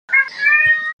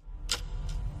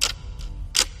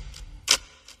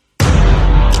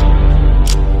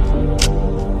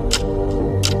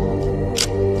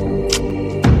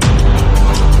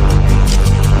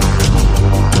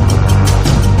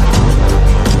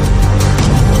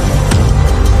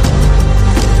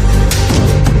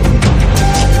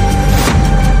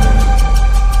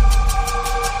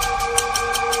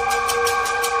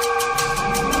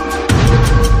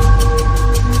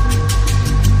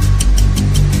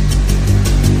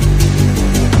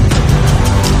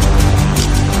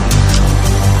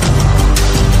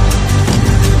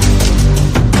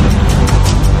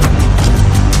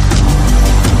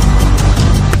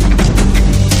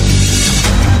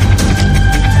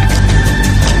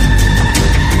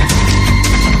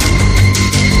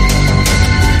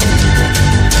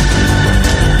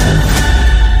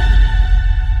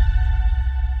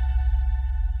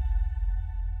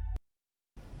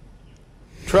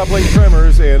Troubling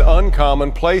tremors in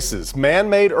uncommon places.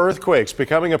 Man-made earthquakes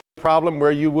becoming a problem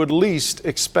where you would least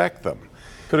expect them.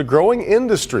 Could a growing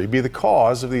industry be the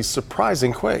cause of these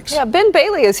surprising quakes? Yeah, Ben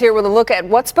Bailey is here with a look at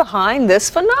what's behind this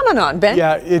phenomenon. Ben?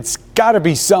 Yeah, it's got to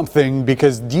be something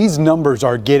because these numbers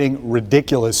are getting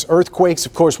ridiculous. Earthquakes,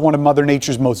 of course, one of Mother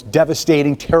Nature's most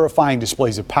devastating, terrifying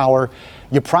displays of power.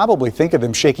 You probably think of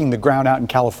them shaking the ground out in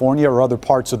California or other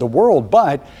parts of the world,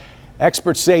 but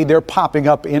experts say they're popping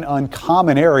up in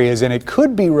uncommon areas, and it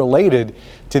could be related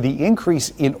to the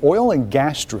increase in oil and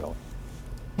gas drilling.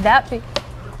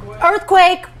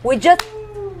 Earthquake! Wait,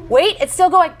 it's still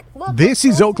going. Look. This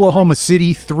is Oklahoma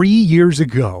City 3 years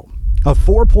ago. A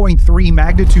 4.3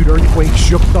 magnitude earthquake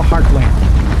shook the heartland.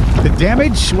 The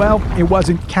damage, well, it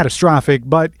wasn't catastrophic,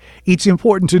 but it's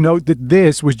important to note that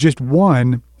this was just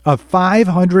one of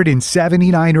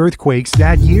 579 earthquakes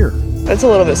that year. That's a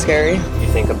little bit scary. You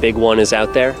think a big one is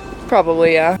out there?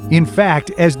 Probably, yeah. In fact,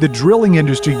 as the drilling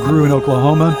industry grew in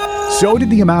Oklahoma, so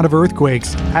did the amount of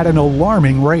earthquakes at an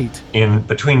alarming rate. In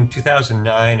between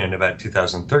 2009 and about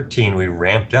 2013, we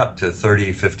ramped up to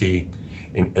 30, 50,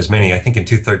 as many. I think in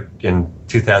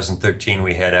 2013,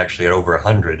 we had actually over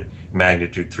 100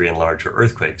 magnitude 3 and larger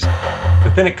earthquakes.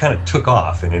 But then it kind of took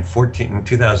off, and in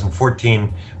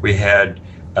 2014, we had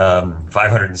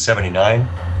 579.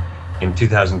 In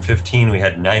 2015, we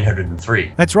had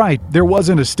 903. That's right. There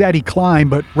wasn't a steady climb,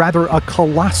 but rather a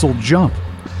colossal jump.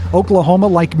 Oklahoma,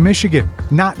 like Michigan,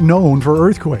 not known for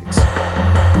earthquakes.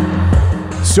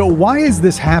 So why is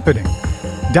this happening?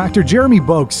 Dr. Jeremy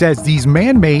Boak says these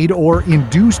man-made or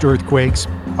induced earthquakes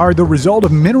are the result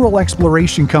of mineral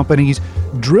exploration companies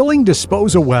drilling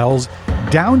disposal wells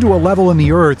down to a level in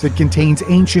the earth that contains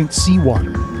ancient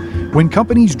seawater. When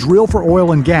companies drill for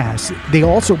oil and gas, they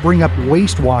also bring up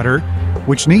wastewater,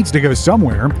 which needs to go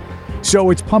somewhere, so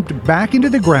it's pumped back into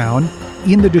the ground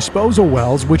in the disposal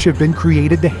wells, which have been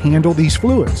created to handle these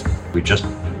fluids. We just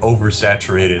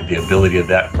oversaturated the ability of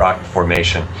that rock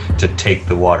formation to take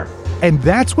the water. And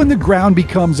that's when the ground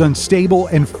becomes unstable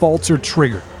and faults are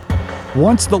triggered.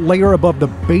 Once the layer above the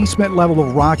basement level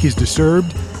of rock is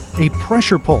disturbed, a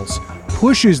pressure pulse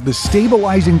pushes the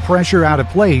stabilizing pressure out of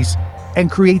place and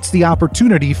creates the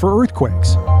opportunity for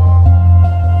earthquakes.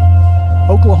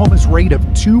 Oklahoma's rate of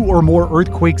 2 or more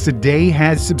earthquakes a day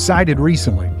has subsided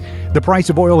recently. The price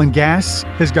of oil and gas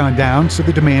has gone down, so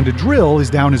the demand to drill is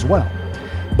down as well.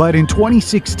 But in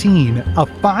 2016, a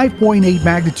 5.8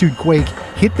 magnitude quake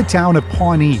hit the town of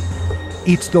Pawnee.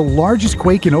 It's the largest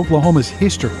quake in Oklahoma's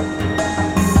history.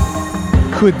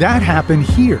 Could that happen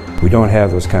here? We don't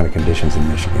have those kind of conditions in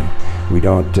Michigan. We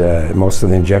don't, most of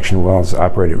the injection wells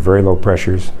operate at very low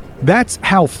pressures. That's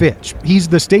Hal Fitch. He's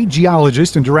the state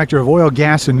geologist and director of Oil,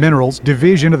 Gas, and Minerals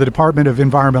Division of the Department of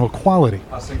Environmental Quality.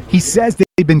 He says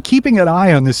they've been keeping an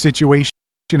eye on this situation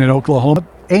in Oklahoma,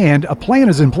 and a plan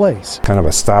is in place. Kind of a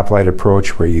stoplight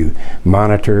approach where you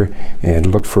monitor and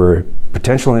look for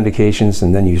potential indications,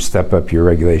 and then you step up your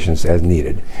regulations as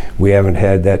needed. We haven't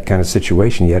had that kind of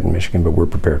situation yet in Michigan, but we're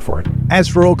prepared for it. As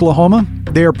for Oklahoma,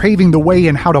 they are paving the way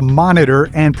in how to monitor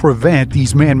and prevent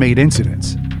these man-made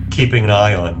incidents. Keeping an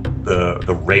eye on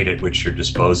the rate at which you're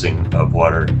disposing of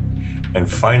water. And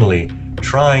finally,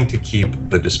 trying to keep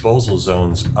the disposal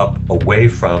zones up away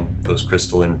from those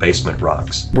crystalline basement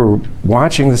rocks. We're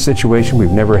watching the situation.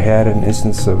 We've never had an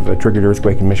instance of a triggered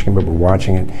earthquake in Michigan, but we're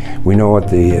watching it. We know what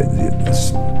the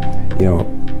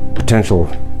potential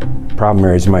problem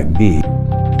areas might be.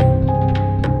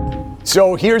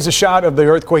 So here's a shot of the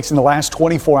earthquakes in the last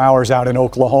 24 hours out in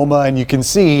Oklahoma, and you can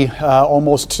see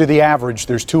almost to the average,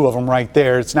 there's 2 of them right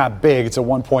there. It's not big, it's a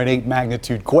 1.8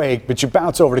 magnitude quake, but you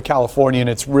bounce over to California and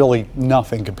it's really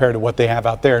nothing compared to what they have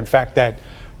out there. In fact, that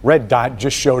red dot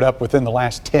just showed up within the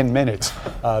last 10 minutes.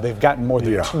 They've gotten more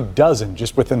than 2 dozen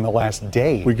just within the last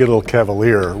day. We get a little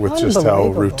cavalier with just how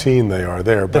routine they are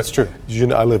there. But that's true.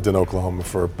 I lived in Oklahoma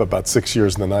for about 6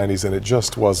 years in the 90s, and it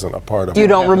just wasn't a part of You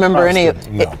don't remember any of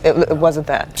No. it wasn't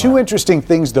that. 2 interesting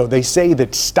things, though. They say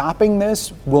that stopping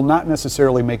this will not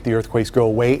necessarily make the earthquakes go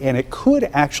away, and it could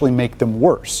actually make them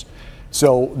worse.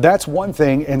 So that's one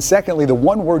thing. And secondly, the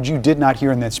one word you did not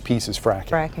hear in this piece is fracking.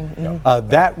 Fracking.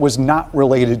 That was not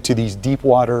related to these deep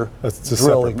water That's a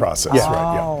drilling. separate process, Yeah.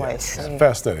 right? Oh, Yeah. I see.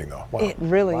 Fascinating, though. Wow. It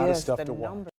really A lot of is. stuff The to watch.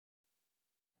 number.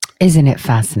 Isn't it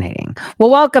fascinating? Well,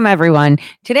 welcome everyone.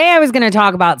 Today I was going to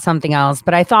talk about something else,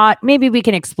 but I thought maybe we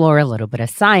can explore a little bit of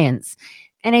science.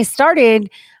 And I started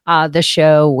the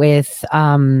show with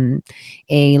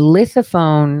a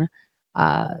lithophone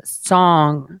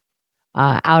song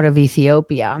out of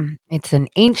Ethiopia. It's an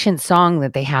ancient song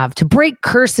that they have to break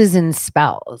curses and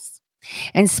spells.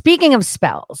 And speaking of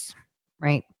spells,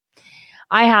 right?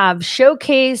 I have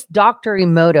showcased Dr.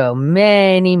 Emoto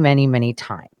many, many, many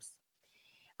times.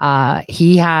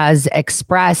 He has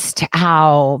expressed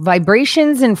how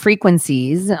vibrations and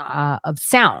frequencies of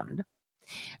sound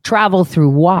travel through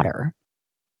water.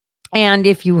 And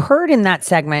if you heard in that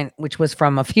segment, which was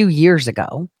from a few years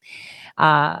ago,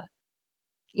 the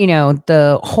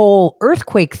whole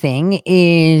earthquake thing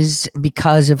is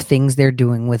because of things they're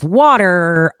doing with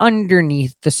water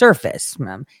underneath the surface,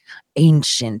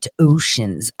 ancient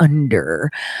oceans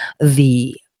under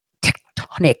the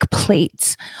tectonic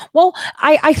plates. Well,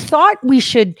 I thought we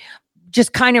should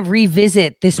just kind of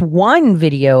revisit this one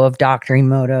video of Dr.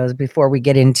 Emoto's before we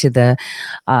get into the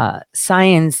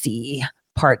science-y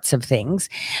parts of things,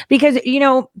 because,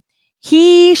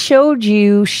 he showed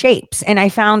you shapes, and I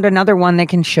found another one that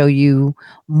can show you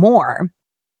more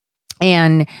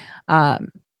and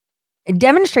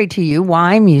demonstrate to you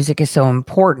why music is so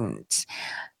important.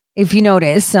 If you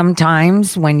notice,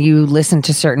 sometimes when you listen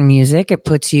to certain music, it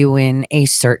puts you in a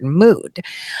certain mood.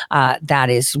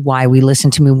 That is why we listen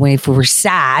to music if we're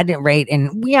sad, right?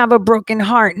 And we have a broken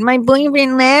heart and my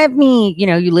boyfriend left me.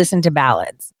 You listen to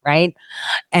ballads, right?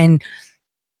 And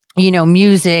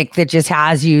music that just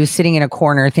has you sitting in a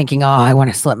corner thinking, oh, I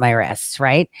want to slit my wrists,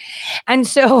 right? And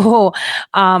so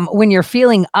when you're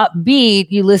feeling upbeat,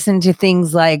 you listen to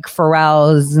things like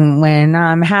Pharrell's When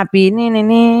I'm Happy,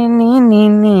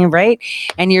 right?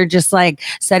 And you're just like,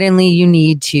 suddenly you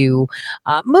need to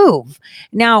move.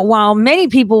 Now, while many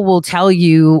people will tell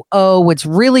you, oh, what's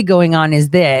really going on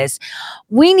is this,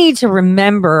 we need to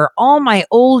remember all my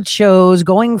old shows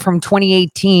going from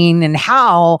 2018 and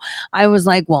how I was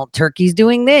like, well, Turkey's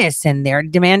doing this and they're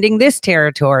demanding this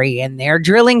territory and they're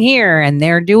drilling here and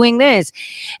they're doing this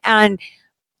and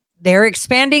they're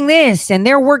expanding this and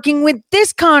they're working with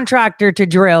this contractor to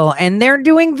drill and they're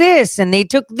doing this and they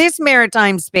took this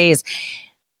maritime space.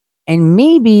 And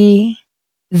maybe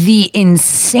the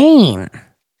insane,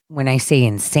 when I say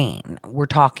insane, we're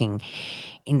talking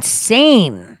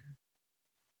insane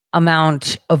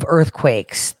amount of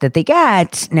earthquakes that they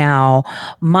get now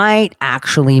might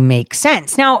actually make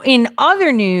sense. Now, in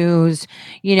other news,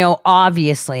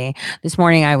 obviously this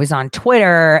morning I was on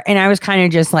Twitter and I was kind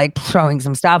of just like throwing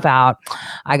some stuff out.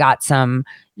 I got some,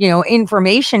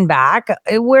 information back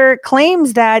where it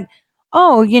claims that,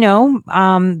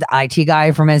 the IT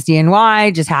guy from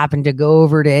SDNY just happened to go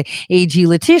over to AG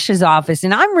Letitia's office,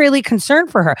 and I'm really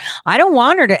concerned for her. I don't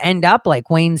want her to end up like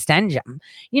Wayne Stenhjem.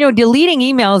 Deleting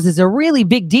emails is a really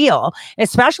big deal,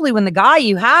 especially when the guy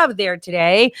you have there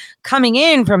today coming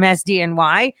in from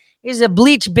SDNY is a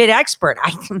bleach bit expert.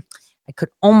 I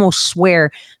could almost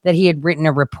swear that he had written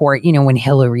a report, when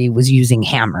Hillary was using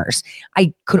hammers.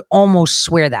 I could almost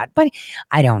swear that, but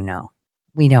I don't know.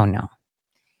 We don't know.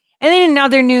 And then in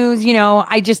other news,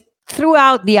 I just threw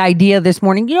out the idea this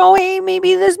morning, hey,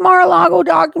 maybe this Mar-a-Lago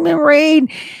document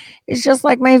raid is just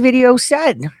like my video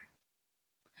said.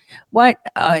 What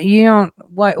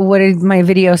did my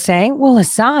video say? Well,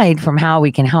 aside from how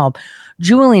we can help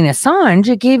Julian Assange,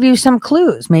 it gave you some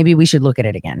clues. Maybe we should look at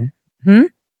it again.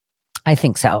 I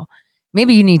think so.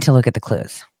 Maybe you need to look at the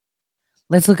clues.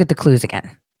 Let's look at the clues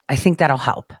again. I think that'll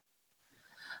help.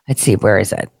 Let's see, where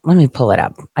is it? Let me pull it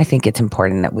up. I think it's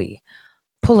important that we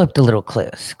pull up the little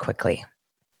clues quickly.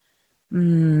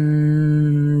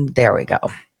 There we go.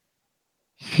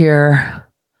 Here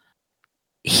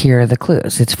are the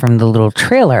clues. It's from the little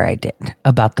trailer I did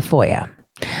about the FOIA.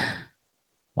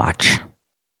 Watch.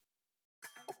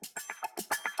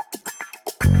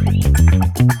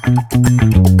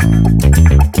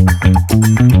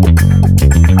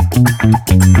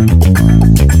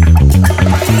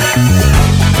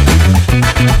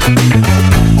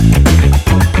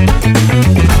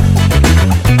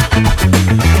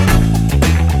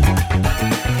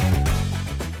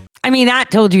 I mean, that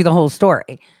told you the whole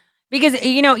story. Because,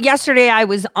 yesterday I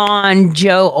was on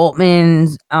Joe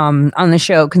Oltman's, on the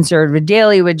show Conservative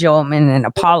Daily with Joe Oltman and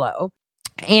Apollo.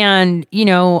 And,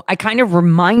 I kind of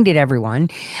reminded everyone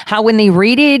how when they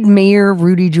raided Mayor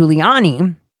Rudy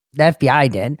Giuliani, the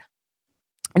FBI did,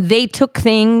 they took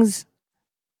things,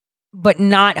 but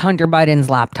not Hunter Biden's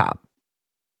laptop.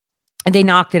 And they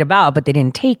knocked it about, but they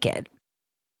didn't take it.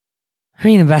 I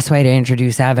mean, the best way to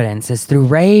introduce evidence is through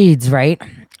raids, right?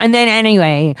 And then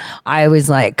anyway, I was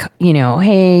like,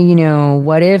 hey,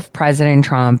 what if President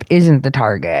Trump isn't the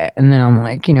target? And then I'm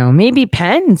like, maybe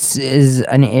Pence is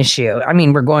an issue. I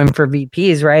mean, we're going for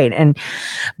VPs, right? And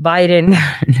Biden,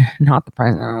 not the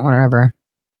president or whatever.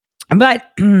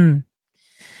 But,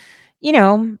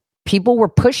 people were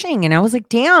pushing and I was like,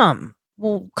 damn,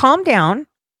 well, calm down.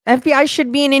 FBI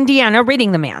should be in Indiana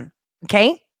raiding the man.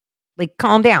 Okay? Like,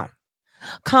 calm down.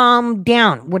 Calm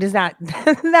down. What is that?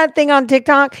 That thing on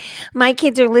TikTok? My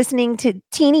kids are listening to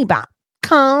Teeny Bop.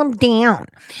 Calm down.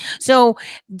 So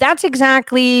that's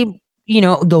exactly,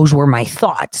 those were my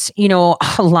thoughts,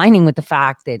 aligning with the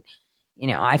fact that,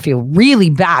 I feel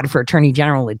really bad for Attorney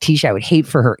General Letitia. I would hate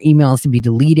for her emails to be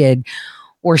deleted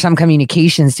or some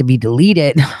communications to be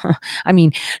deleted. I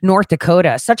mean, North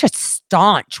Dakota, such a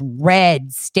staunch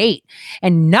red state,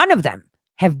 and none of them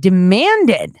have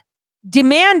demanded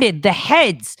the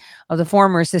heads of the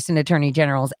former assistant attorney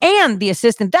generals and the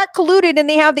assistant that colluded, and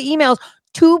they have the emails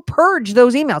to purge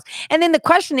those emails. And then the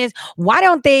question is, why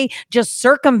don't they just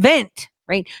circumvent,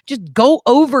 right? Just go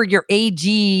over your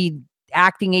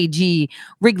acting AG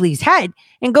Wrigley's head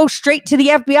and go straight to the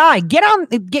FBI. Get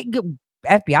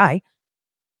FBI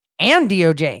and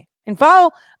DOJ and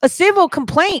file a civil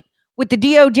complaint with the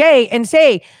DOJ and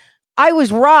say, I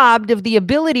was robbed of the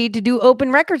ability to do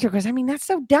open records requests. I mean, that's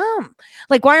so dumb.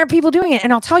 Like, why aren't people doing it?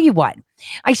 And I'll tell you what,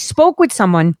 I spoke with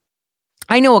someone.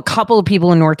 I know a couple of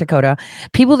people in North Dakota,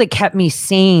 people that kept me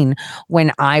sane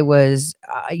when I was,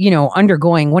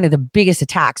 undergoing one of the biggest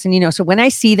attacks. And, so when I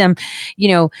see them,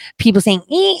 people saying,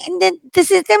 the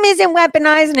system isn't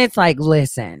weaponized. And it's like,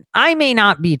 listen, I may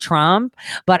not be Trump,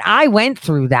 but I went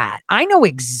through that. I know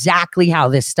exactly how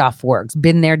this stuff works.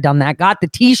 Been there, done that, got the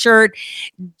t-shirt,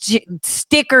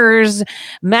 stickers,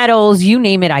 medals, you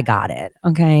name it, I got it.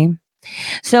 Okay.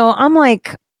 So I'm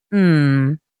like,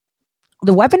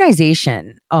 the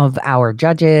weaponization of our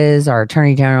judges, our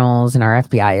attorney generals, and our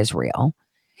FBI is real.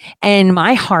 And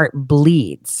my heart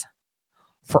bleeds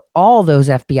for all those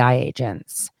FBI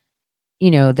agents,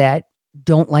 that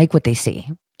don't like what they see,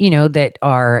 that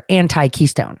are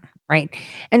anti-Keystone, right?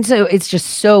 And so it's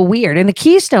just so weird. And the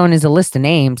Keystone is a list of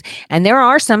names. And there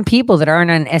are some people that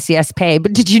aren't on SES pay.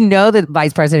 But did you know that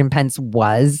Vice President Pence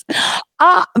was?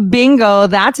 Bingo,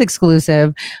 that's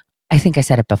exclusive. I think I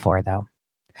said it before, though.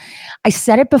 I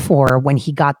said it before when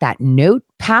he got that note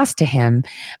passed to him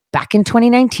back in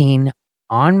 2019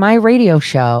 on my radio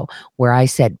show where I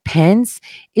said, Pence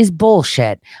is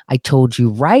bullshit. I told you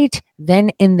right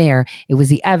then and there. It was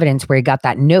the evidence where he got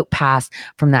that note passed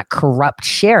from that corrupt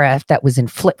sheriff that was in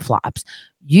flip-flops.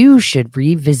 You should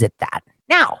revisit that.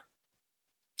 Now,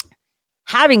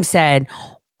 having said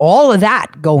all of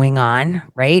that going on,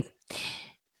 right?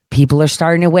 People are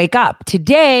starting to wake up.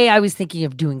 Today, I was thinking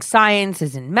of doing science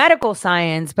as in medical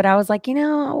science, but I was like,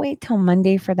 I'll wait till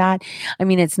Monday for that. I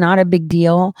mean, it's not a big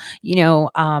deal,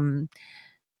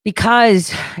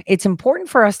 because it's important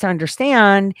for us to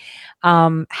understand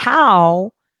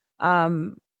how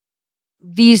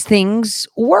these things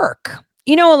work.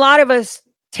 A lot of us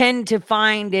tend to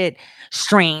find it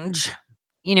strange,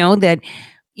 that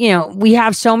we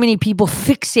have so many people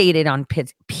fixated on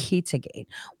Pizzagate,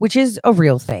 which is a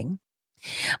real thing.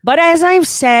 But as I've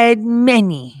said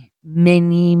many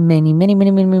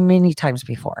times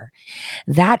before,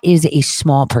 that is a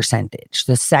small percentage.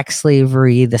 The sex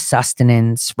slavery, the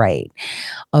sustenance, right,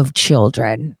 of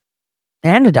children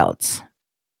and adults.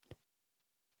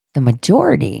 The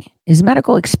majority is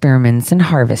medical experiments and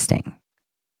harvesting.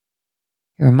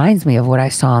 It reminds me of what I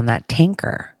saw on that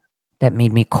tanker that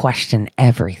made me question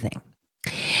everything.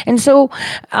 And so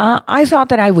I thought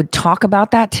that I would talk about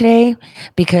that today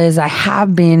because I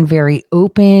have been very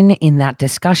open in that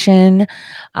discussion.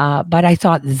 But I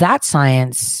thought that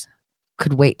science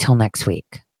could wait till next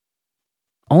week,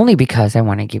 only because I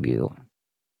want to give you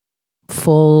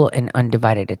full and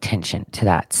undivided attention to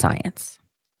that science.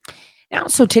 Now,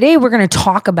 so today we're going to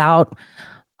talk about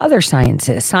other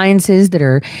sciences that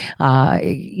are,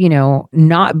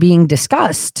 not being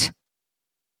discussed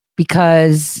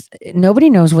because nobody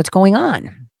knows what's going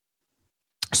on.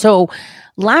 So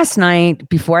last night,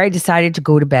 before I decided to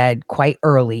go to bed quite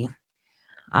early,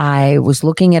 I was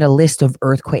looking at a list of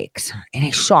earthquakes and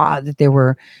I saw that there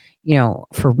were,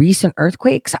 for recent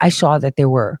earthquakes, I saw that there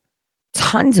were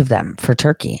tons of them for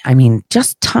Turkey. I mean,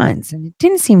 just tons. And it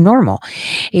didn't seem normal.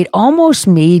 It almost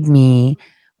made me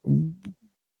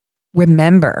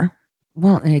remember.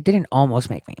 Well, and it didn't almost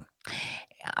make me.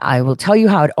 I will tell you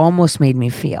how it almost made me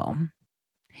feel.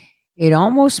 It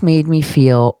almost made me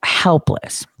feel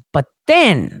helpless. But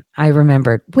then I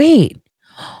remembered, wait,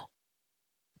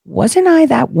 wasn't I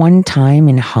that one time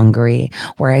in Hungary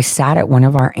where I sat at one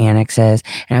of our annexes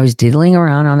and I was diddling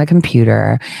around on the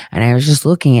computer and I was just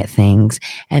looking at things.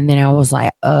 And then I was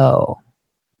like, oh,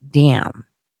 damn.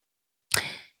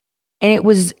 And it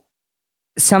was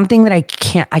something that I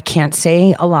can't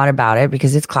say a lot about it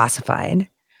because it's classified.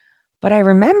 But I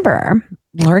remember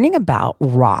learning about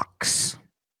rocks.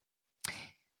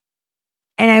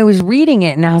 And I was reading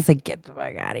it and I was like, get the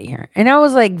fuck out of here. And I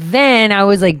was like,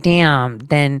 damn,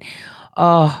 then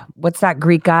Oh, what's that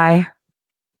Greek guy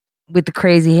with the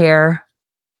crazy hair?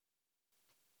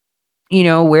 You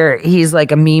know, where he's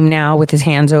like a meme now with his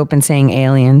hands open saying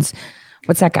aliens.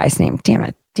 What's that guy's name? Damn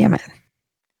it.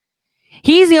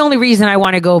 He's the only reason I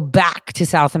want to go back to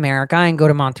South America and go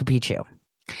to Machu Picchu.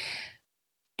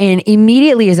 And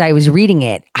immediately as I was reading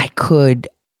it, I could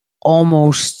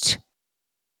almost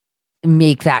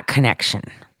make that connection.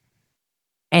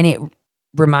 And it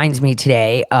reminds me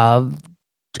today of,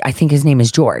 I think his name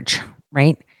is George,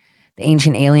 right? The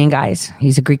ancient alien guys.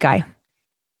 He's a Greek guy.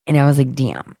 And I was like,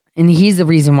 damn. And he's the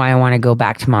reason why I want to go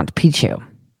back to Machu Picchu.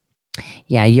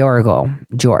 Yeah, Yorgo,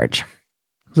 George.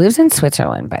 Lives in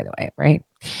Switzerland, by the way, right?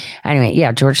 Anyway,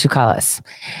 yeah, George Tsoukalos.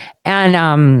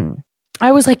 And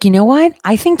I was like, you know what?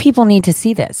 I think people need to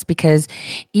see this because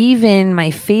even my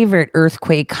favorite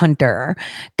earthquake hunter,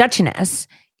 Duchess,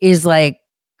 is like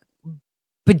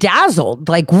bedazzled.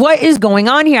 Like, what is going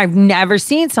on here? I've never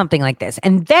seen something like this.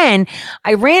 And then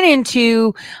I ran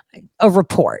into a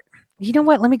report. You know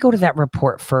what? Let me go to that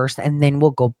report first and then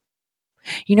we'll go.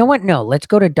 You know what? No, let's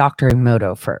go to Dr.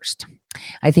 Emoto first.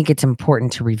 I think it's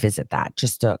important to revisit that.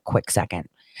 Just a quick second.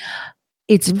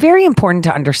 It's very important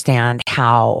to understand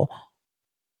how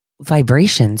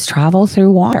vibrations travel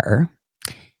through water.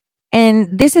 And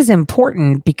this is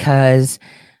important because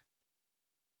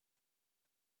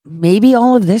maybe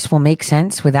all of this will make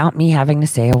sense without me having to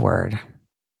say a word.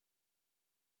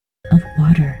 Of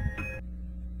water.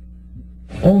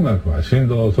 音楽は振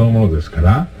動そのものですか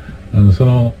ら、そ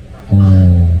の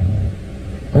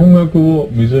音楽を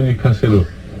水に吹かせる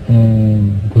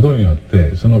ことによっ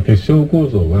てその結晶構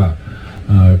造が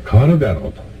変わるであろ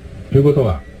うということ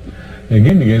は原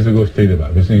理原則をしていれば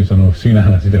別にその不思議な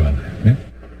話ではないね。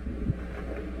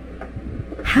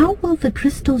How will the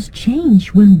crystals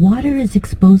change when water is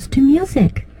exposed to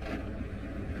music?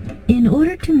 In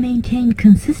order to maintain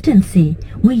consistency,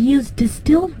 we use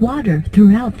distilled water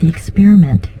throughout the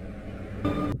experiment.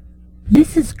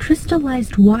 This is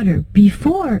crystallized water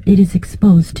before it is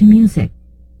exposed to music.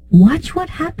 Watch what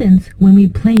happens when we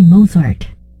play Mozart.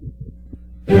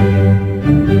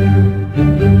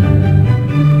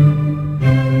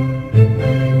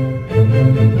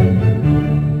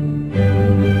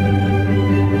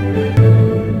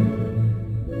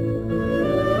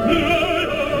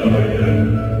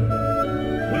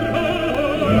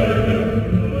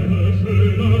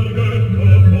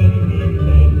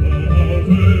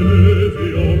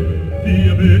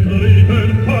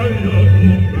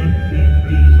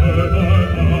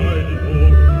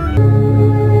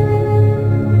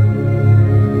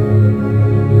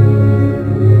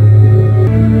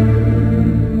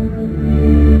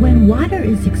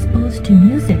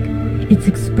 Its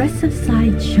expressive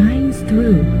side shines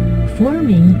through,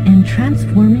 forming and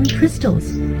transforming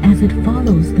crystals as it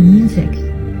follows the music.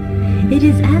 It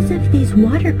is as if these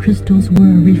water crystals were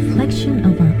a reflection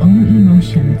of our own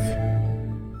emotions.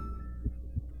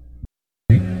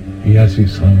 癒し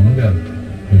そのものであると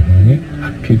いうふうには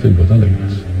っきりということができま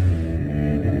す。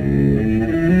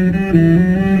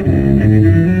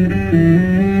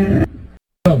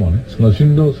その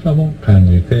振動すらも感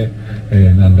じて、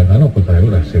何らかの答えを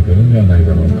出してくるんではない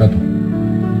だろうかと。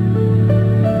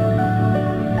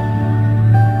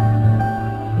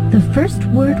The first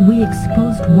word we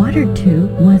exposed water to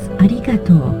was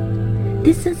arigato.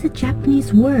 This is a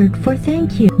Japanese word for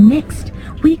thank you. Next,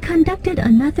 we conducted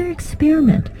another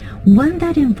experiment, one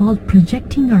that involved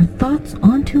projecting our thoughts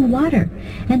onto water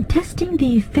and testing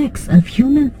the effects of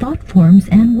human thought forms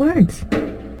and words.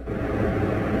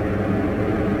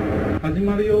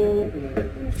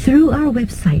 Through our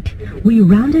website, we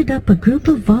rounded up a group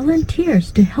of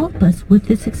volunteers to help us with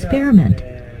this experiment.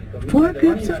 4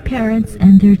 groups of parents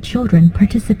and their children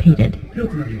participated.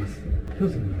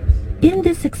 In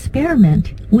this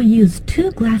experiment, we used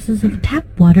 2 glasses of tap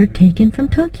water taken from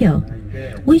Tokyo.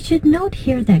 We should note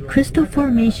here that crystal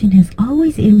formation has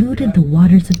always eluded the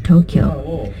waters of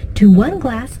Tokyo. To 1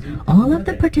 glass, all of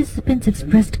the participants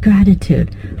expressed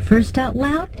gratitude, first out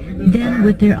loud, then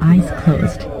with their eyes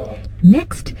closed.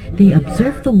 Next, they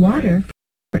observed the water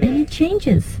for any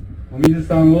changes.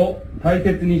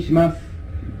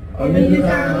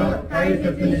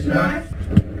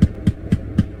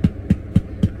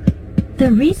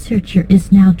 The researcher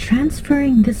is now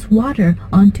transferring this water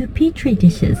onto petri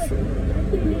dishes.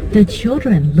 The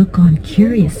children look on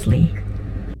curiously.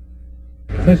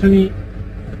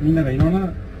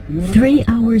 3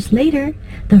 hours later,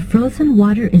 the frozen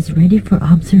water is ready for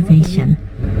observation.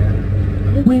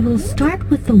 We will start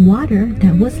with the water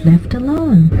that was left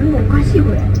alone.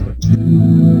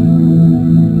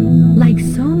 Like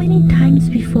so many times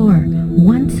before,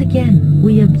 once again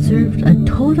we observed a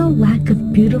total lack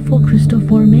of beautiful crystal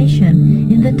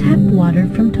formation in the tap water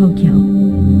from Tokyo.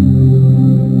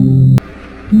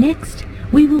 Next,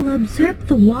 we will observe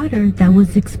the water that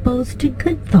was exposed to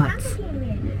good thoughts.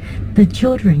 The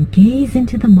children gaze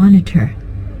into the monitor.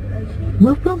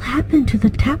 What will happen to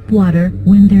the tap water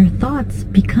when their thoughts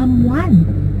become one?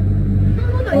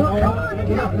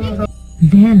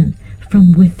 Then,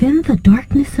 from within the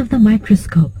darkness of the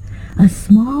microscope, a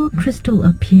small crystal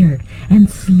appeared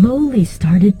and slowly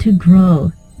started to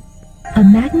grow. A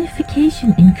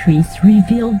magnification increase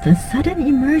revealed the sudden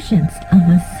emergence of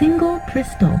a single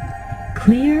crystal,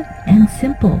 clear and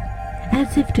simple,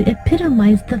 as if to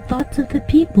epitomize the thoughts of the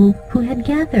people who had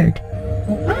gathered.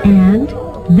 And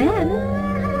then,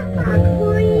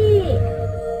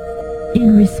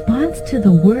 in response to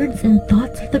the words and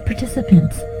thoughts of the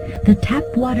participants, the tap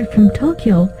water from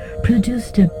Tokyo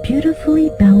produced a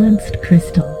beautifully balanced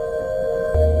crystal.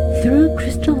 Through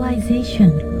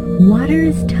crystallization, water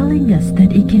is telling us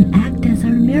that it can act as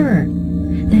our mirror,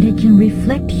 that it can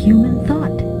reflect human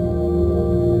thought.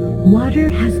 Water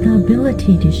has the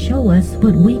ability to show us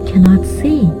what we cannot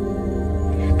see.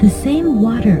 The same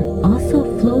water also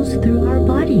flows through our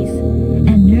bodies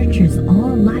and nurtures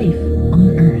all life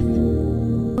on Earth.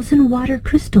 Frozen water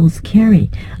crystals carry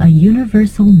a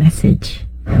universal message.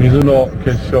 水の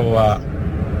結晶は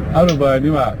ある場合に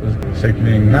は責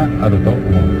任があると思う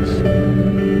んです。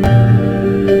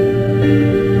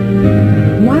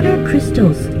Water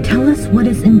crystals tell us what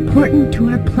is important to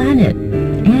our planet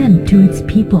and to its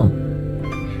people.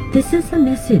 This is a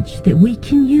message that we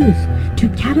can use to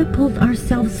catapult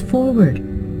ourselves forward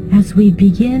as we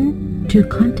begin to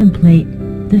contemplate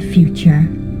the future.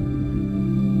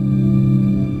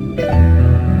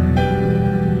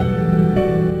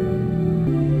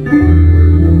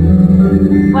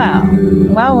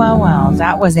 Well.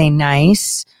 That was a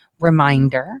nice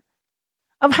reminder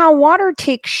of how water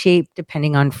takes shape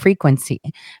depending on frequency.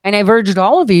 And I've urged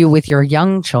all of you with your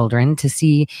young children to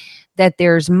see that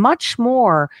there's much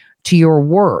more to your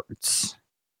words.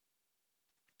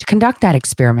 To conduct that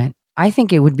experiment, I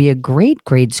think it would be a great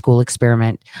grade school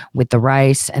experiment with the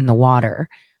rice and the water.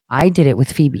 I did it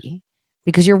with Phoebe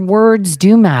because your words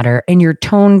do matter and your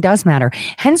tone does matter.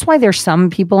 Hence why there's some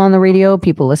people on the radio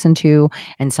people listen to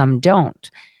and some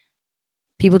don't.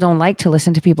 People don't like to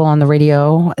listen to people on the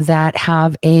radio that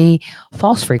have a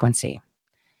false frequency.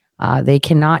 They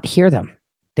cannot hear them.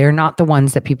 They're not the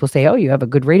ones that people say, oh, you have a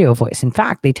good radio voice. In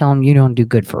fact, they tell them you don't do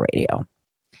good for radio.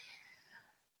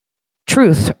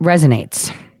 Truth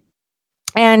resonates.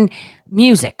 And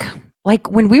music.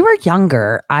 Like when we were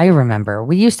younger, I remember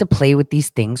we used to play with these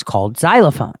things called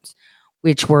xylophones,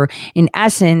 which were in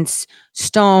essence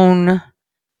stone,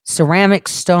 ceramic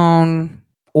stone,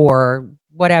 or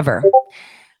whatever.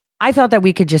 I thought that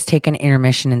we could just take an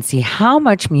intermission and see how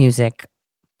much music,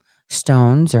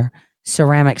 stones or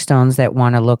ceramic stones that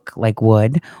want to look like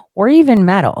wood or even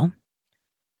metal,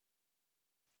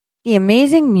 the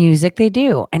amazing music they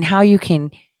do and how you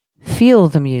can feel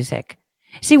the music.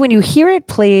 See, when you hear it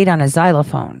played on a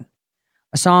xylophone,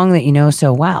 a song that you know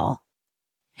so well,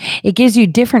 it gives you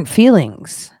different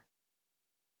feelings,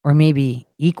 or maybe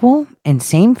equal and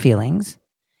same feelings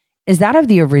as that of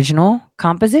the original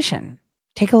composition.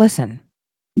 Take a listen.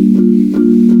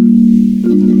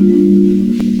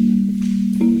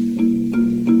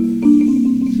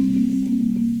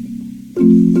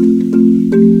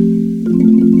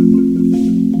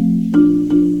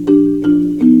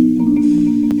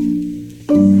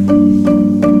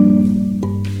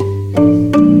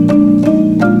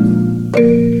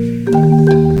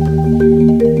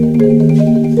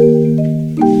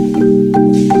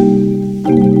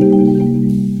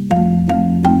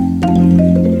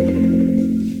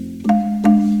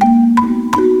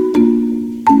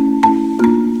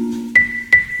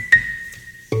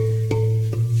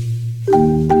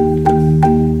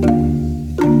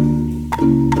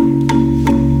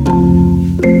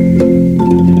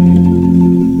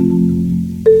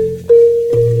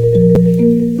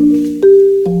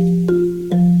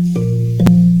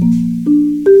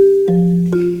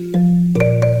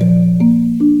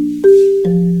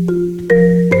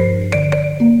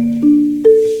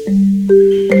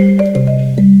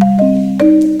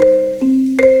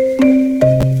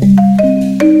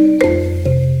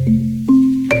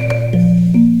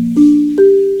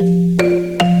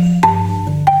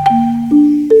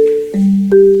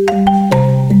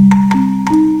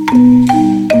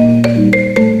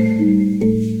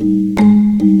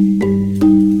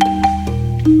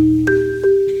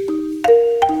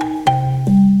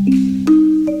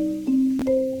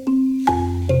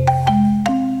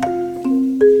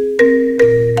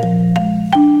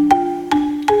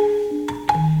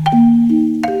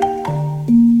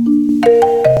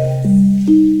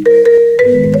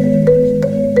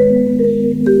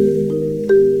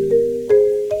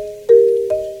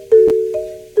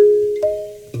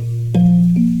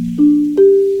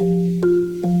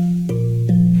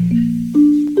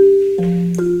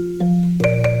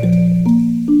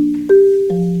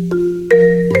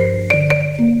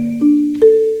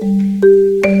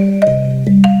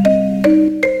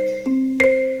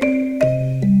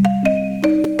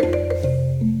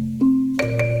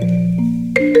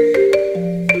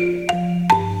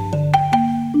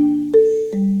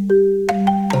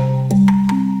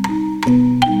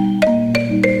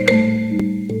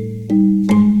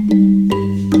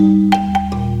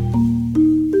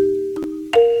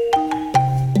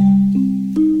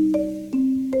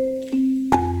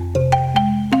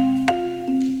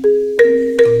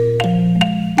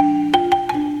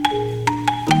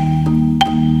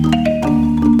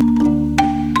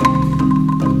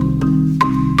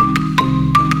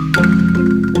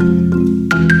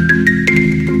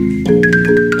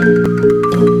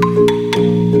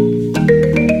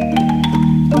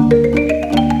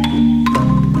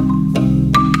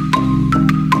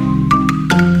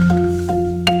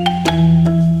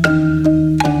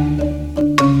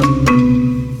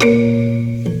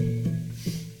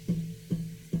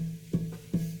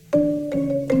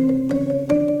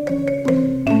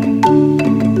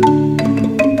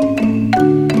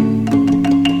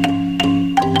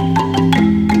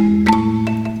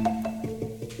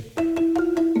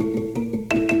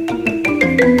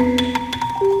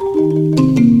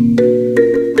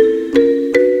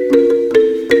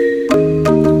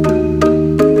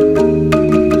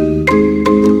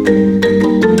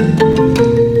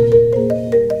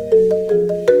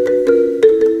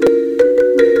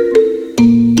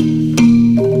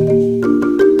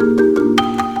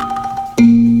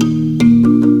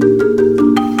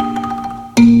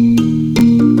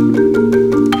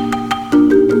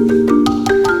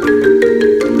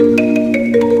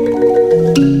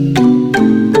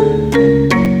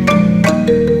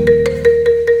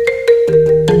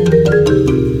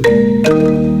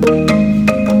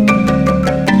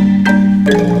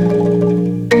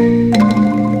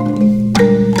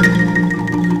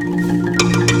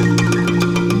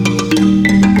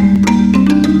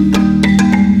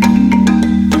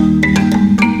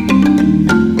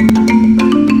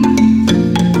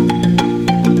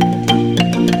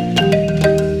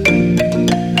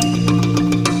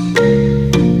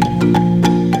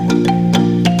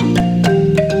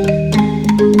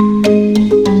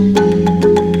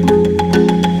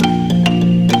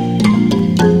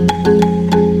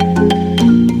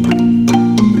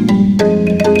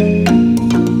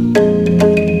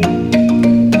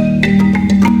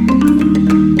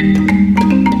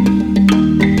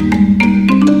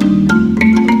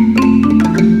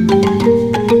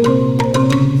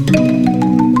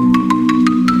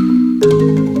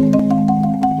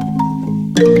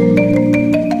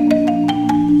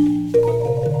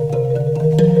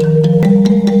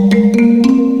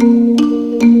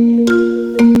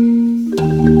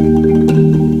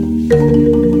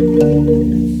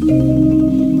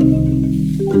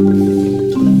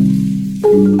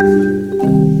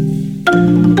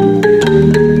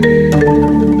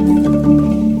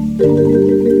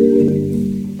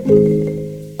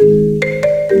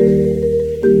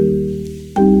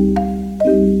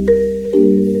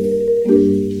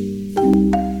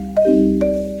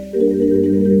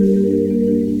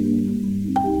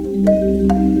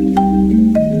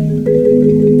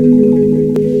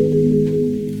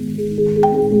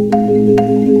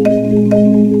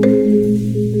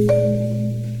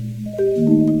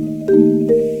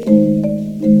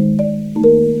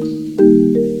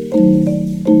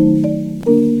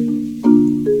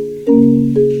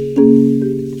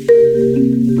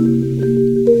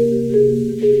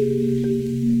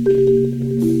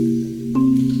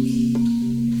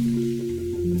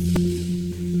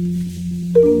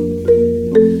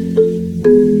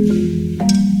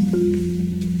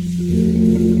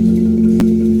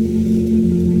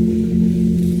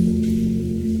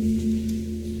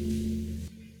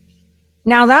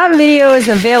 Now, that video is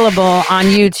available on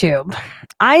YouTube.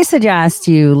 I suggest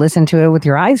you listen to it with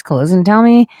your eyes closed and tell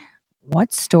me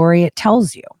what story it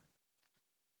tells you.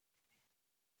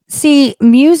 See,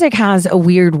 music has a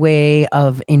weird way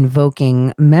of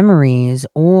invoking memories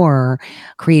or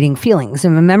creating feelings.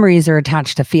 And memories are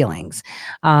attached to feelings.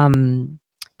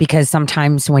 Because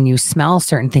sometimes when you smell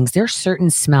certain things, there's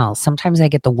certain smells. Sometimes I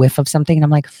get the whiff of something and I'm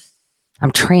like,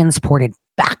 I'm transported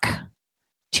back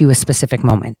to a specific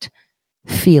moment.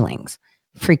 Feelings,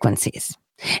 frequencies.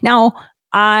 Now,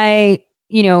 I,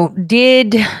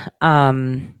 did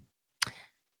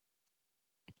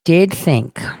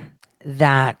think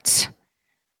that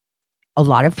a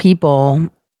lot of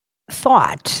people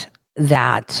thought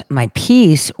that my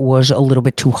piece was a little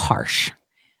bit too harsh.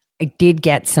 I did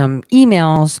get some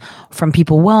emails from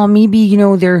people, well, maybe,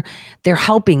 they're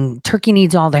helping. Turkey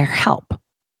needs all their help.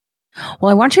 Well,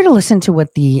 I want you to listen to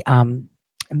what the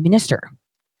Minister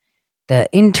of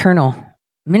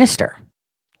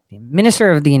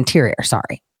the Interior,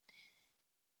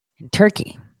 in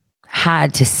Turkey,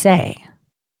 had to say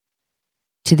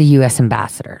to the U.S.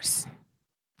 ambassadors.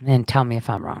 And tell me if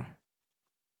I'm wrong.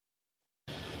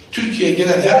 Türkiye'ye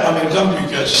gelen her Amerikan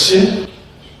büyükelçisi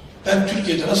ben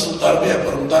Türkiye'de nasıl darbe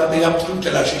yaparım, darbe yaptırım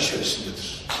telaşı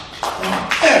içerisindedir.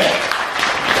 Evet.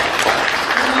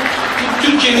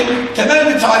 Türkiye'nin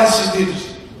temel bir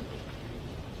talihsizliğidir.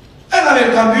 Her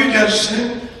Amerikan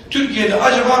büyükelçisinin Türkiye'de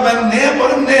acaba ben ne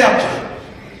yaparım, ne yaptırırım?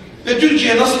 Ve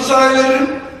Türkiye'ye nasıl zarar veririm?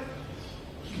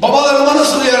 Babalarıma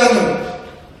nasıl yaranırım?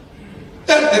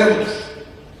 Dertleri budur.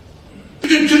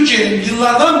 Bütün Türkiye'nin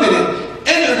yıllardan beri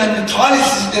en önemli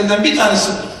talihsizliklerinden bir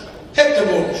tanesi budur. Hep de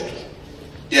bu olmuştur.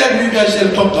 Diğer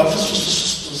büyükelçileri toplar, fıs fıs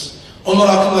fıs fıs.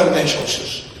 Onlara akıl vermeye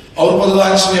çalışırız. Avrupa'da da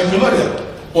aynısını yapıyorlar ya.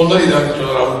 Onlar idare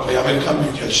ediyorlar Avrupa'yı, Amerikan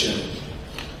büyükelçileri.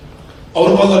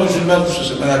 Avrupalılar üzülmez bu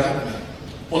sözü, merak etme.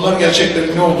 Onlar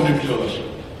gerçeklerin ne olduğunu biliyorlar.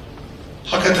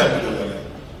 Hakikaten biliyorlar yani.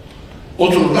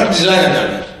 Otururlar, dizayn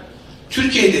ederler.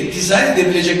 Türkiye'de dizayn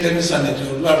edebileceklerini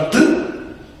zannediyorlardı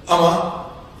ama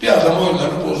bir adam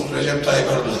oyunlarını bozduracak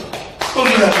Tayyip Erdoğan.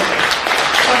 Bozduracak.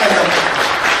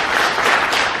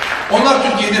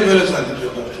 Onlar Türkiye'de böyle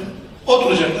zannediyorlardı.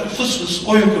 Oturacaklar, fıs fıs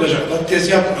oyun kuracaklar,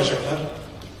 tezgah kuracaklar.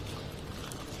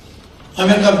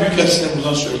 Amerikan Büyükelçisi'ne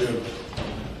buradan söylüyorum.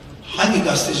 Hangi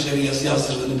gazetecilerin yazı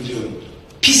yazdırdığını biliyorum.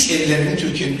 Pis ellerini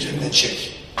Türkiye'nin üzerinden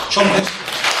çek. Çok net.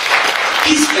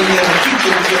 Pis ellerini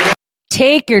Türkiye'nin üzerinden.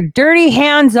 Take your dirty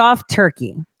hands off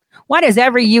Turkey. Why does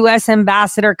every U.S.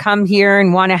 ambassador come here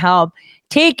and want to help?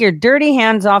 Take your dirty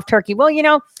hands off Turkey.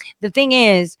 Well, the thing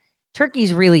is,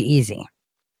 Turkey's really easy.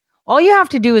 All you have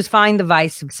to do is find the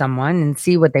vice of someone and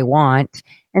see what they want,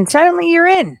 and suddenly you're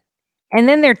in. And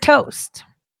then they're toast.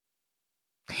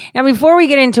 Now, before we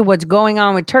get into what's going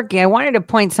on with Turkey, I wanted to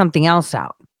point something else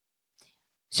out.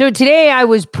 So today I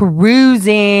was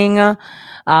perusing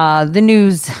the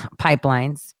news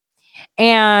pipelines,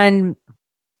 and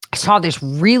I saw this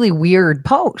really weird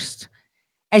post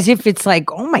as if it's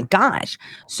like, oh my gosh.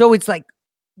 So it's like,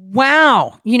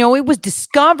 wow, it was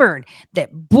discovered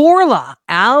that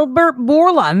Albert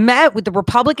Bourla met with the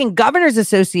Republican Governors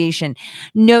Association.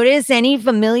 Notice any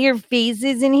familiar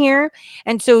faces in here?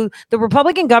 And so the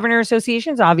Republican Governor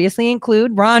Associations obviously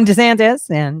include Ron DeSantis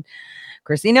and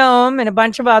Kristi Noem and a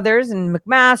bunch of others, and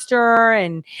McMaster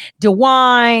and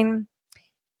DeWine.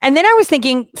 And then I was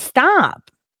thinking,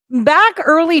 stop. Back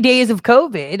early days of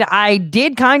COVID, I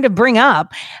did kind of bring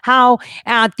up how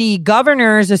at the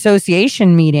Governors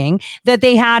Association meeting that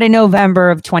they had in November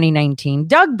of 2019,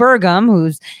 Doug Burgum,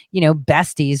 who's,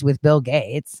 besties with Bill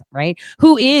Gates, right?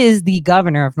 Who is the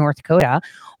governor of North Dakota,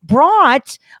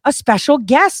 brought a special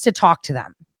guest to talk to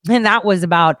them. And that was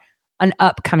about an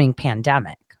upcoming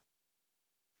pandemic.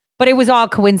 But it was all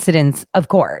coincidence, of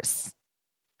course.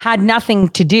 Had nothing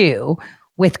to do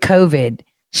with COVID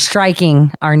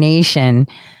striking our nation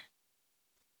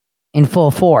in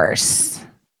full force,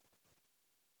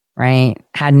 right?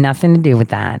 Had nothing to do with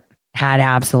that. Had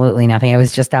absolutely nothing. It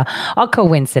was just a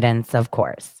coincidence, of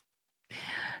course.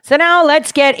 So now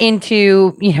let's get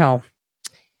into,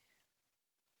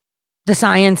 the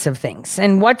science of things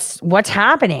and what's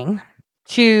happening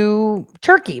to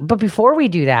Turkey. But before we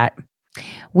do that,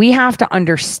 we have to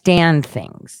understand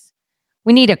things.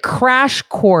 We need a crash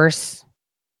course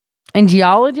in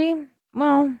geology.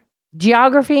 Well,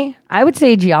 geography, I would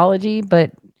say geology,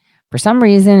 but for some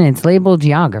reason it's labeled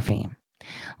geography.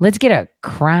 Let's get a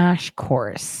crash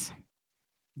course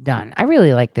done. I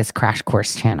really like this crash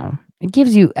course channel. It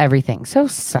gives you everything so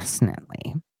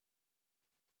succinctly.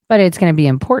 But it's going to be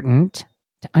important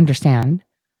to understand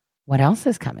what else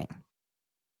is coming.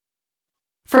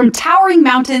 From towering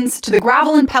mountains to the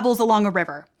gravel and pebbles along a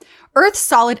river, Earth's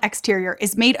solid exterior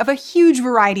is made of a huge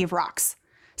variety of rocks.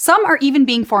 Some are even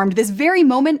being formed this very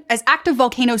moment as active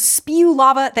volcanoes spew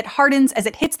lava that hardens as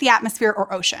it hits the atmosphere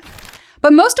or ocean.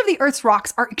 But most of the Earth's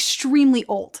rocks are extremely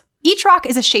old. Each rock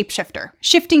is a shapeshifter,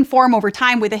 shifting form over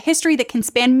time with a history that can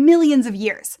span millions of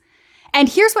years. And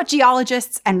here's what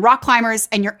geologists and rock climbers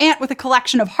and your aunt with a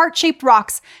collection of heart-shaped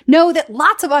rocks know that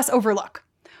lots of us overlook.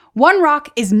 One rock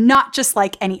is not just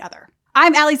like any other.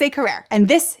 I'm Alize Carrere, and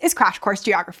this is Crash Course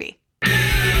Geography.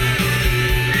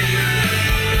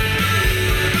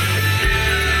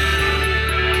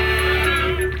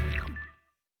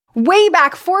 Way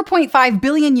back 4.5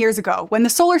 billion years ago, when the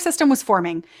solar system was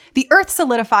forming, the Earth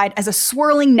solidified as a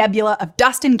swirling nebula of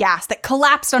dust and gas that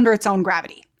collapsed under its own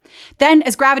gravity. Then,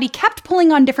 as gravity kept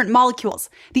pulling on different molecules,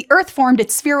 the Earth formed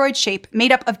its spheroid shape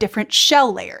made up of different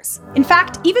shell layers. In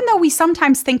fact, even though we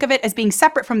sometimes think of it as being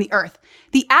separate from the Earth,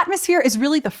 the atmosphere is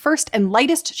really the first and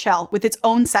lightest shell with its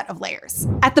own set of layers.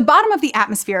 At the bottom of the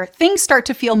atmosphere, things start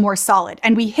to feel more solid,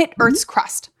 and we hit Earth's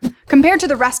crust. Compared to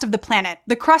the rest of the planet,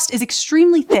 the crust is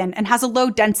extremely thin and has a low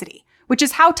density, which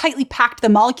is how tightly packed the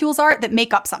molecules are that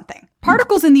make up something.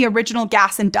 Particles in the original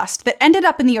gas and dust that ended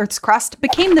up in the Earth's crust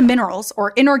became the minerals,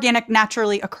 or inorganic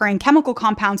naturally occurring chemical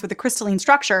compounds with a crystalline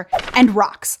structure, and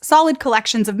rocks, solid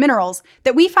collections of minerals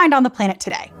that we find on the planet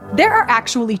today. There are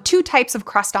actually two types of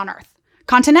crust on Earth: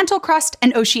 continental crust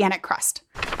and oceanic crust.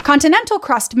 Continental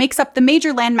crust makes up the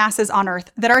major land masses on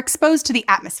Earth that are exposed to the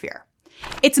atmosphere.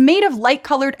 It's made of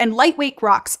light-colored and lightweight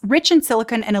rocks rich in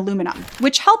silicon and aluminum,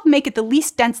 which help make it the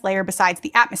least dense layer besides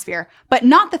the atmosphere, but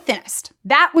not the thinnest.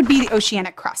 That would be the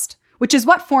oceanic crust, which is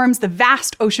what forms the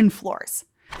vast ocean floors.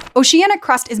 Oceanic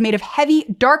crust is made of heavy,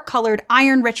 dark-colored,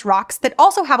 iron-rich rocks that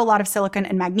also have a lot of silicon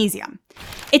and magnesium.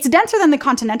 It's denser than the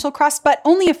continental crust, but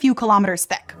only a few kilometers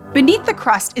thick. Beneath the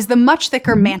crust is the much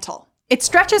thicker mantle. It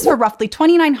stretches for roughly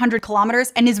 2,900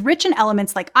 kilometers and is rich in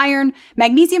elements like iron,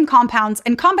 magnesium compounds,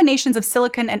 and combinations of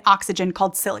silicon and oxygen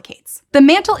called silicates. The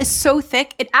mantle is so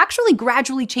thick, it actually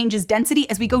gradually changes density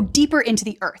as we go deeper into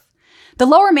the Earth. The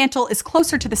lower mantle is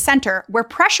closer to the center, where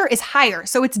pressure is higher,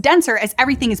 so it's denser as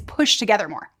everything is pushed together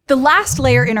more. The last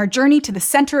layer in our journey to the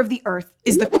center of the Earth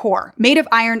is the core, made of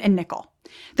iron and nickel.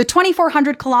 The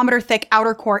 2,400 kilometer thick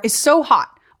outer core is so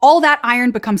hot, all that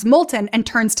iron becomes molten and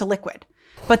turns to liquid.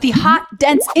 But the hot,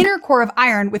 dense inner core of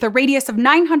iron with a radius of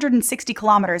 960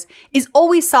 kilometers is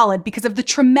always solid because of the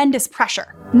tremendous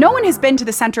pressure. No one has been to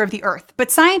the center of the Earth, but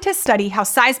scientists study how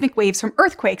seismic waves from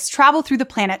earthquakes travel through the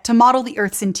planet to model the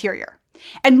Earth's interior.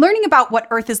 And learning about what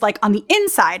Earth is like on the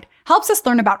inside helps us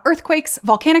learn about earthquakes,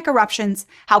 volcanic eruptions,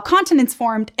 how continents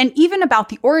formed, and even about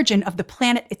the origin of the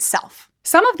planet itself.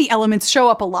 Some of the elements show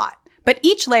up a lot, but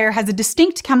each layer has a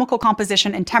distinct chemical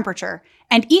composition and temperature,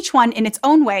 and each one in its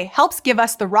own way helps give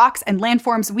us the rocks and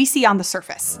landforms we see on the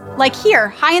surface. Like here,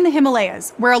 high in the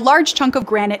Himalayas, where a large chunk of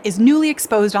granite is newly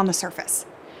exposed on the surface.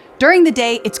 During the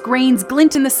day, its grains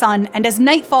glint in the sun, and as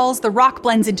night falls, the rock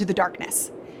blends into the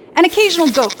darkness. An occasional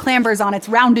goat clambers on its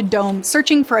rounded dome,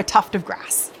 searching for a tuft of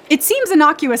grass. It seems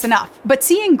innocuous enough, but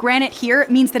seeing granite here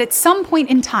means that at some point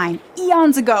in time,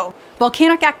 eons ago,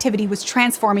 volcanic activity was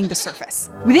transforming the surface.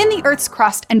 Within the Earth's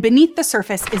crust and beneath the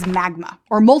surface is magma,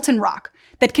 or molten rock,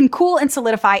 that can cool and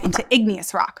solidify into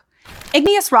igneous rock.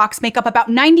 Igneous rocks make up about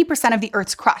 90% of the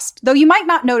Earth's crust, though you might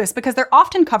not notice because they're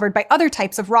often covered by other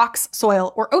types of rocks,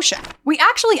 soil, or ocean. We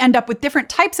actually end up with different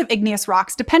types of igneous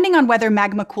rocks depending on whether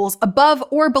magma cools above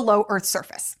or below Earth's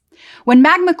surface. When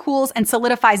magma cools and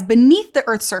solidifies beneath the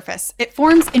Earth's surface, it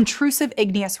forms intrusive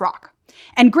igneous rock.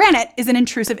 And granite is an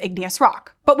intrusive igneous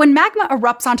rock. But when magma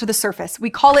erupts onto the surface, we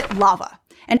call it lava.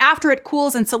 And after it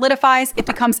cools and solidifies, it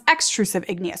becomes extrusive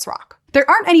igneous rock. There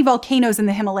aren't any volcanoes in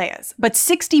the Himalayas, but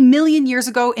 60 million years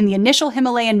ago in the initial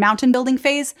Himalayan mountain building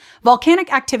phase,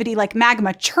 volcanic activity like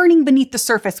magma churning beneath the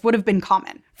surface would have been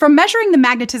common. From measuring the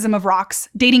magnetism of rocks,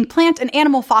 dating plant and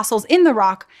animal fossils in the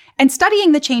rock, and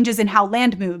studying the changes in how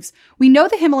land moves, we know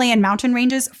the Himalayan mountain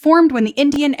ranges formed when the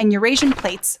Indian and Eurasian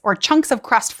plates, or chunks of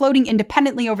crust floating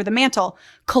independently over the mantle,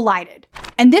 collided.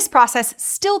 And this process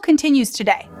still continues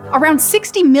today. Around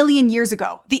 60 million years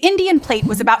ago, the Indian plate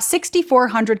was about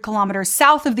 6,400 kilometers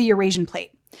south of the Eurasian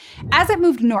plate. As it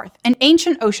moved north, an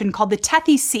ancient ocean called the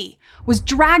Tethys Sea was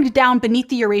dragged down beneath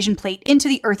the Eurasian plate into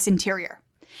the Earth's interior.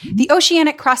 The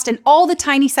oceanic crust and all the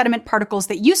tiny sediment particles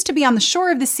that used to be on the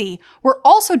shore of the sea were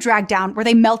also dragged down where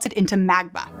they melted into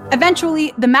magma.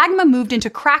 Eventually, the magma moved into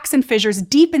cracks and fissures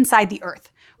deep inside the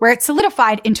Earth, where it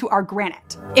solidified into our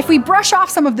granite. If we brush off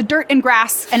some of the dirt and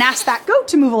grass and ask that goat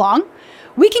to move along,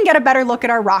 we can get a better look at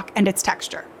our rock and its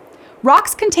texture.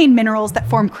 Rocks contain minerals that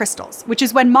form crystals, which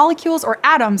is when molecules or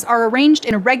atoms are arranged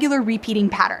in a regular repeating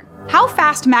pattern. How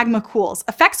fast magma cools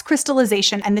affects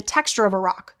crystallization and the texture of a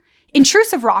rock.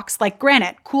 Intrusive rocks, like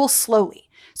granite, cool slowly,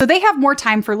 so they have more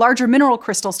time for larger mineral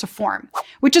crystals to form,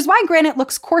 which is why granite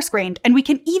looks coarse-grained and we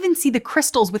can even see the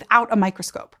crystals without a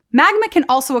microscope. Magma can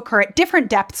also occur at different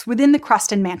depths within the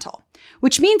crust and mantle,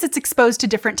 which means it's exposed to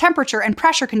different temperature and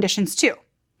pressure conditions too.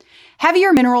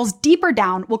 Heavier minerals deeper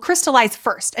down will crystallize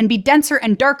first and be denser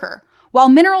and darker, while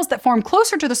minerals that form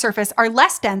closer to the surface are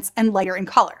less dense and lighter in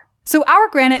color. So our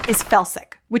granite is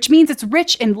felsic, which means it's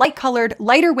rich in light-colored,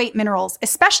 lighter-weight minerals,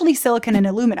 especially silicon and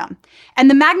aluminum, and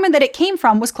the magma that it came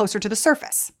from was closer to the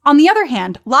surface. On the other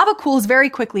hand, lava cools very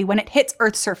quickly when it hits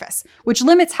Earth's surface, which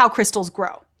limits how crystals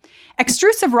grow.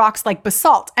 Extrusive rocks like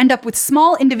basalt end up with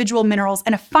small individual minerals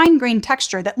and a fine-grained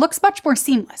texture that looks much more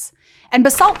seamless. And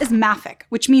basalt is mafic,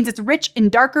 which means it's rich in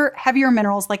darker, heavier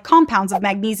minerals like compounds of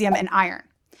magnesium and iron.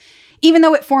 Even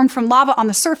though it formed from lava on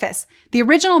the surface, the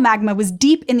original magma was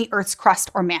deep in the Earth's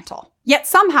crust or mantle. Yet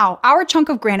somehow, our chunk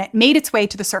of granite made its way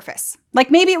to the surface. Like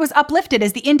maybe it was uplifted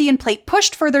as the Indian plate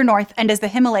pushed further north and as the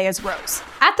Himalayas rose.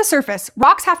 At the surface,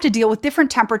 rocks have to deal with different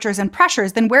temperatures and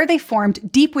pressures than where they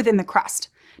formed deep within the crust,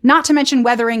 not to mention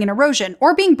weathering and erosion,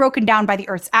 or being broken down by the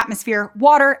Earth's atmosphere,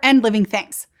 water, and living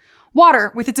things.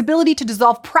 Water, with its ability to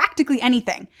dissolve practically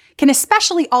anything, can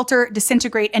especially alter,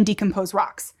 disintegrate, and decompose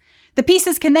rocks. The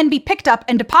pieces can then be picked up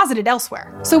and deposited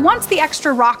elsewhere. So once the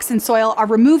extra rocks and soil are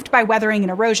removed by weathering and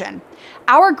erosion,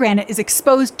 our granite is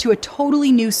exposed to a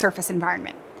totally new surface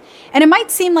environment. And it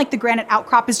might seem like the granite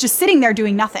outcrop is just sitting there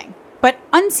doing nothing, but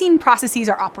unseen processes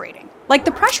are operating. Like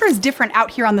the pressure is different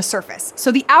out here on the surface, so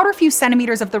the outer few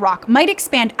centimeters of the rock might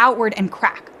expand outward and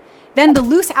crack. Then the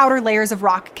loose outer layers of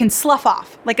rock can slough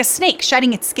off, like a snake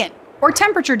shedding its skin. Or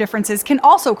temperature differences can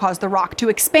also cause the rock to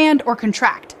expand or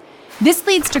contract. This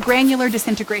leads to granular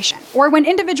disintegration, or when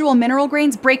individual mineral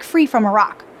grains break free from a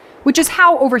rock, which is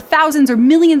how over thousands or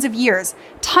millions of years,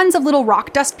 tons of little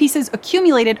rock dust pieces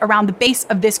accumulated around the base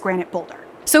of this granite boulder.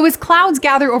 So as clouds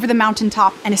gather over the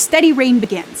mountaintop and a steady rain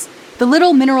begins, the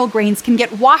little mineral grains can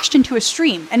get washed into a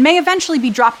stream and may eventually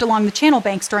be dropped along the channel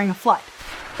banks during a flood.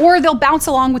 Or they'll bounce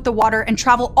along with the water and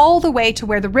travel all the way to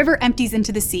where the river empties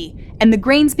into the sea, and the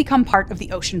grains become part of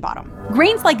the ocean bottom.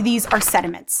 Grains like these are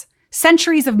sediments.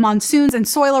 Centuries of monsoons and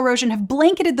soil erosion have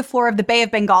blanketed the floor of the Bay of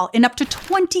Bengal in up to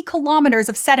 20 kilometers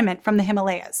of sediment from the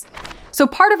Himalayas. So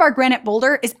part of our granite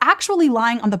boulder is actually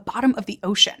lying on the bottom of the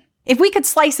ocean. If we could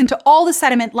slice into all the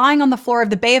sediment lying on the floor of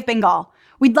the Bay of Bengal,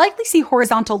 we'd likely see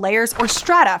horizontal layers or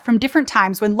strata from different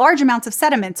times when large amounts of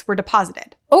sediments were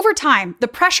deposited. Over time, the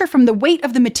pressure from the weight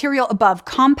of the material above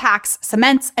compacts,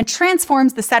 cements, and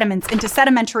transforms the sediments into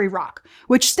sedimentary rock,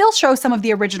 which still shows some of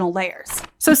the original layers.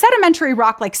 So sedimentary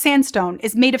rock like sandstone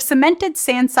is made of cemented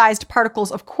sand-sized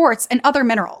particles of quartz and other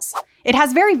minerals. It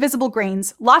has very visible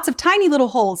grains, lots of tiny little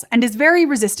holes, and is very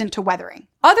resistant to weathering.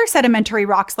 Other sedimentary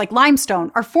rocks like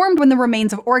limestone are formed when the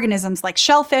remains of organisms like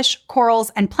shellfish,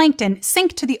 corals, and plankton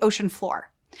sink to the ocean floor.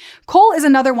 Coal is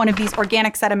another one of these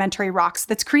organic sedimentary rocks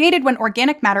that's created when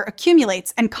organic matter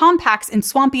accumulates and compacts in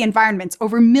swampy environments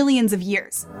over millions of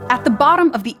years. At the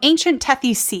bottom of the ancient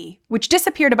Tethys Sea, which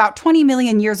disappeared about 20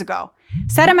 million years ago,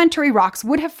 sedimentary rocks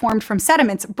would have formed from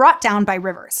sediments brought down by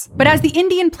rivers. But as the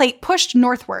Indian plate pushed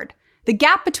northward, the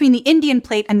gap between the Indian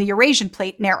plate and the Eurasian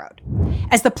plate narrowed.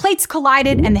 As the plates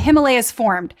collided and the Himalayas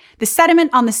formed, the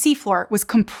sediment on the seafloor was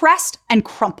compressed and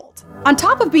crumpled. On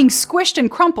top of being squished and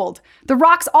crumpled, the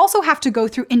rocks also have to go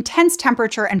through intense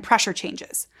temperature and pressure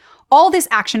changes. All this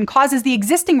action causes the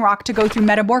existing rock to go through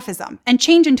metamorphism and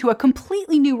change into a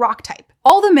completely new rock type.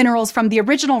 All the minerals from the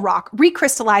original rock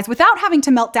recrystallize without having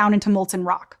to melt down into molten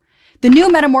rock. The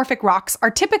new metamorphic rocks are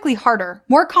typically harder,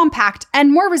 more compact,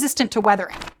 and more resistant to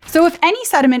weathering. So if any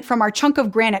sediment from our chunk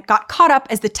of granite got caught up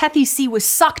as the Tethys Sea was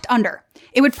sucked under,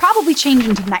 it would probably change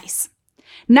into gneiss.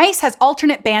 Gneiss has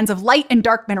alternate bands of light and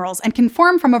dark minerals and can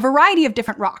form from a variety of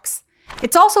different rocks.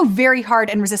 It's also very hard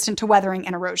and resistant to weathering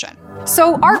and erosion.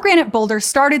 So our granite boulder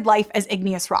started life as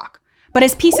igneous rock. But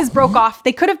as pieces broke off,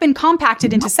 they could have been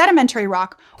compacted into sedimentary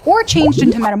rock or changed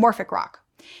into metamorphic rock.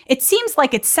 It seems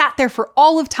like it sat there for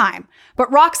all of time,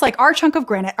 but rocks like our chunk of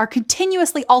granite are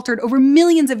continuously altered over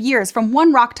millions of years from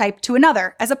one rock type to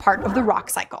another as a part of the rock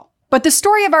cycle. But the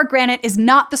story of our granite is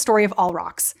not the story of all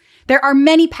rocks. There are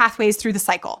many pathways through the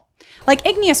cycle. Like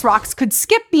igneous rocks could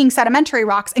skip being sedimentary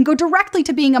rocks and go directly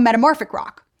to being a metamorphic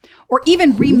rock, or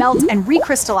even remelt and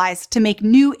recrystallize to make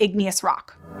new igneous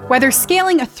rock. Whether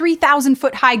scaling a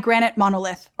 3,000-foot high granite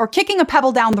monolith or kicking a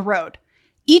pebble down the road,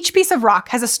 each piece of rock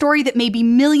has a story that may be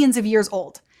millions of years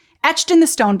old, etched in the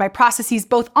stone by processes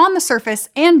both on the surface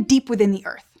and deep within the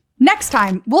earth. Next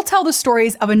time, we'll tell the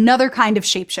stories of another kind of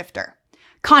shapeshifter,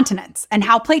 continents, and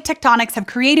how plate tectonics have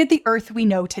created the Earth we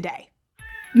know today.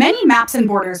 Many maps and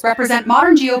borders represent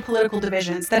modern geopolitical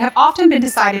divisions that have often been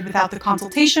decided without the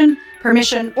consultation,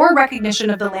 permission, or recognition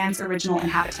of the land's original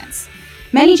inhabitants.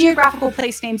 Many geographical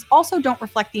place names also don't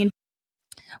reflect the...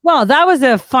 Well, that was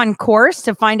a fun course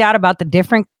to find out about the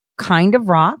different kind of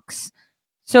rocks.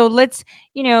 So let's,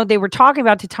 they were talking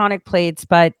about tectonic plates,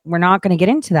 but we're not going to get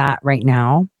into that right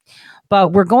now.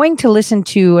 But we're going to listen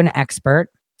to an expert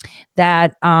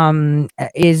that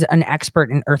is an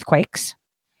expert in earthquakes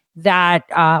that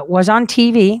was on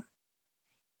TV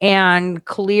and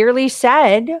clearly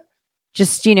said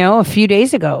just, a few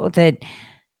days ago that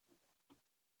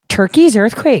Turkey's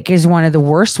earthquake is one of the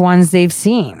worst ones they've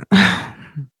seen.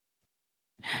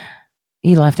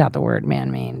 He left out the word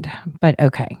man-made, but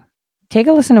okay. Take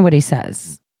a listen to what he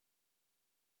says.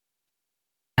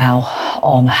 Now,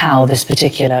 on how this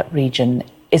particular region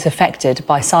is affected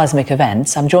by seismic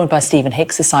events, I'm joined by Stephen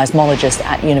Hicks, a seismologist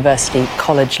at University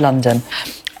College London.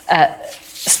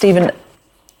 Stephen,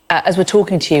 as we're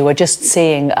talking to you, we're just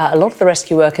seeing a lot of the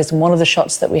rescue workers, and one of the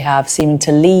shots that we have seeming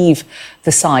to leave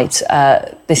the site.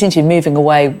 They seem to be moving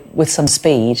away with some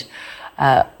speed.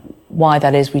 Why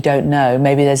that is, we don't know.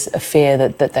 Maybe there's a fear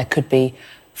that there could be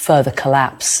further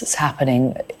collapse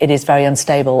happening. It is very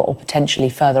unstable, or potentially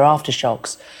further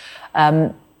aftershocks.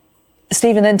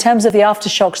 Stephen, in terms of the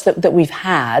aftershocks that we've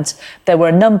had, there were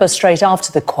a number straight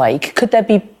after the quake. Could there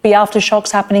be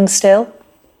aftershocks happening still?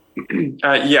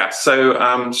 Yeah,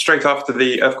 so straight after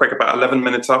the earthquake, about 11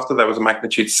 minutes after, there was a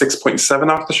magnitude 6.7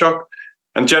 aftershock.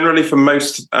 And generally for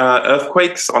most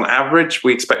earthquakes, on average,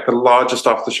 we expect the largest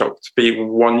aftershock to be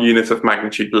 1 unit of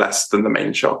magnitude less than the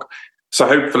main shock. So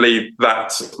hopefully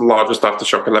that largest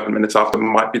aftershock, 11 minutes after,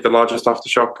 might be the largest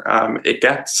aftershock it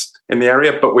gets in the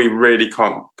area, but we really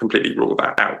can't completely rule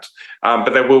that out. But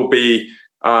there will be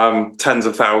tens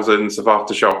of thousands of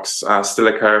aftershocks still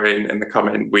occurring in the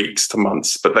coming weeks to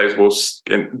months, but those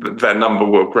their number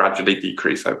will gradually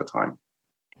decrease over time.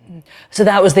 So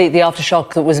that was the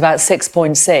aftershock that was about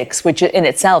 6.6, which in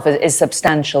itself is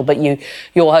substantial, but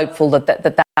you're hopeful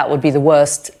that would be the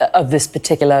worst of this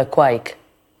particular quake.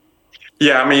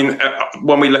 Yeah, I mean,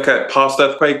 when we look at past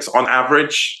earthquakes, on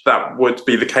average, that would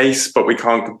be the case, but we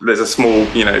can't. There's a small,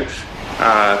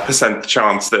 percent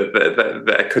chance that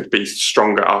there could be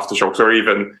stronger aftershocks, or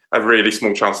even a really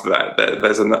small chance that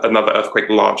there's another earthquake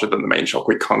larger than the main shock.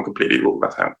 We can't completely rule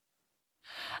that out.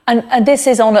 And this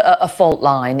is on a fault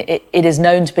line. It is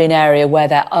known to be an area where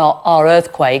there are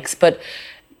earthquakes, but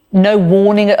no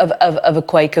warning of a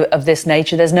quake of this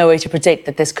nature. There's no way to predict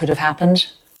that this could have happened.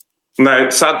 No,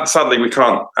 sadly, we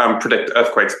can't predict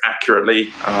earthquakes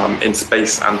accurately in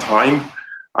space and time.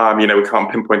 We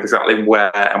can't pinpoint exactly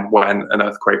where and when an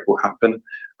earthquake will happen.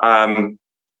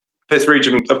 This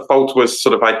region of fault was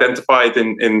sort of identified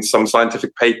in some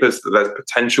scientific papers that there's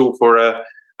potential for a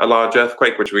large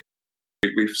earthquake, which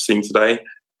we've seen today.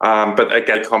 But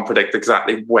again, can't predict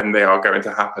exactly when they are going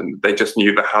to happen. They just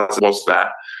knew the hazard was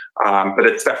there. But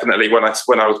it's definitely, when I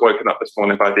was woken up this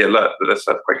morning by the alert that this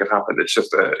earthquake had happened, it's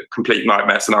just a complete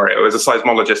nightmare scenario. As a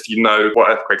seismologist, you know what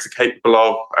earthquakes are capable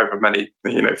of over many,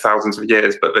 thousands of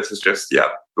years, but this is just, the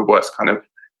worst kind of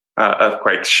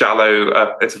earthquake.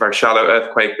 Shallow, it's a very shallow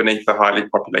earthquake beneath a highly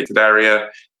populated area.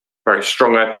 Very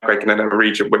strong earthquake in a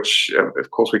region which, of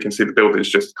course, we can see the buildings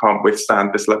just can't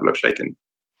withstand this level of shaking.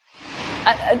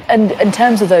 And in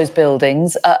terms of those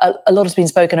buildings, a lot has been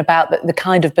spoken about the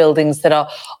kind of buildings that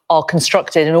are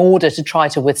constructed in order to try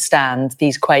to withstand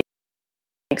these quakes.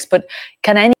 But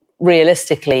can any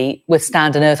realistically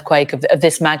withstand an earthquake of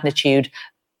this magnitude,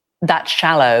 that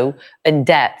shallow in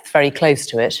depth, very close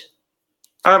to it?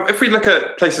 If we look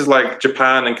at places like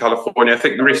Japan and California, I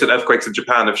think the recent earthquakes in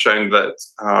Japan have shown that,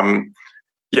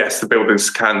 yes, the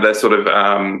buildings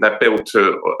they're built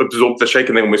to absorb the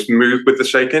shaking. They almost move with the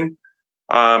shaking.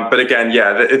 But again,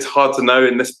 it's hard to know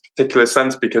in this particular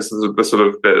sense because of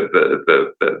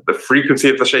the frequency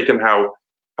of the shaking, how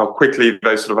quickly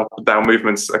those sort of up and down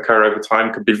movements occur over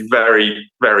time could be very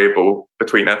variable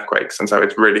between earthquakes. And so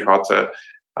it's really hard to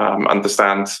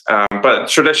understand. But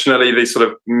traditionally, these sort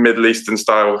of Middle Eastern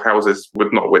style houses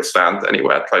would not withstand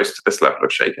anywhere close to this level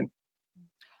of shaking.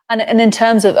 And in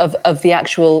terms of the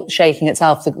actual shaking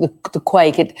itself, the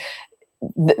quake,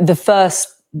 the first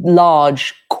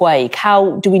large quake,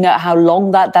 how do we know how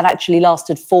long that actually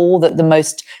lasted for, the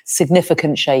most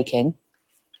significant shaking?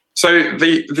 So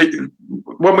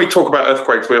when we talk about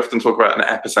earthquakes, we often talk about an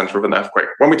epicenter of an earthquake.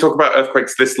 When we talk about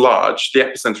earthquakes this large, the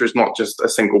epicenter is not just a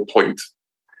single point.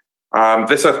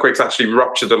 This earthquake's actually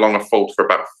ruptured along a fault for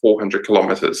about 400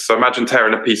 kilometers. So imagine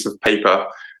tearing a piece of paper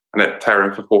and it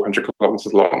tearing for 400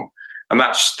 kilometers long. And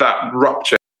that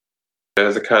rupture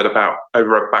has occurred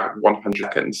over about 100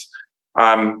 seconds.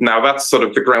 Now that's sort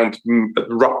of the ground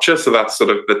rupture, so that's sort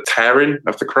of the tearing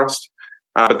of the crust.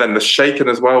 But then the shaking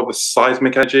as well, the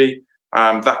seismic energy,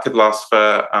 that could last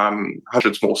for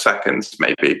hundreds more seconds,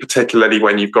 maybe, particularly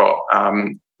when you've got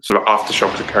sort of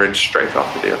aftershocks occurring straight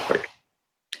after the earthquake.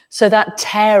 So that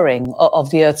tearing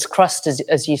of the Earth's crust,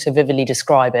 as you so vividly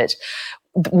describe it,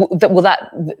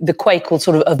 the quake will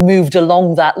sort of have moved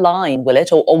along that line, will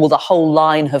it? Or will the whole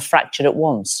line have fractured at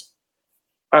once?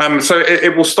 So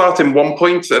it will start in one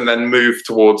point and then move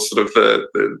towards sort of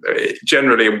the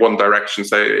generally in one direction.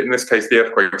 So in this case, the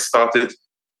earthquake started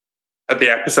at the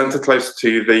epicenter close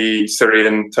to the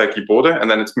Syrian-Turkey border,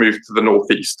 and then it's moved to the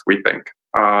northeast, we think.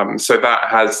 So that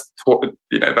has,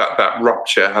 that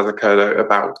rupture has occurred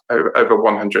about over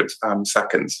 100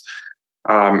 seconds,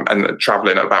 and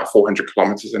traveling at about 400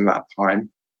 kilometers in that time.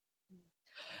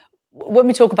 When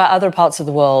we talk about other parts of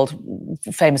the world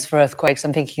famous for earthquakes,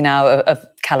 I'm thinking now of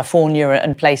California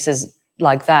and places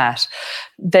like that.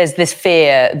 There's this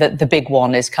fear that the big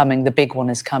one is coming,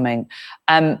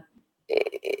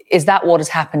 Is that what has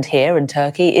happened here in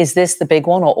Turkey? Is this the big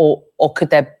one, or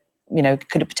could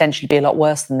it potentially be a lot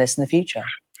worse than this in the future?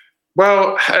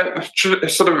 Well,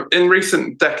 sort of in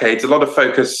recent decades, a lot of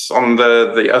focus on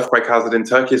the earthquake hazard in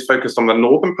Turkey is focused on the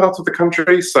northern part of the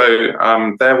country. So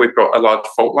there we've got a large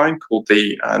fault line called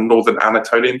the Northern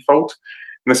Anatolian Fault.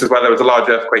 And this is where there was a large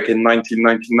earthquake in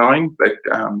 1999 that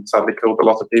sadly killed a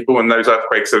lot of people. And those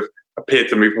earthquakes have appeared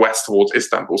to move west towards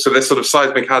Istanbul. So this sort of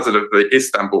seismic hazard of the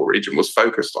Istanbul region was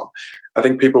focused on. I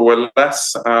think people were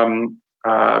less...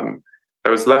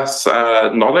 there was less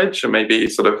knowledge and maybe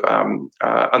sort of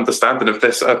understanding of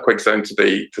this earthquake zone to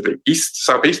the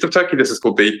southeast of Turkey. This is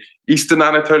called the Eastern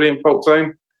Anatolian Fault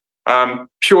Zone,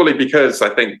 purely because I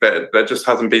think that there just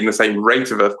hasn't been the same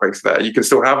rate of earthquakes there. You can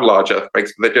still have large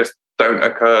earthquakes, but they just don't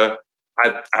occur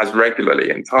as regularly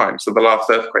in time. So the last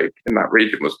earthquake in that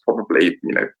region was probably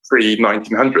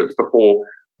pre-1900s, before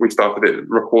we started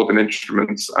recording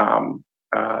instruments on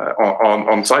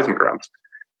seismographs.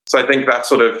 So I think that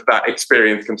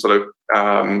experience can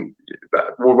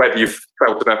whether you've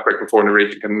felt an earthquake before in a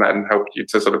region can then help you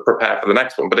to sort of prepare for the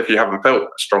next one. But if you haven't felt a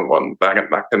strong one,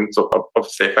 that can sort of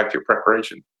obviously affect your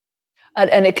preparation.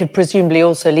 And it could presumably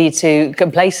also lead to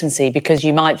complacency, because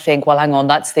you might think, well, hang on,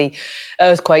 that's the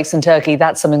earthquakes in Turkey.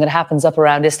 That's something that happens up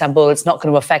around Istanbul. It's not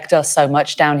going to affect us so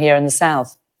much down here in the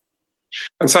south.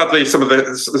 And sadly, some of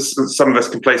this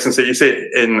complacency, you see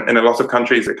it in a lot of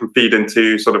countries. It can feed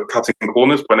into sort of cutting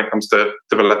corners when it comes to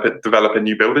developing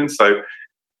new buildings. So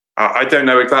I don't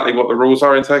know exactly what the rules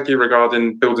are in Turkey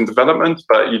regarding building development,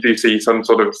 but you do see some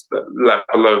sort of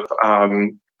level of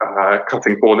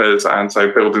cutting corners, and so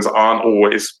buildings aren't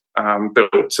always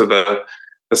built to the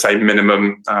same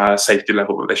minimum safety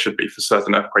level that they should be for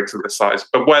certain earthquakes of this size.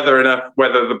 But whether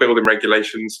the building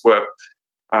regulations were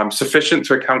sufficient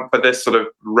to account for this sort of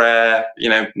rare,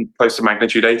 close to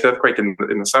magnitude 8 earthquake in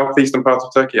the southeastern part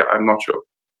of Turkey, I'm not sure.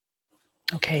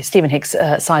 Okay, Stephen Hicks,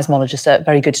 seismologist,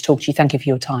 very good to talk to you. Thank you for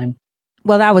your time.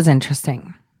 Well, that was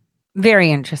interesting. Very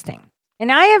interesting.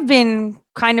 And I have been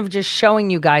kind of just showing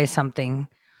you guys something,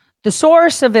 the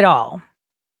source of it all.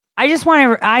 I'm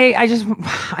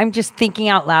just thinking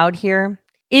out loud here.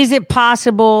 Is it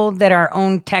possible that our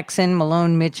own Texan,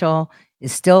 Malone Mitchell,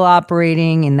 is still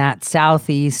operating in that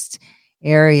southeast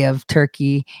area of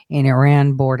Turkey and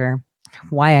Iran border?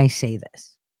 Why I say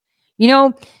this.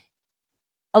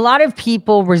 A lot of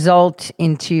people result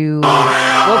into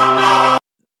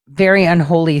very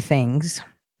unholy things.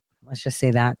 Let's just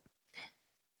say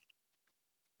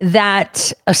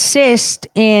that assist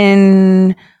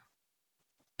in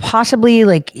possibly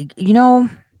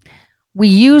we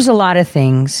use a lot of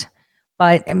things,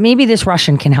 but maybe this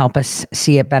Russian can help us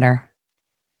see it better.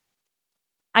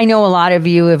 I know a lot of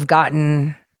you have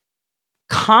gotten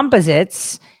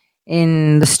composites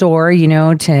in the store,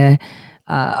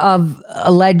 of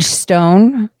alleged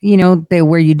stone,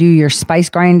 where you do your spice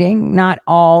grinding. Not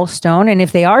all stone. And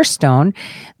if they are stone,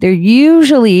 they're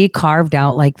usually carved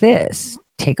out like this.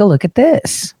 Take a look at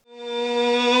this.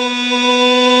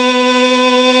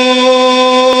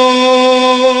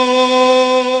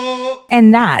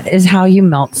 And that is how you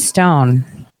melt stone.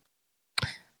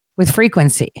 With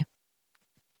frequency.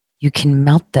 You can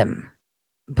melt them,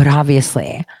 but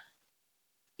obviously,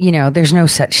 there's no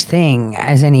such thing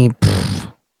as any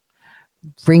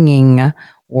ringing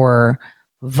or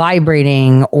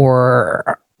vibrating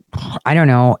or I don't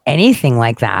know, anything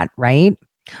like that, right?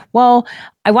 Well,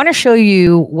 I want to show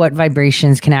you what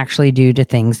vibrations can actually do to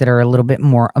things that are a little bit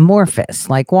more amorphous,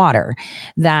 like water,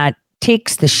 that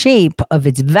takes the shape of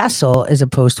its vessel as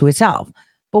opposed to itself.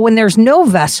 But when there's no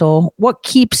vessel, what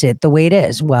keeps it the way it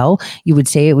is? Well, you would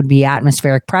say it would be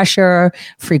atmospheric pressure,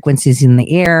 frequencies in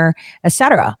the air,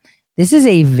 etc. This is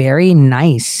a very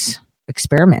nice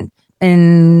experiment,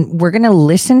 and we're going to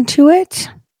listen to it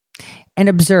and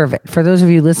observe it. For those of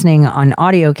you listening on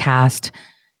audiocast,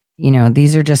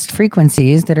 these are just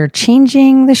frequencies that are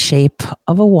changing the shape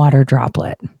of a water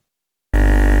droplet.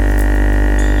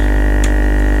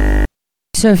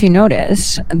 So if you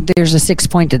notice, there's a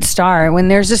 6-pointed star when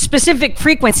there's a specific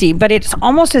frequency, but it's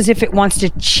almost as if it wants to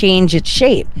change its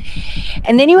shape.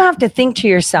 And then you have to think to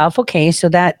yourself, okay, so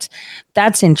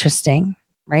that's interesting,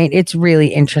 right? It's really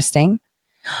interesting.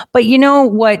 But you know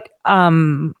what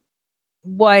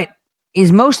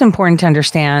is most important to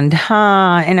understand,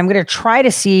 and I'm going to try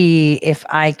to see if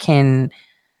I can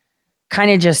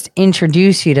kind of just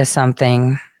introduce you to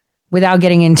something without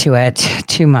getting into it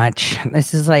too much.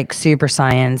 This is like super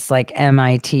science, like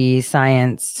MIT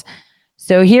science.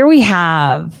 So here we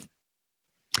have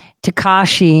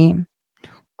Takashi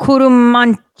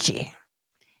Kurumanchi.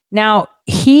 Now,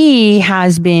 he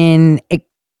has been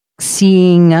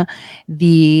seeing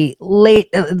the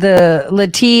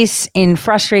lattice in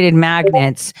frustrated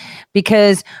magnets,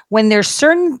 because when there's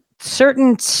certain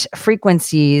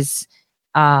frequencies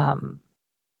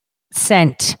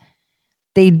sent,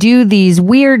 they do these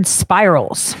weird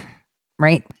spirals,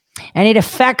 right? And it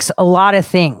affects a lot of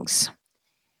things.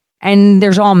 And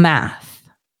there's all math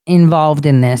involved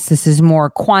in this. This is more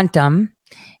quantum,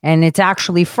 and it's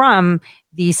actually from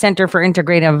the Center for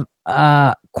Integrative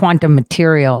Quantum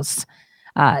Materials.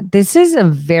 This is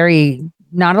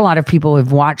not a lot of people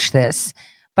have watched this,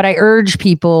 but I urge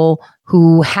people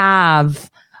who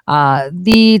have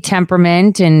the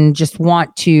temperament and just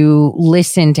want to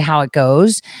listen to how it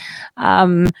goes.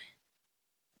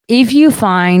 If you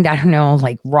find, I don't know,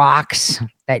 like rocks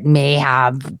that may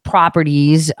have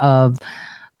properties of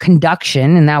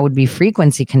conduction, and that would be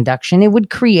frequency conduction, it would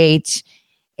create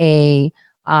a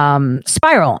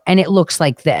spiral, and it looks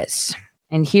like this.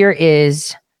 And here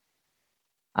is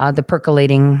the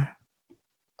percolating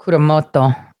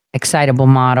Kuramoto excitable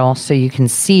model, so you can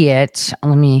see it.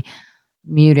 Let me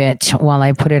mute it while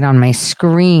I put it on my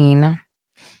screen.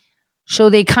 So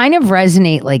they kind of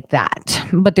resonate like that,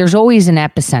 but there's always an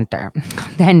epicenter.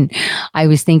 Then I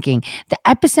was thinking the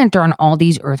epicenter on all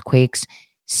these earthquakes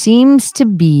seems to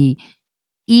be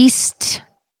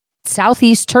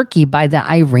southeast Turkey by the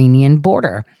Iranian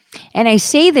border. And I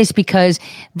say this because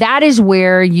that is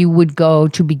where you would go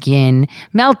to begin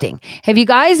melting. Have you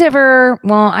guys ever,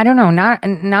 well, I don't know,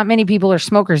 not many people are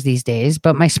smokers these days,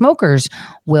 but my smokers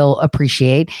will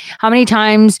appreciate how many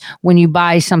times when you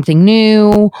buy something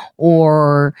new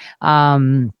or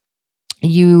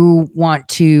you want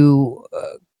to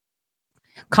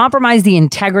compromise the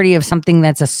integrity of something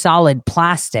that's a solid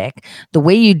plastic, the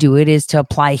way you do it is to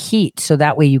apply heat, so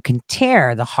that way you can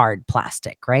tear the hard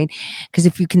plastic, right? Because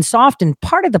if you can soften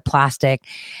part of the plastic,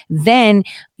 then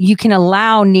you can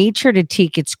allow nature to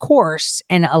take its course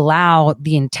and allow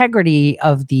the integrity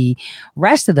of the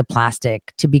rest of the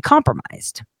plastic to be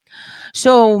compromised.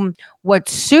 So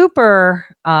what's super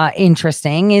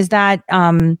interesting is that,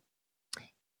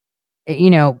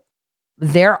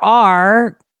 there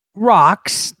are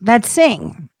rocks that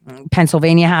sing.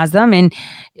 Pennsylvania has them, and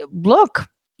look,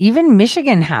 even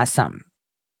Michigan has some.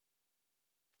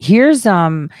 Here's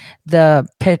the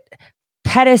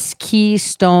Petoskey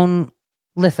stone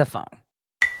lithophone.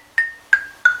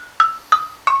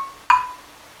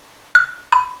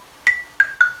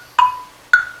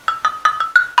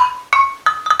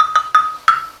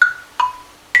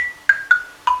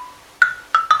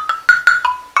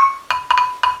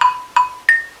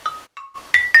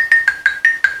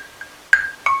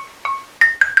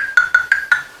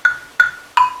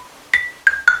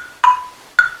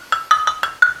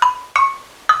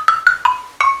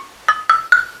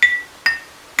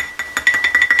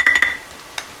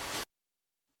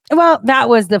 Well, that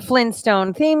was the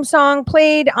Flintstone theme song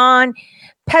played on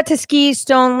Petoskey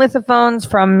stone lithophones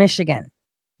from Michigan.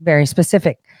 Very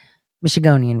specific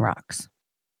Michiganian rocks.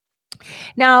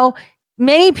 Now,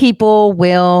 many people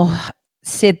will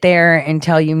sit there and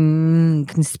tell you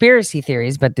conspiracy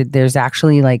theories, but there's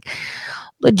actually like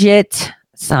legit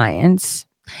science.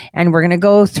 And we're going to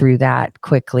go through that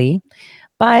quickly.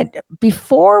 But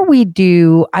before we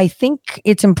do, I think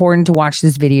it's important to watch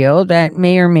this video that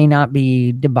may or may not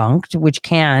be debunked, which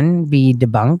can be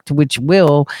debunked, which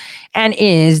will and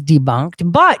is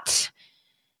debunked. But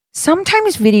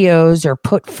sometimes videos are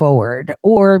put forward,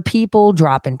 or people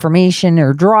drop information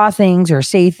or draw things or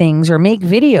say things or make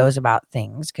videos about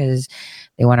things because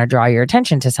They want to draw your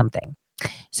attention to something.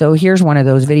 So here's one of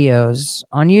those videos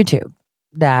on YouTube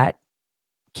that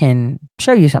can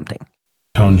show you something.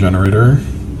 Tone generator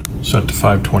set to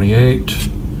 528.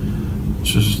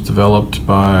 This is developed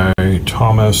by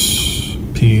Thomas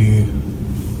P.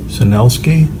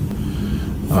 Sinelski.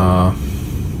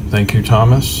 Thank you,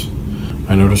 Thomas.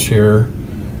 I notice here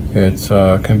it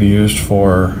can be used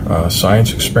for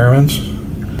science experiments.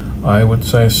 I would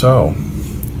say so.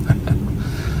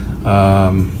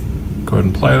 Go ahead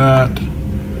and play that.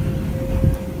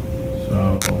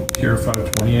 So here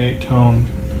 528 tone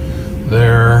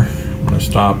there. I'm going to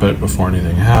stop it before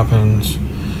anything happens.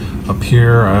 Up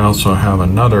here I also have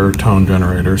another tone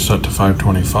generator set to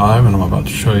 525, and I'm about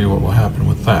to show you what will happen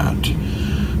with that.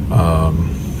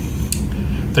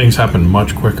 Things happen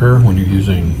much quicker when you're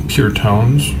using pure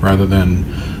tones rather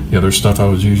than the other stuff I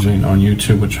was using on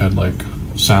YouTube, which had like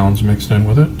sounds mixed in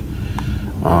with it.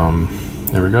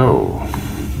 There we go,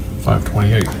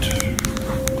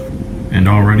 528. And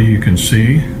already you can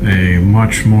see a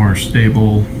much more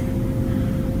stable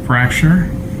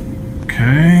fracture.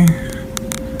 Okay,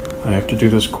 I have to do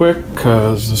this quick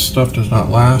because this stuff does not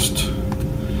last.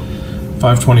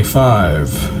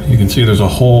 525, you can see there's a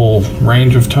whole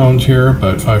range of tones here,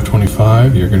 but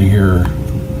 525, you're going to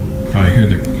probably hear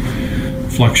the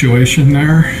fluctuation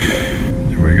there.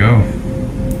 There we go.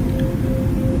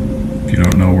 If you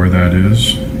don't know where that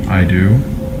is, I do.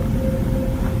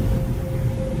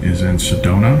 Is in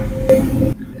Sedona.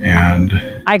 And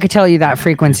I could tell you that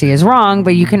frequency is wrong,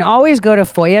 but you can always go to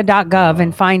FOIA.gov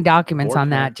and find documents on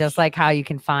that, just like how you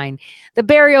can find the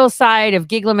burial site of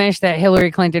Gilgamesh that Hillary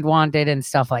Clinton wanted and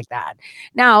stuff like that.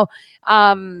 Now,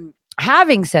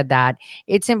 having said that,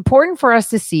 it's important for us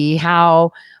to see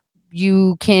how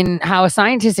a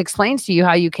scientist explains to you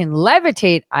how you can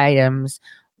levitate items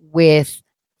with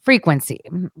frequency,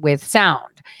 with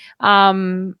sound.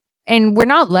 And we're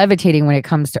not levitating when it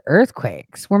comes to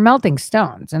earthquakes. We're melting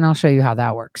stones, and I'll show you how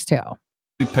that works too.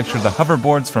 We picture the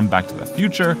hoverboards from Back to the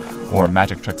Future or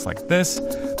magic tricks like this,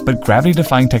 but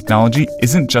gravity-defying technology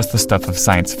isn't just the stuff of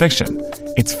science fiction.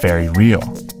 It's very real.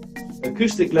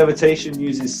 Acoustic levitation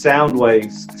uses sound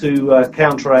waves to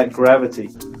counteract gravity.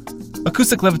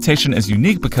 Acoustic levitation is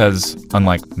unique because,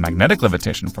 unlike magnetic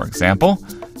levitation, for example,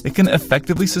 it can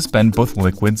effectively suspend both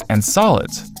liquids and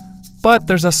solids. But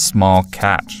there's a small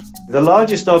catch. The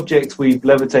largest object we've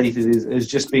levitated has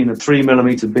just been a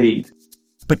 3mm bead.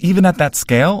 But even at that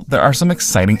scale, there are some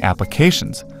exciting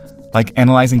applications, like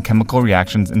analyzing chemical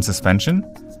reactions in suspension,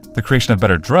 the creation of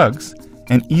better drugs,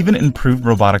 and even improved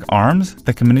robotic arms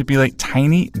that can manipulate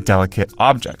tiny, delicate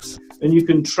objects. And you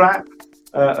can trap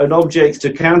an object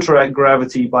to counteract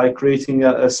gravity by creating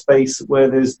a space where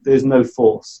there's no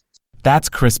force. That's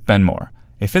Chris Benmore,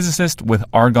 a physicist with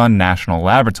Argonne National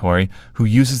Laboratory who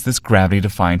uses this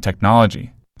gravity-defying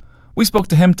technology. We spoke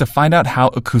to him to find out how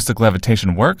acoustic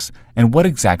levitation works and what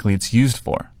exactly it's used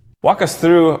for. Walk us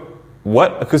through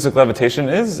what acoustic levitation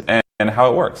is and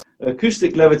how it works.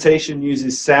 Acoustic levitation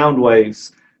uses sound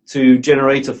waves to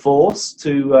generate a force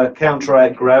to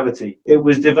counteract gravity. It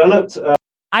was developed...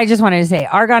 I just wanted to say,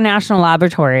 Argonne National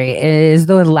Laboratory is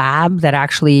the lab that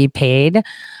actually paid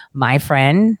my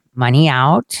friend money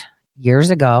out years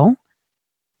ago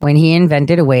when he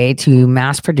invented a way to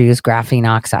mass produce graphene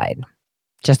oxide.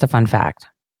 Just a fun fact.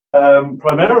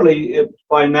 Primarily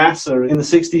by NASA in the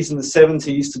 60s and the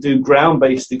 70s to do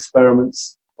ground-based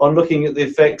experiments on looking at the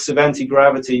effects of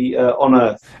anti-gravity on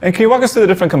Earth. And can you walk us through the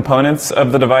different components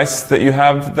of the device that you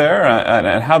have there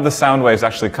and how the sound waves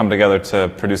actually come together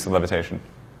to produce the levitation?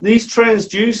 These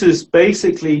transducers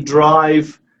basically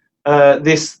drive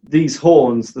these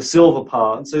horns, the silver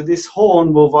part. So this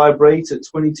horn will vibrate at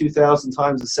 22,000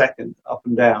 times a second up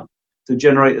and down to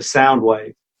generate a sound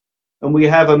wave. And we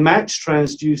have a match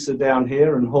transducer down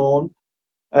here and horn,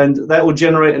 and that will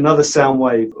generate another sound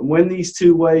wave. And when these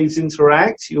two waves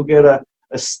interact, you'll get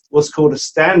what's called a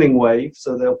standing wave.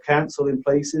 So they'll cancel in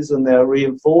places and they'll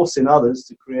reinforce in others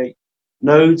to create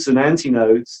nodes and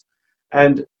antinodes.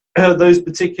 And those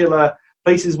particular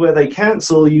places where they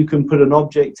cancel, you can put an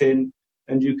object in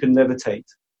and you can levitate.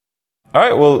 All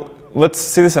right, well, let's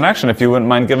see this in action if you wouldn't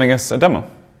mind giving us a demo.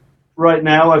 Right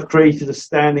now, I've created a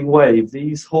standing wave.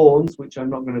 These horns, which I'm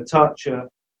not going to touch,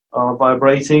 are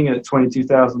vibrating at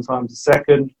 22,000 times a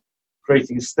second,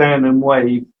 creating a standing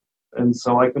wave. And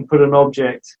so I can put an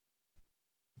object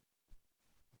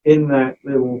in that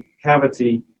little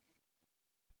cavity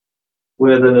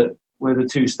where the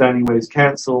two standing waves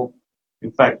cancel.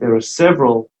 In fact, there are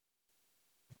several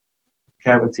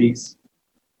cavities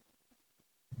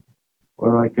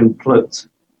where I can put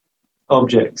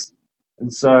objects.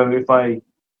 And so if I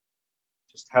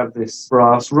just have this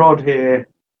brass rod here.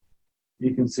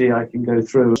 You can see I can go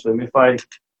through them. If I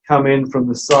come in from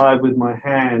the side with my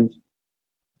hand,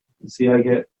 you see I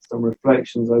get some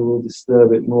reflections. I will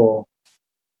disturb it more.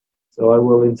 So I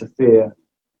will interfere.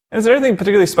 Is there anything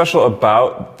particularly special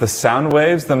about the sound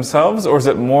waves themselves, or is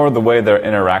it more the way they're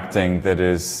interacting that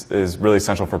is really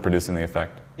essential for producing the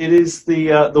effect? It is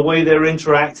the way they're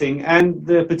interacting and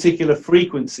the particular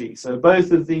frequency. So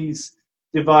both of these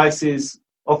devices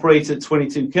operate at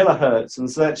 22 kilohertz, and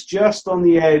so that's just on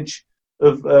the edge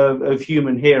of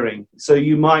human hearing. So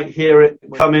you might hear it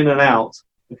come in and out,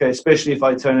 okay, especially if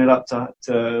I turn it up to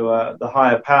the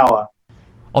higher power.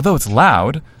 Although it's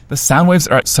loud, the sound waves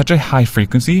are at such a high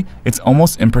frequency, it's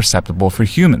almost imperceptible for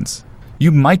humans.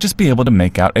 You might just be able to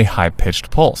make out a high-pitched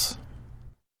pulse.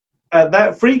 At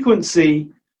that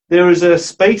frequency, there is a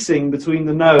spacing between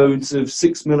the nodes of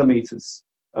 6 millimeters.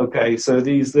 Okay, so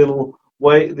these little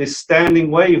this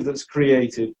standing wave that's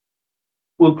created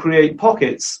will create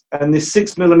pockets, and this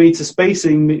 6 millimeter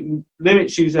spacing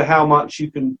limits you to how much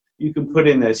you can put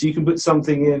in there. So you can put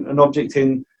an object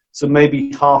in, so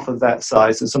maybe half of that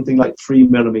size, so something like 3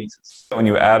 millimeters. When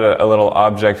you add a little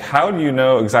object, how do you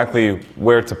know exactly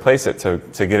where to place it to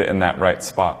get it in that right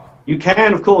spot? You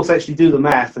can, of course, actually do the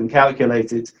math and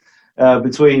calculate it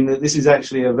this is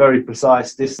actually a very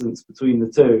precise distance between the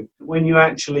two. When you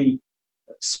actually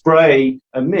spray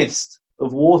a mist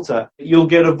of water, you'll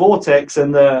get a vortex,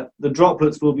 and the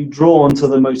droplets will be drawn to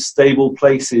the most stable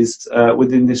places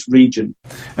within this region.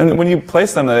 And when you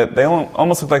place them, they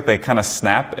almost look like they kind of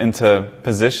snap into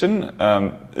position.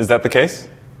 Is that the case?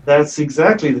 That's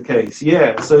exactly the case,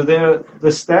 yeah. So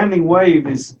the standing wave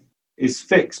is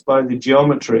fixed by the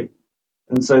geometry,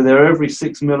 and so they're every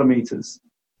 6 millimeters.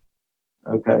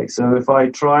 Okay, so if I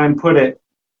try and put it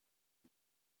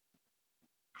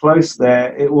close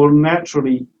there, it will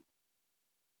naturally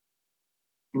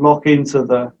lock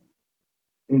into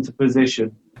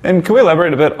position. And can we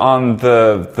elaborate a bit on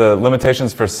the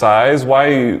limitations for size? Why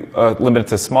are you limited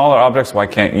to smaller objects? Why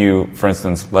can't you, for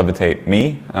instance, levitate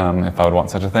me if I would want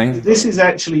such a thing? This is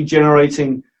actually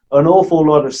generating an awful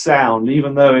lot of sound.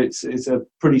 Even though it's a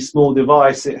pretty small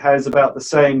device, it has about the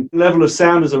same level of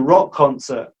sound as a rock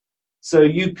concert. So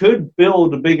you could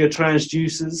build bigger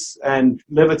transducers and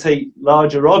levitate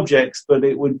larger objects, but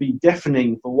it would be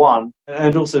deafening for one,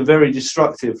 and also very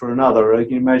destructive for another. You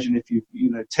can imagine if you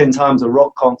 10 times a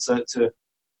rock concert to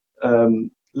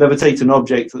levitate an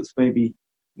object that's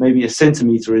maybe a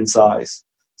centimeter in size.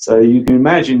 So you can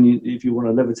imagine if you want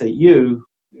to levitate you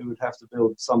would have to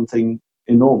build something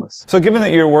enormous. So given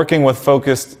that you're working with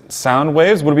focused sound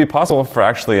waves, would it be possible for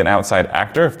actually an outside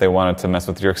actor, if they wanted to mess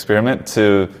with your experiment,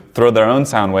 to throw their own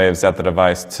sound waves at the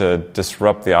device to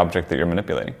disrupt the object that you're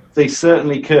manipulating? They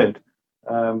certainly could,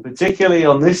 particularly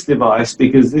on this device,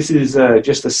 because this is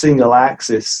just a single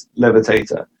axis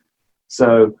levitator.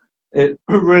 So it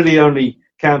really only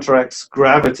counteracts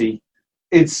gravity.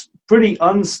 It's pretty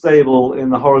unstable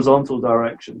in the horizontal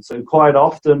direction. So quite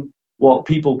often what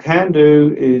people can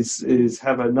do is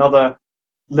have another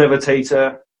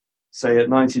levitator, say at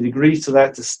 90 degrees to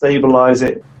that, to stabilize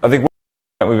it. I think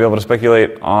we'd be able to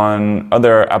speculate on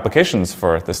other applications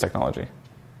for this technology.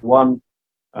 One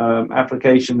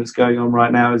application that's going on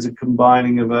right now is a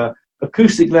combining of an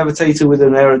acoustic levitator with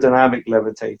an aerodynamic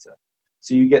levitator.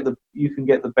 So you can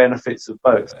get the benefits of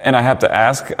both. And I have to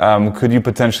ask, could you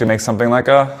potentially make something like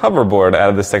a hoverboard out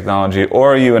of this technology,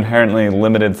 or are you inherently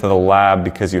limited to the lab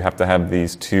because you have to have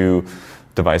these two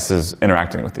devices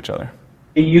interacting with each other?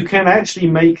 You can actually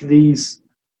make these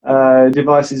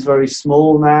devices very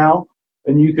small now,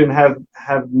 and you can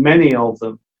have many of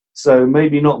them. So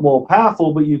maybe not more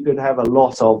powerful, but you could have a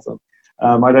lot of them.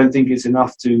 I don't think it's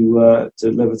enough to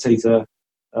levitate a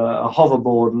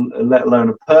hoverboard, let alone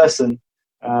a person.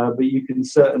 But you can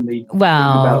certainly.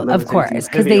 Well, of course,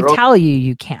 because they tell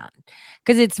you can't.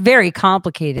 Because it's very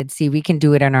complicated. See, we can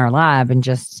do it in our lab and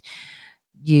just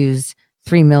use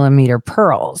 3 millimeter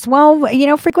pearls. Well,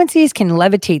 frequencies can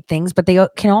levitate things, but they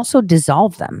can also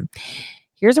dissolve them.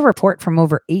 Here's a report from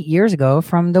over 8 years ago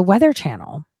from the Weather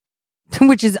Channel,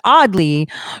 which is oddly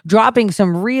dropping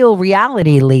some real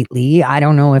reality lately. I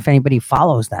don't know if anybody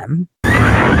follows them.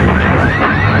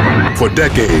 For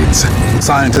decades,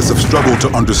 scientists have struggled to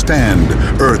understand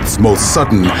Earth's most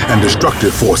sudden and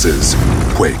destructive forces,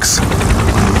 quakes.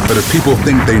 But if people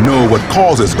think they know what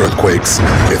causes earthquakes,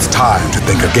 it's time to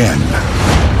think again.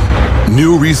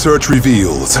 New research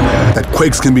reveals that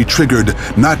quakes can be triggered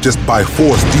not just by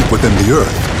force deep within the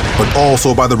Earth, but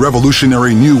also by the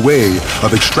revolutionary new way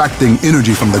of extracting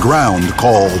energy from the ground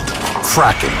called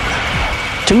fracking.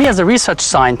 To me, as a research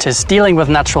scientist dealing with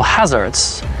natural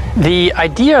hazards, The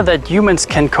idea that humans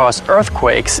can cause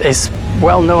earthquakes is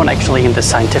well known actually in the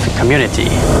scientific community.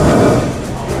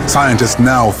 Scientists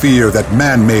now fear that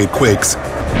man-made quakes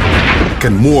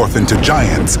can morph into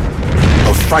giants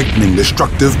of frightening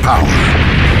destructive power.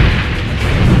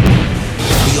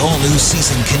 The all-new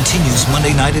season continues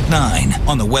Monday night at 9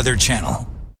 on the Weather Channel.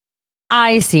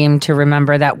 I seem to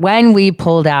remember that when we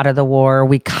pulled out of the war,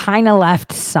 we kind of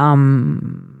left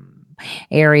some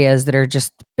areas that are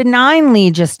just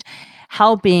benignly just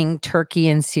helping Turkey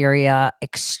and Syria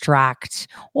extract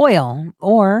oil.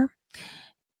 Or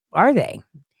are they?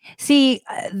 See,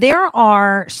 there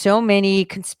are so many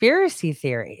conspiracy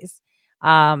theories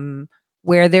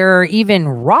where there are even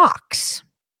rocks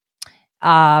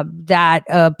that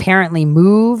apparently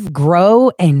move,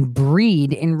 grow, and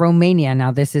breed in Romania.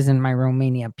 Now, this isn't my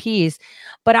Romania piece,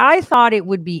 but I thought it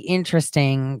would be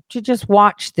interesting to just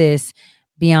watch this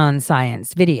Beyond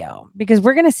Science video, because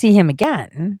we're going to see him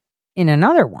again in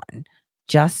another one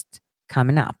just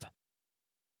coming up.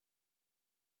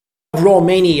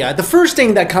 Romania. The first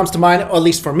thing that comes to mind, or at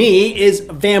least for me, is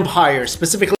vampires,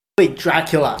 specifically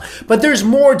Dracula. But there's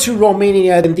more to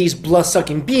Romania than these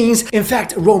blood-sucking beings. In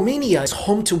fact, Romania is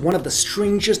home to one of the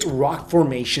strangest rock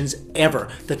formations ever,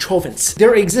 the Chovens.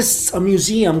 There exists a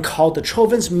museum called the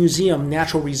Chovens Museum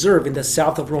Natural Reserve in the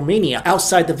south of Romania,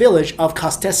 outside the village of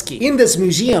Costeschi. In this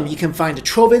museum, you can find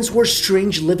Chovens, or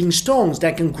strange living stones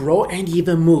that can grow and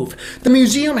even move. The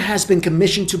museum has been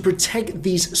commissioned to protect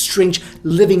these strange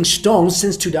living stones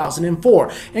since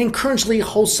 2004, and currently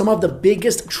holds some of the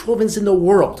biggest Chovens in the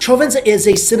world. Chovens is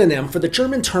a synonym for the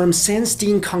German term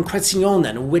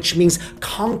Sandsteinkonkretionen, which means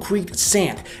concrete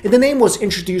sand. And the name was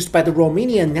introduced by the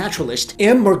Romanian naturalist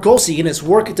M. Mărgosi in his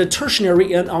work The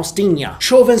Tertiary in Austenia.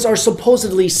 Chovens are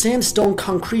supposedly sandstone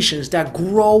concretions that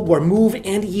grow or move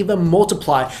and even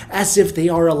multiply as if they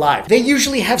are alive. They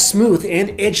usually have smooth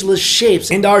and edgeless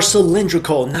shapes and are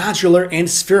cylindrical, nodular, and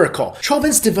spherical.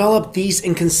 Chovens develop these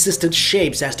inconsistent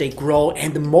shapes as they grow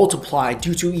and multiply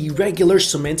due to irregular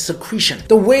cement secretion.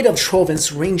 The weight of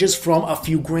Chovens ranges from a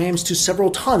few grams to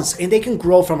several tons, and they can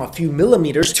grow from a few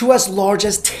millimeters to as large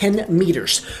as 10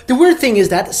 meters. The weird thing is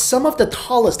that some of the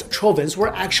tallest Chovens were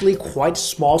actually quite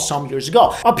small some years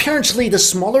ago. Apparently, the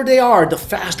smaller they are, the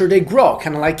faster they grow,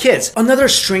 kind of like kids. Another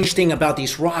strange thing about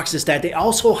these rocks is that they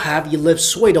also have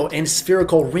ellipsoidal and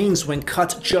spherical rings when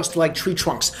cut, just like tree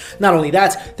trunks. Not only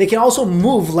that, they can also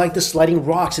move like the sliding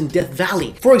rocks in Death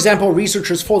Valley. For example,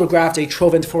 researchers photographed a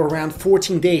Choven for around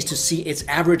 14 days to see its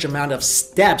average amount of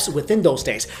steps within those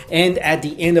days, and at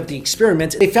the end of the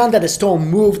experiment they found that the stone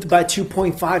moved by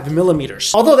 2.5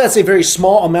 millimeters. Although that's a very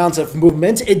small amount of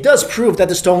movement, it does prove that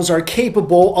the stones are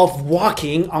capable of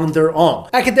walking on their own.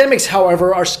 Academics,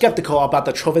 however, are skeptical about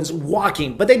the Chovens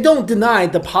walking, but they don't deny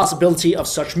the possibility of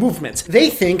such movement. They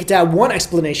think that one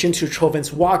explanation to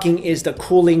Chovens walking is the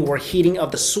cooling or heating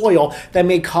of the soil that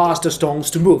may cause the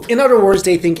stones to move. In other words,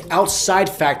 they think outside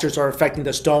factors are affecting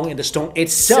the stone and the stone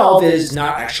itself is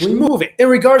not actually moving. In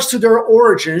regards to their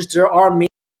origins, there are many.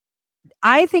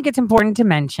 I think it's important to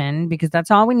mention, because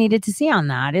that's all we needed to see on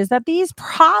that, is that these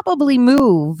probably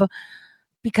move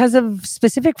because of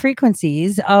specific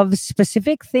frequencies of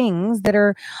specific things that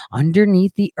are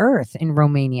underneath the earth in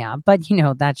Romania. But, you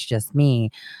know, that's just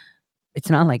me. It's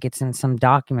not like it's in some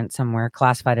document somewhere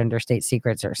classified under state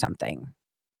secrets or something.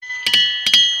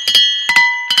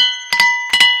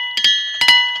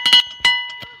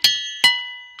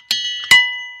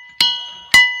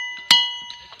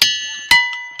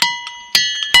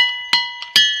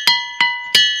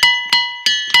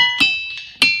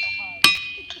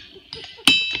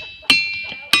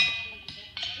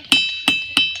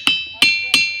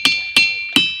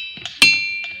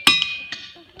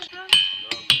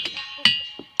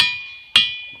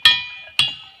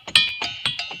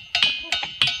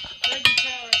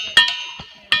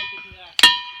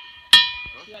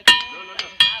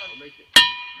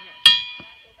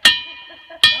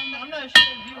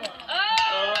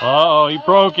 Uh-oh, you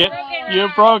broke it. You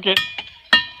broke it.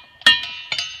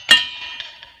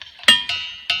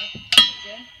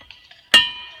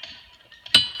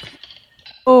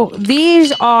 Oh,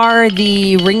 these are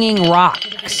the Ringing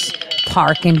Rocks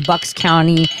Park in Bucks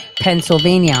County,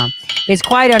 Pennsylvania. It's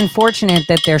quite unfortunate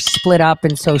that they're split up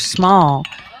and so small.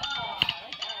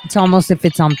 It's almost if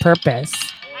it's on purpose.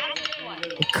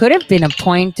 It could have been a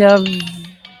point of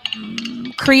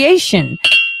creation,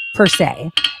 per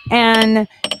se. And,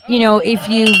 you know, if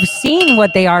you've seen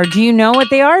what they are, do you know what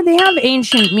they are? They have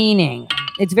ancient meaning.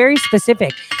 It's very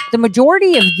specific. The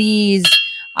majority of these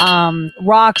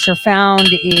rocks are found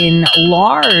in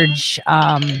large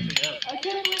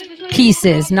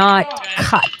pieces, not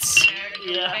cuts.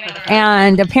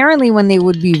 And apparently when they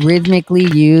would be rhythmically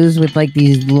used with like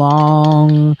these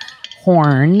long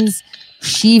horns,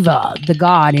 Shiva, the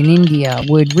god in India,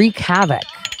 would wreak havoc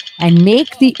and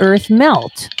make the earth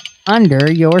melt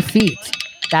under your feet.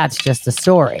 That's just a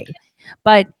story.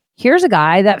 But here's a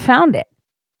guy that found it.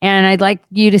 And I'd like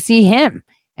you to see him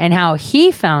and how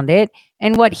he found it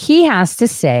and what he has to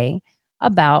say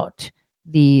about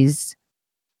these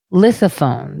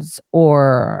lithophones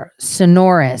or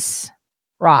sonorous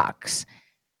rocks.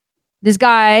 This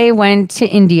guy went to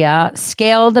India,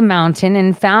 scaled a mountain,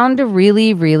 and found a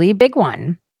really, really big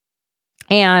one.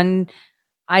 And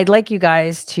I'd like you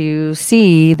guys to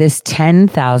see this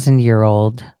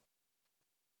 10,000-year-old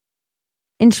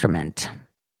instrument.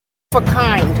 For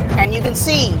kind, and you can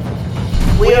see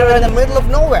we are in the middle of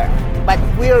nowhere, but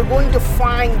we are going to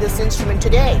find this instrument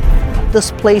today.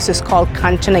 This place is called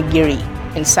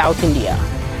Kanchanagiri in South India,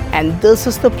 and this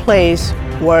is the place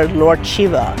where Lord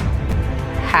Shiva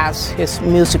has his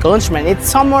musical instrument. It's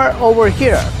somewhere over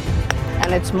here,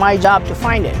 and it's my job to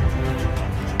find it.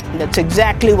 And that's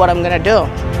exactly what I'm gonna do.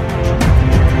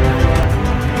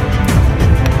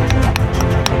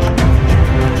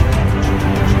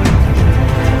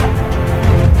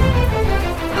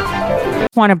 I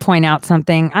want to point out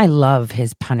something. I love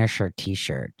his Punisher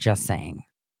t-shirt, just saying.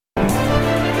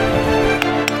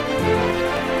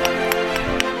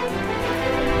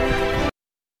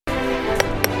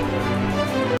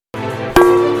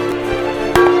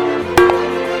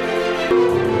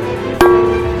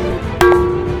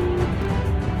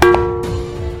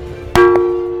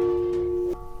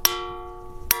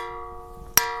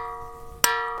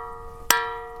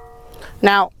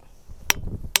 Now,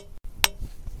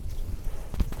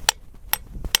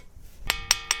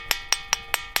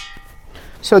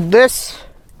 so this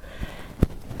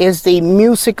is the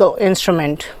musical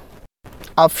instrument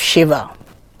of Shiva,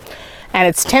 and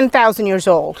it's 10,000 years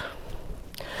old.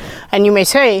 And you may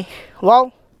say,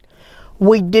 well,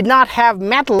 we did not have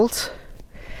metals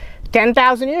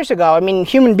 10,000 years ago. I mean,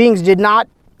 human beings did not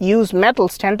use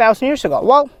metals 10,000 years ago.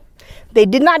 Well, they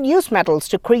did not use metals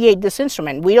to create this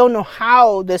instrument. We don't know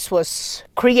how this was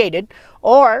created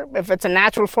or if it's a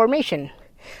natural formation.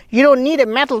 You don't need a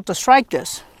metal to strike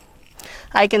this.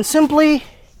 I can simply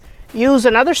use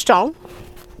another stone.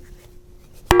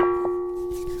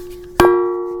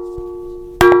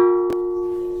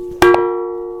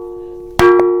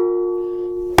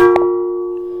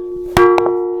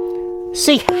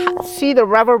 See the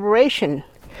reverberation.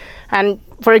 And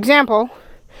for example,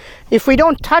 if we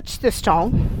don't touch the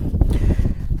stone,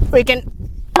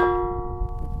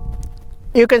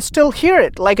 you can still hear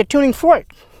it like a tuning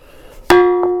fork.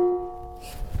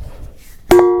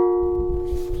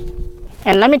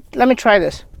 And let me try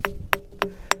this.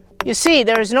 You see,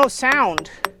 there is no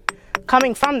sound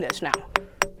coming from this now,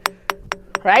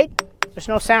 right? There's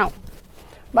no sound.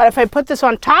 But if I put this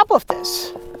on top of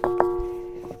this,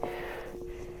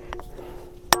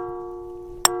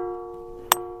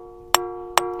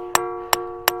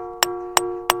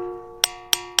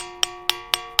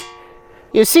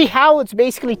 you see how it's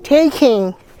basically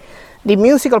taking the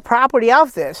musical property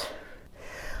of this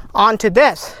onto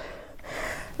this.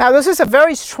 Now, this is a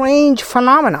very strange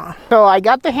phenomenon. So I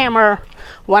got the hammer.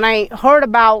 When I heard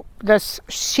about this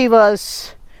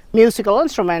Shiva's musical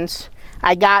instruments,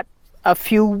 I got a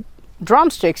few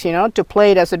drumsticks, to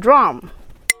play it as a drum.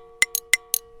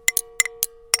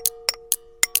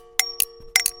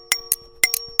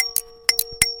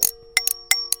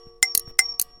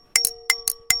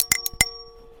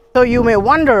 So you may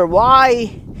wonder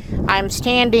why I'm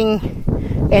standing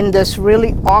in this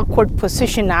really awkward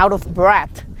position out of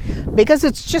breath. Because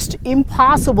it's just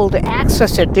impossible to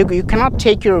access it. You cannot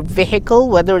take your vehicle,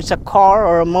 whether it's a car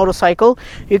or a motorcycle.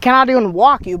 You cannot even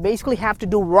walk. You basically have to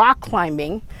do rock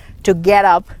climbing to get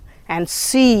up and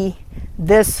see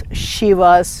this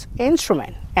Shiva's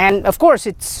instrument. And of course,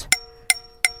 it's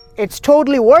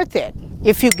totally worth it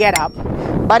if you get up.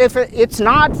 But if it's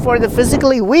not for the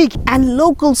physically weak, and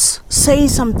locals say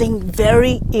something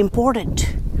very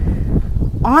important.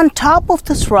 On top of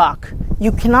this rock,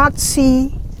 you cannot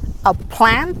see a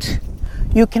plant,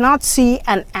 you cannot see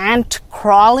an ant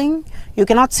crawling, you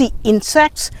cannot see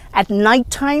insects. At night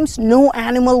times, no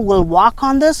animal will walk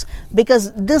on this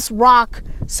because this rock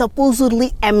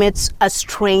supposedly emits a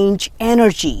strange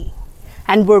energy.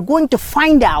 And we're going to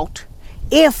find out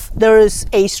if there is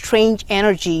a strange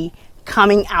energy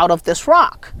coming out of this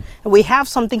rock. We have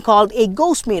something called a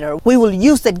ghost meter. We will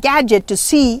use the gadget to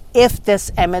see if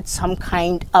this emits some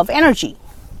kind of energy.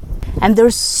 And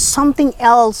there's something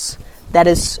else that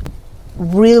is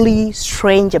really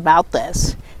strange about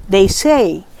this. They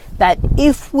say that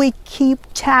if we keep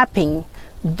tapping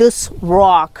this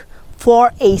rock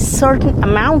for a certain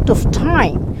amount of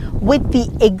time with the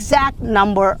exact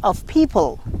number of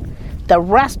people, the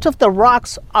rest of the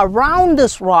rocks around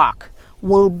this rock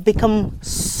will become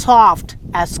soft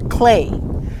as clay.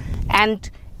 And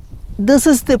this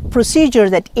is the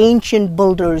procedure that ancient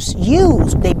builders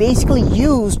used. They basically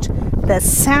used the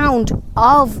sound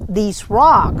of these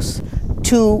rocks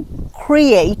to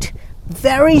create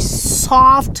very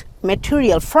soft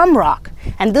material from rock.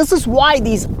 And this is why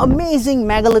these amazing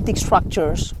megalithic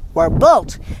structures were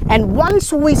built. And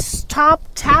once we stop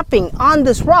tapping on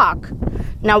this rock,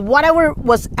 now whatever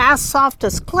was as soft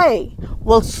as clay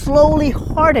will slowly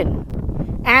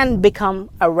harden and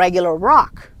become a regular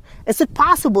rock. Is it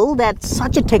possible that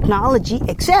such a technology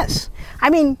exists? I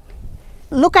mean,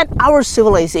 look at our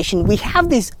civilization. We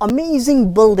have these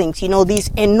amazing buildings, you know, these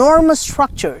enormous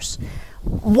structures.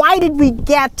 Why did we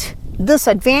get this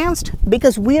advanced?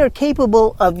 Because we are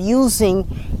capable of using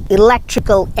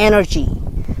electrical energy.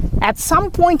 At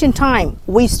some point in time,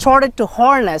 we started to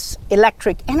harness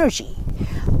electric energy.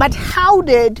 But how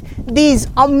did these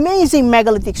amazing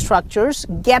megalithic structures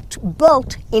get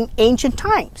built in ancient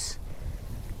times?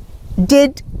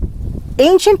 Did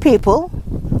ancient people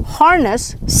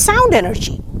harness sound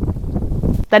energy?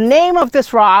 The name of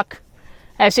this rock,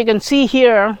 as you can see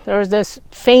here, there's this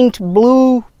faint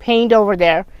blue paint over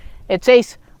there. It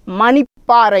says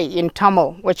Manipare in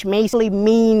Tamil, which basically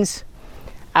means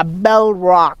a bell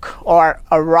rock or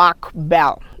a rock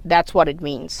bell. That's what it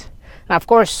means. Now, of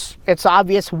course, it's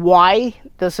obvious why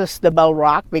this is the bell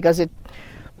rock, because it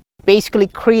basically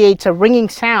creates a ringing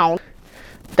sound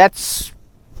that's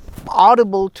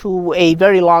audible to a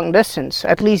very long distance,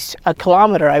 at least a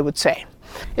kilometer, I would say.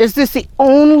 Is this the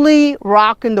only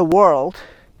rock in the world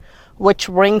which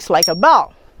rings like a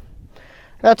bell?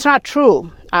 That's not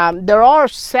true. There are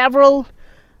several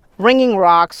ringing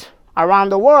rocks around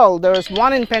the world. There is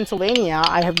one in Pennsylvania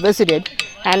I have visited,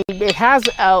 and it has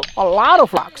a lot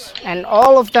of rocks, and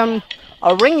all of them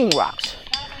are ringing rocks.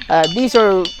 These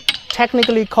are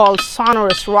technically called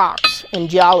sonorous rocks in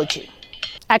geology.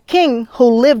 A king who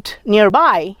lived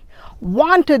nearby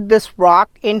wanted this rock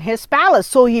in his palace,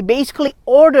 so he basically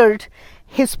ordered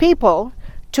his people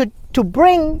to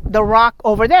bring the rock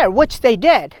over there, which they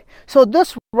did. So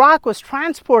this rock was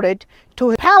transported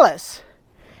to his palace,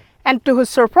 and to his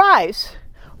surprise,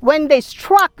 when they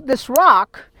struck this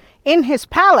rock in his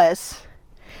palace,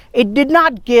 it did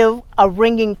not give a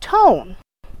ringing tone.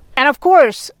 And of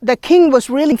course, the king was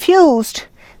really confused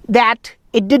that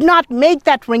it did not make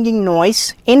that ringing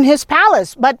noise in his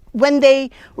palace. But when they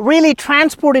really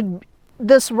transported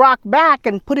this rock back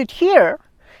and put it here,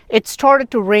 it started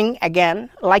to ring again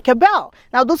like a bell.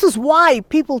 Now, this is why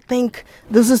people think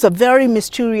this is a very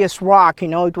mysterious rock. You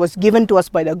know, it was given to us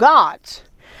by the gods.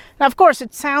 Now, of course,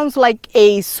 it sounds like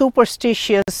a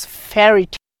superstitious fairy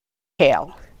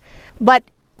tale. But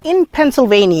in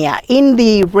Pennsylvania, in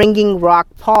the Ringing Rock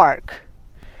Park,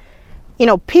 you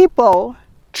know, people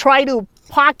try to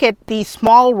pocket these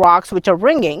small rocks which are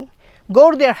ringing,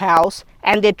 go to their house,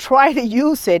 and they try to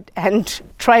use it and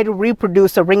try to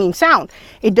reproduce a ringing sound.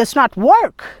 It does not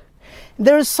work.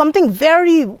 There is something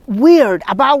very weird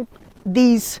about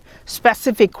these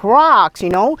specific rocks, you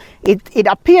know. It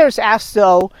appears as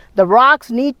though the rocks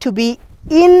need to be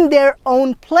in their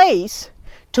own place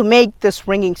to make this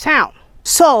ringing sound.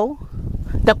 So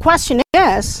the question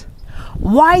is,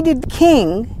 why did the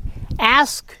king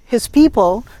ask his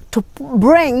people to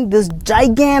bring this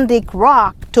gigantic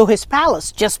rock to his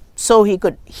palace just so he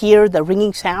could hear the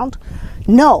ringing sound?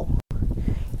 No.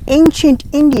 Ancient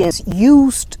Indians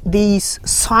used these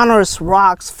sonorous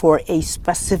rocks for a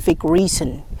specific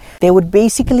reason. They would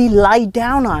basically lie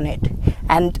down on it,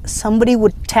 and somebody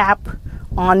would tap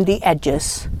on the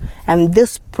edges, and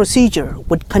this procedure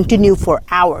would continue for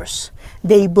hours.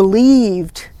 They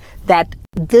believed that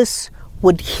this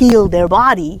would heal their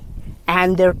body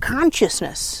and their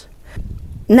consciousness.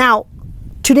 Now,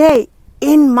 today,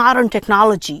 in modern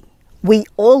technology, we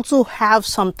also have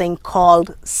something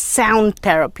called sound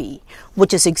therapy,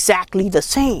 which is exactly the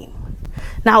same.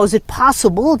 Now, is it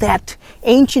possible that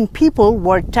ancient people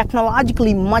were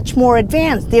technologically much more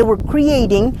advanced? They were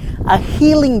creating a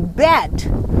healing bed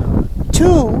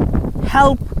to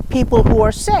help people who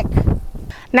are sick.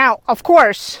 Now, of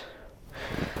course,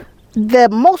 the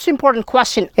most important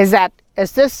question is that,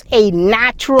 is this a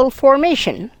natural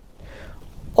formation,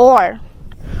 or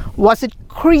was it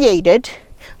created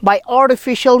by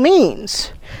artificial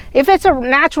means? If it's a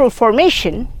natural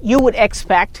formation, you would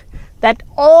expect that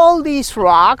all these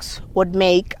rocks would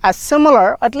make a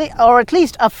similar, or at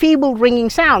least a feeble ringing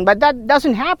sound, but that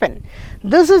doesn't happen.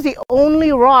 This is the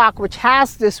only rock which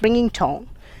has this ringing tone,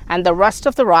 and the rest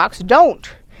of the rocks don't.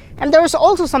 And there is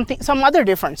also some other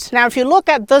difference. Now, if you look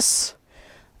at this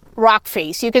rock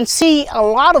face, you can see a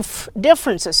lot of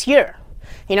differences here.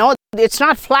 You know, it's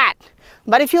not flat.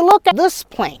 But if you look at this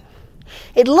plane,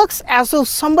 it looks as though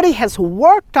somebody has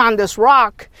worked on this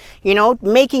rock, you know,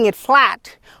 making it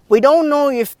flat. We don't know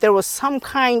if there was some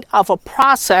kind of a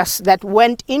process that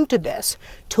went into this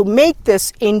to make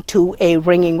this into a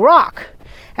ringing rock.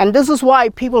 And this is why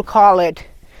people call it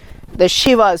the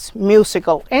Shiva's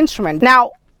musical instrument.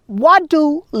 Now, what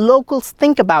do locals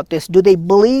think about this? Do they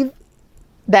believe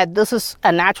that this is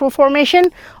a natural formation,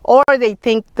 or they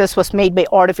think this was made by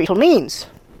artificial means?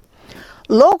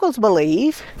 Locals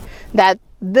believe that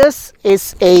this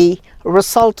is a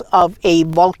result of a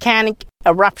volcanic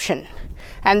eruption.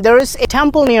 And there is a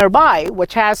temple nearby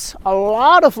which has a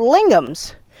lot of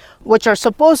lingams which are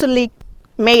supposedly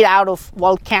made out of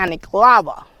volcanic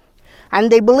lava.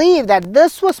 And they believe that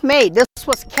this was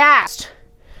cast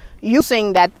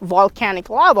using that volcanic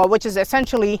lava, which is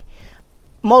essentially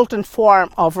molten form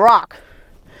of rock.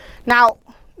 Now,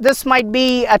 this might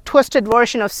be a twisted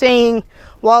version of saying,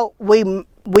 well,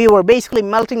 we were basically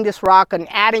melting this rock and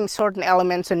adding certain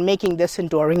elements and making this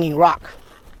into a ringing rock.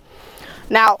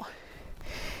 Now,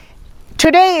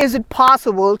 today, is it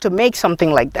possible to make something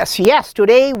like this? Yes,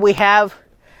 today we have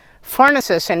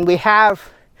furnaces and we have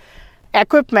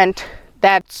equipment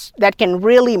that can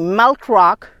really melt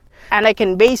rock, and I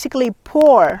can basically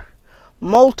pour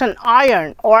molten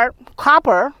iron or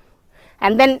copper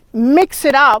and then mix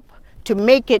it up to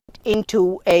make it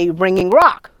into a ringing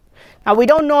rock. Now, we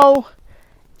don't know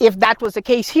if that was the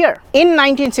case here. In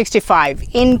 1965,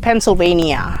 in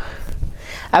Pennsylvania,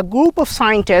 a group of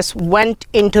scientists went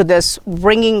into this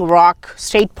Ringing Rock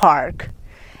State Park,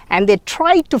 and they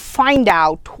tried to find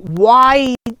out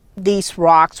why these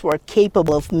rocks were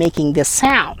capable of making this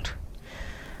sound.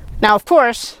 Now, of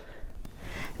course,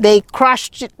 they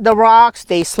crushed the rocks,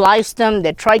 they sliced them,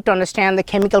 they tried to understand the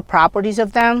chemical properties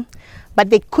of them, but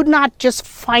they could not just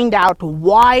find out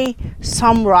why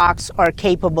some rocks are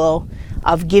capable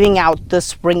of giving out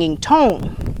this ringing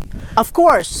tone. Of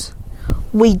course,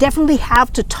 we definitely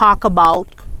have to talk about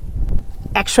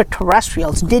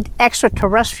extraterrestrials. Did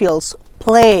extraterrestrials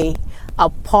play a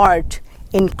part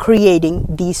in creating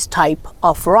these type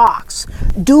of rocks?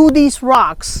 Do these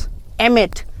rocks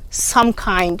emit some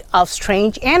kind of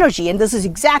strange energy? And this is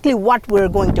exactly what we're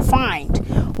going to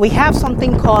find. We have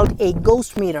something called a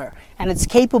ghost meter, and it's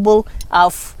capable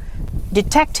of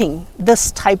detecting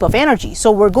this type of energy.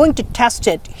 So we're going to test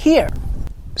it here.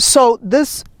 So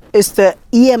this is the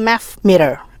EMF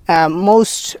meter,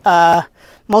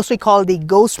 mostly called the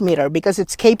ghost meter, because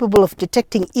it's capable of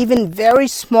detecting even very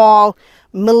small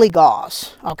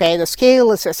milligauss. Okay, the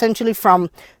scale is essentially from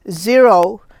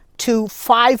 0 to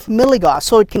 5 milligauss,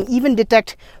 so it can even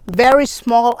detect very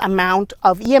small amount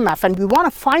of EMF, and we want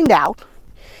to find out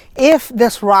if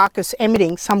this rock is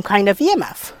emitting some kind of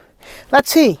EMF.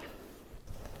 Let's see.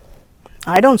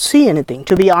 I don't see anything,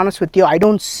 to be honest with you. I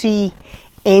don't see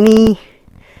any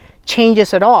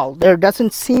changes at all. There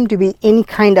doesn't seem to be any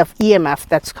kind of EMF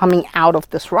that's coming out of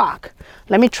this rock.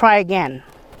 Let me try again.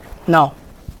 No.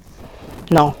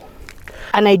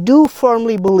 And I do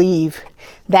firmly believe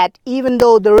that even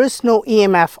though there is no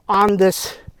EMF on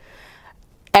this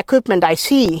equipment I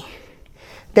see,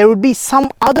 there would be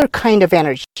some other kind of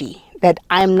energy that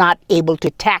I'm not able to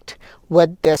detect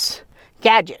with this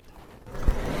gadget.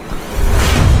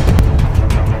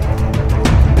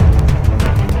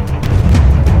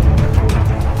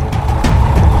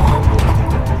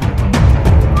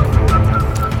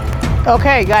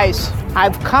 Okay, guys,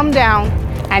 I've come down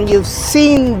and you've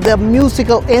seen the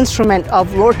musical instrument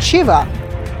of Lord Shiva,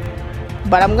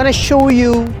 but I'm gonna show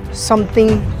you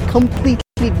something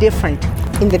completely different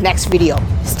in the next video.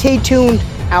 Stay tuned.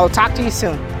 I will talk to you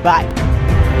soon. Bye.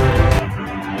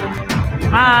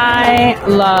 I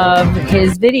love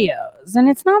his videos, and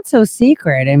it's not so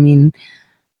secret. I mean,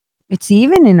 it's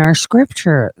even in our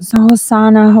scriptures.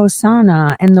 Hosanna,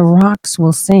 Hosanna, and the rocks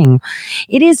will sing.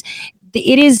 It is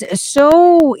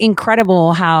so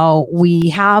incredible how we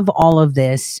have all of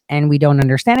this and we don't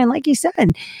understand. And like you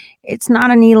said, it's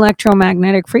not an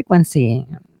electromagnetic frequency,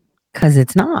 because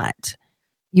it's not.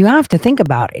 You have to think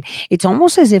about it. It's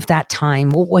almost as if that time,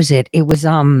 what was it? It was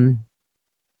the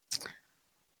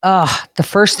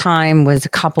first time was a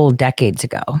couple decades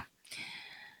ago.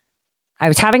 I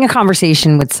was having a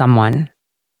conversation with someone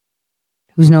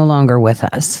who's no longer with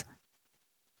us.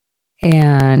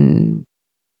 And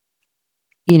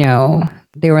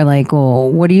they were like,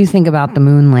 well, what do you think about the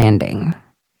moon landing?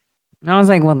 And I was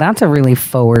like, well, that's a really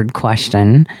forward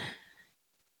question.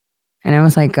 And I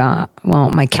was like, well,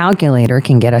 my calculator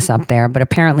can get us up there, but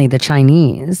apparently the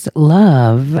Chinese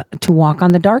love to walk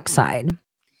on the dark side.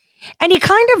 And he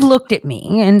kind of looked at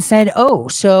me and said, oh,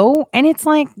 so, and it's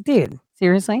like, dude,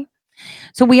 seriously?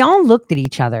 So we all looked at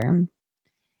each other,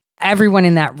 everyone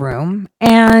in that room.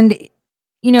 And,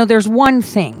 there's one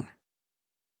thing.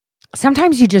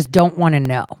 Sometimes you just don't want to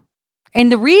know.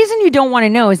 And the reason you don't want to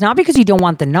know is not because you don't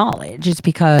want the knowledge. It's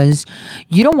because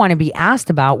you don't want to be asked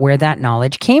about where that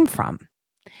knowledge came from.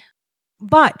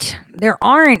 But there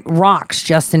aren't rocks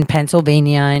just in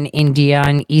Pennsylvania and India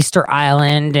and Easter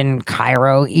Island and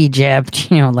Cairo,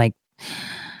 Egypt, like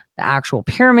the actual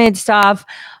pyramid stuff.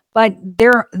 But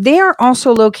they are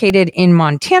also located in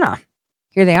Montana.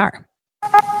 Here they are.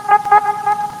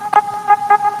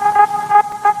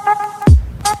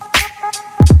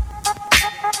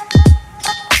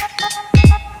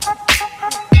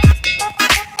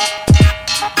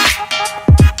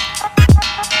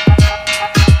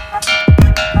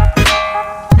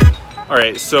 All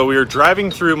right, so we were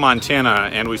driving through Montana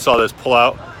and we saw this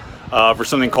pullout for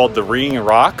something called the Ringing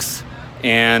Rocks.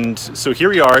 And so here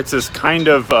we are. It's this kind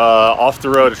of off the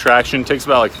road attraction. It takes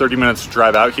about like 30 minutes to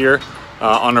drive out here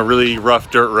on a really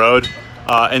rough dirt road.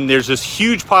 And there's this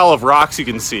huge pile of rocks you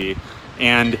can see.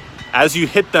 And as you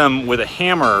hit them with a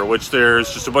hammer, which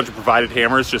there's just a bunch of provided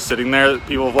hammers just sitting there that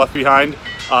people have left behind,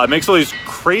 it makes all these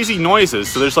crazy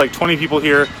noises. So there's like 20 people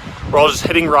here. We're all just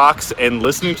hitting rocks and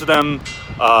listening to them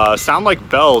sound like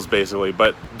bells, basically,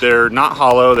 but they're not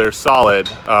hollow, they're solid.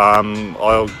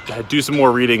 I'll do some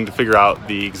more reading to figure out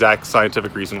the exact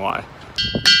scientific reason why.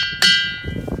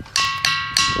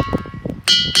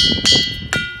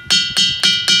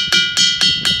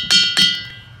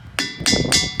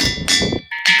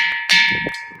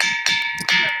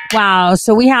 Wow.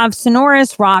 So we have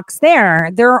sonorous rocks there.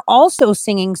 There are also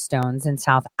singing stones in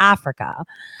South Africa.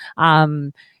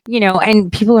 And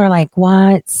people are like,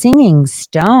 what? Singing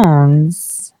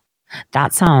stones?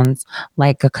 That sounds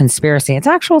like a conspiracy. It's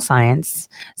actual science.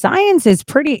 Science is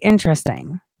pretty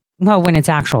interesting. Well, when it's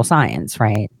actual science,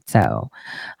 right? So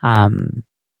then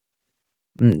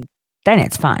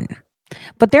it's fun.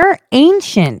 But there are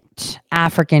ancient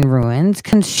African ruins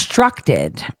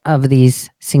constructed of these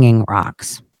singing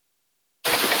rocks.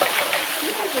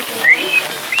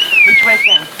 Which way,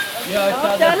 Sam?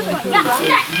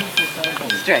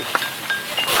 Straight.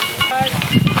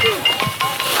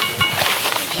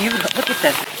 Look at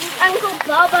this. Uncle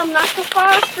Bob, I'm not the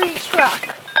forestry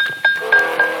truck.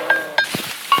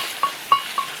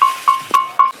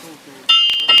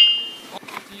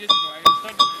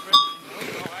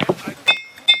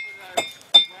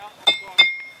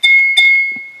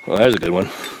 Well, there's a good one.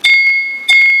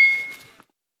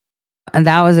 And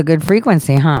that was a good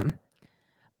frequency, huh?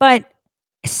 But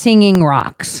singing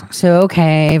rocks. So,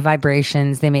 okay,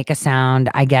 vibrations, they make a sound.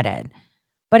 I get it.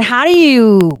 But how do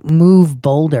you move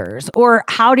boulders, or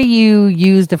how do you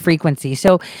use the frequency?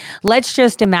 So let's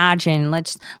just imagine,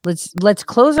 let's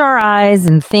close our eyes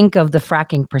and think of the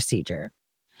fracking procedure.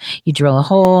 You drill a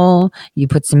hole, you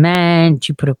put cement,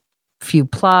 you put a few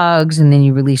plugs, and then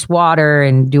you release water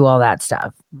and do all that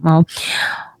stuff. Well,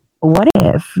 what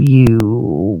if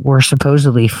you were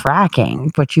supposedly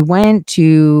fracking, but you went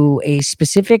to a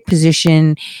specific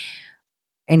position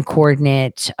and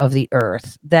coordinate of the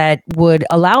earth that would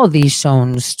allow these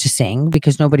stones to sing,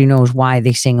 because nobody knows why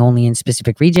they sing only in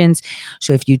specific regions.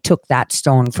 So if you took that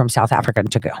stone from South Africa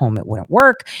and took it home, it wouldn't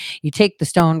work. You take the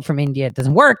stone from India, it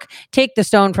doesn't work. Take the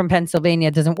stone from Pennsylvania,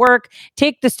 it doesn't work.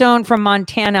 Take the stone from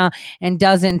Montana and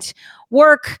doesn't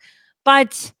work.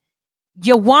 But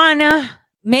you wanna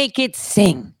make it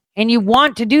sing. And you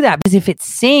want to do that because if it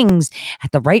sings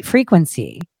at the right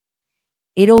frequency,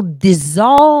 it'll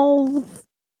dissolve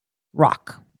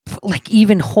rock, like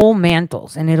even whole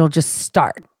mantles, and it'll just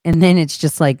start. And then it's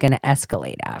just like going to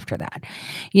escalate after that.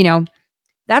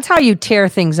 That's how you tear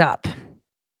things up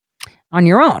on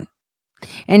your own.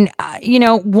 And,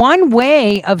 one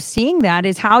way of seeing that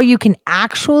is how you can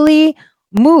actually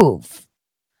move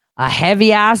a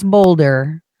heavy ass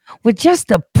boulder with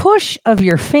just a push of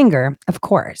your finger, of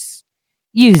course,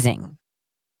 using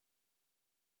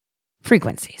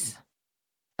frequencies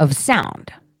of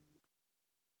sound.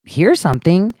 Here's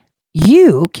something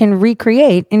you can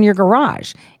recreate in your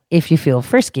garage if you feel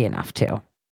frisky enough to.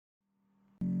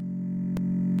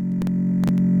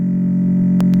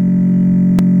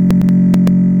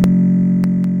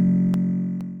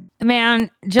 Man,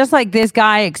 just like this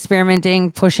guy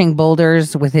experimenting, pushing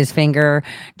boulders with his finger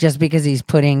just because he's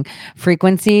putting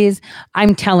frequencies.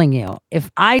 I'm telling you, if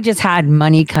I just had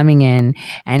money coming in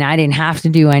and I didn't have to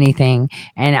do anything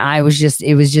and it was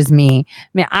just me,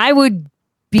 man, I would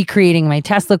be creating my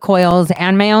Tesla coils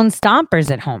and my own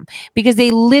stompers at home because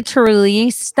they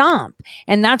literally stomp.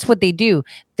 And that's what they do.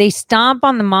 They stomp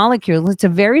on the molecule. It's a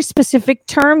very specific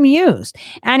term used.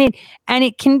 And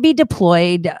it can be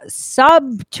deployed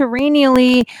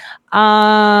subterraneally,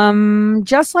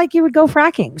 just like you would go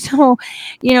fracking. So,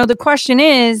 the question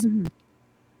is,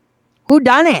 who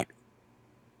done it?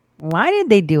 Why did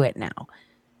they do it now?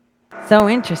 So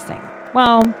interesting.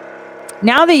 Well,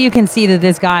 now that you can see that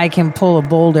this guy can pull a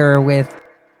boulder with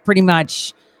pretty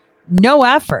much no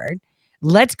effort,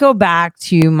 let's go back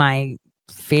to my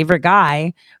favorite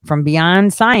guy from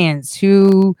Beyond Science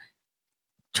who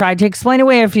tried to explain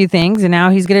away a few things, and now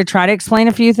he's going to try to explain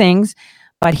a few things,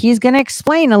 but he's going to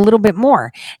explain a little bit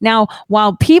more. Now,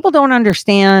 while people don't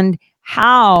understand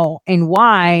how and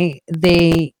why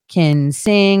they can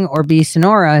sing or be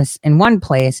sonorous in one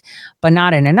place, but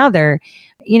not in another,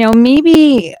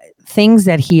 maybe things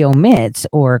that he omits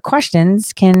or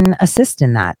questions can assist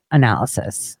in that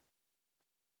analysis.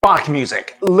 Rock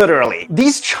music, literally.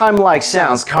 These chime-like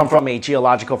sounds come from a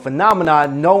geological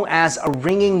phenomenon known as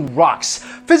ringing rocks.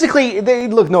 Physically, they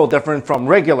look no different from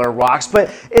regular rocks, but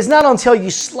it's not until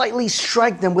you slightly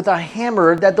strike them with a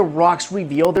hammer that the rocks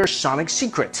reveal their sonic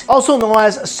secret. Also known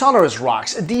as sonorous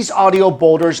rocks, these audio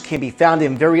boulders can be found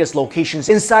in various locations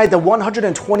inside the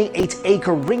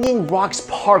 128-acre Ringing Rocks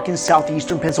Park in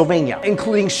southeastern Pennsylvania,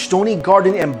 including Stony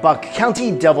Garden in Buck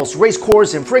County, Devil's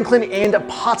Racecourse in Franklin, and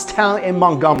Pottstown in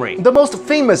Montgomery. The most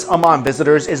famous among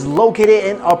visitors is located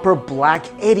in Upper Black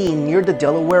Eddy near the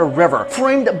Delaware River.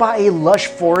 Framed by a lush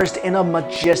forest and a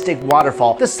majestic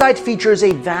waterfall, the site features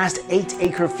a vast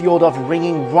 8-acre field of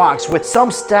ringing rocks with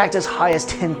some stacked as high as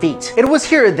 10 feet. It was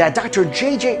here that Dr.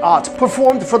 J.J. Ott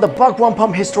performed for the Buck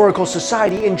Wampum Historical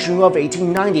Society in June of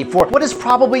 1890 for what is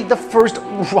probably the first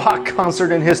rock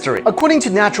concert in history. According to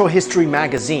Natural History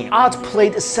magazine, Ott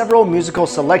played several musical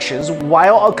selections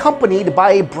while accompanied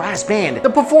by a brass band.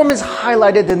 The performance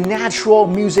highlighted the natural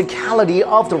musicality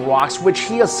of the rocks, which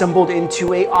he assembled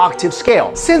into an octave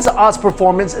scale. Since Ott's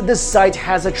performance, this site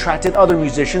has attracted other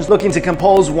musicians looking to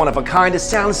compose one-of-a-kind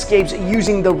soundscapes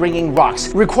using the ringing rocks.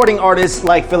 Recording artists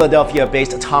like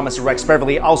Philadelphia-based Thomas Rex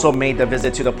Beverly also made the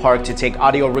visit to the park to take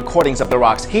audio recordings of the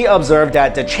rocks. He observed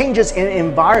that the changes in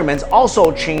environments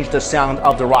also changed the sound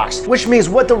of the rocks, which means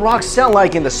what the rocks sound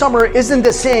like in the summer isn't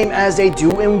the same as they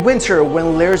do in winter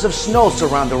when layers of snow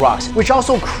surround the rocks, which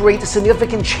also create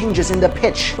significant changes in the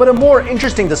pitch. But a more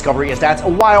interesting discovery is that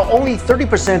while only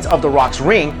 30% of the rocks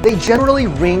ring, they generally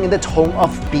ring in the tone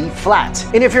of B flat.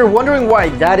 And if you're wondering why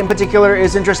that in particular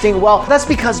is interesting, well, that's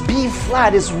because B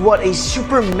flat is what a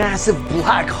supermassive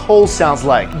black hole sounds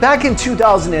like. Back in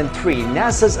 2003,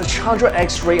 NASA's Chandra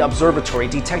X-ray Observatory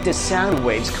detected sound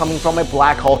waves coming from a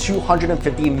black hole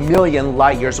 250 million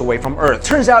light years away from Earth.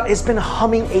 Turns out it's been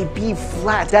humming a B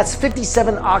flat that's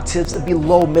 57 octaves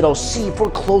below middle C for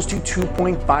close to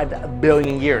 2.5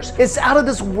 billion years. It's out of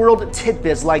this world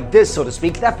tidbits like this, so to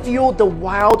speak, that fueled the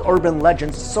wild urban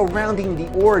legends surrounding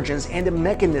the origins and the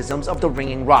mechanisms of the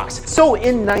ringing rocks. So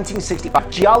in 1965,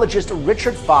 geologist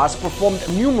Richard Foss performed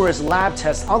numerous lab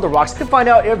tests on the rocks to find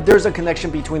out if there's a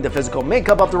connection between the physical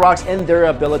makeup of the rocks and their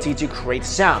ability to create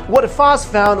sound. What Foss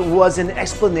found was an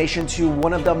explanation to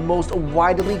one of the most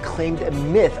widely claimed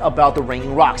myths about the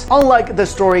ringing rocks. Unlike the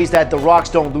stories that the rocks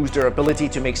don't lose their ability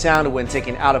to make sound when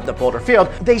taken out of the boulder field,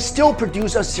 they still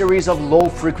produce a series of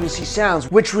low-frequency sounds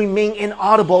which remain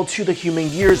inaudible to the human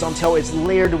ears until it's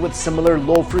layered with similar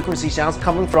low-frequency sounds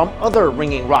coming from other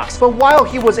ringing rocks. But while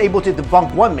he was able to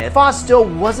debunk one myth, Foss still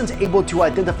wasn't able to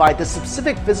identify the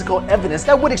specific physical evidence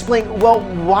that would explain, well,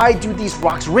 why do these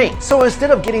rocks ring? So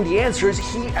instead of getting the answers,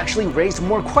 he actually raised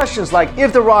more questions like,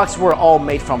 if the rocks were all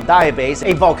made from diabase,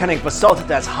 a volcanic basalt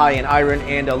that's high in iron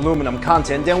and aluminum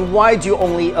content, then why do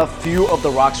only a few of the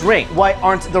rocks ring? Why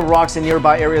aren't the rocks in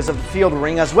nearby areas of the field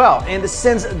ring as well? And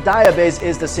since diabase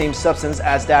is the same substance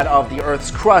as that of the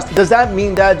Earth's crust, does that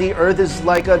mean that the Earth is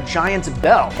like a giant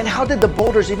bell? And how did the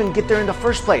boulders even get there in the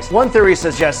first place? One theory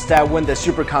suggests that when the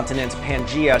supercontinent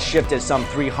Pangaea shifted some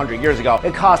 300 years ago,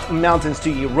 it caused mountains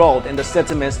to erode and the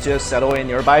sediments to settle in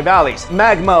nearby valleys.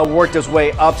 Magma worked its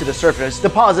way up to the surface,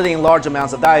 depositing large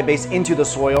amounts of diabase into the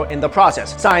soil in the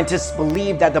process. Scientists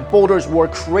believe that the boulders were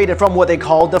created from what they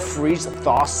call the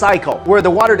freeze-thaw cycle. cycle, where the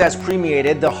water that's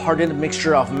permeated the hardened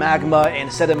mixture of magma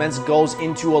and sediments goes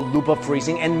into a loop of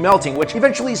freezing and melting, which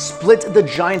eventually split the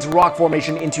giant rock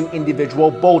formation into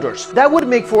individual boulders. That would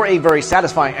make for a very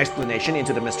satisfying explanation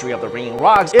into the mystery of the ringing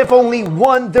rocks, if only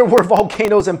one, there were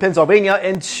volcanoes in Pennsylvania,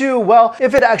 and two, well,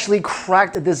 if it actually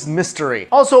cracked this mystery.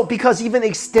 Also, because even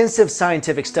extensive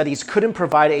scientific studies couldn't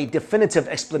provide a definitive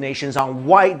explanations on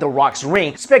why the rocks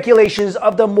ring, speculations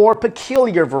of the more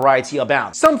peculiar variety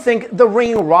abound. Some think the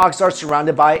ringing rocks are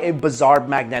surrounded by a bizarre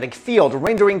magnetic field,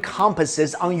 rendering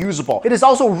compasses unusable. It is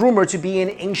also rumored to be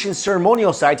an ancient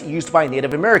ceremonial site used by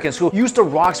Native Americans who used the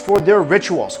rocks for their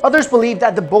rituals. Others believe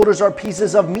that the boulders are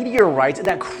pieces of meteorite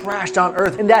that crashed on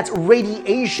Earth, and that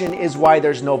radiation is why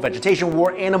there's no vegetation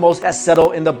or animals that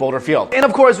settle in the boulder field. And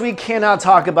of course, we cannot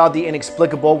talk about the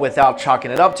inexplicable without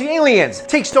chalking it up to aliens.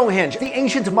 Take Stonehenge. The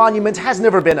ancient monument has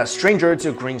never been a stranger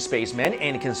to green spacemen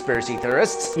and conspiracy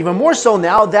theorists, even more so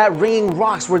now that ringing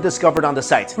rocks were discovered on the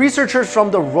site. Researchers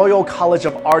from the Royal College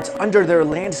of Art, under their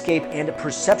Landscape and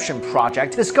Perception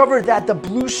project, discovered that the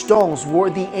blue stones or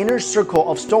the inner circle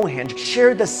of Stonehenge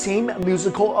share the same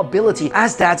musical ability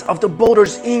as that of the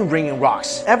boulders in ringing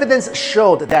rocks. Evidence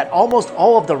showed that almost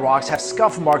all of the rocks have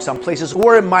scuff marks on places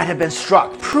where it might have been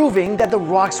struck, proving that the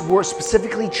rocks were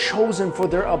specifically chosen for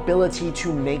their ability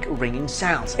to make ringing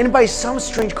sounds. And by some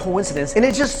strange coincidence, and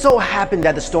it just so happened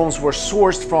that the stones were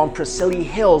sourced from Preseli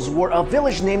Hills, where a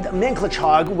village named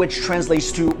Menklachog, which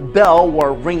translates to bell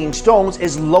or ringing stones,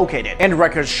 is located. And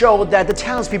records show that the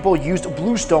townspeople used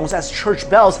blue stones as church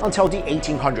bells until the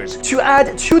 1800s. To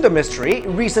add to the mystery,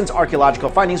 recent archaeological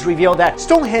findings reveal that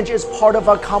Stonehenge is part of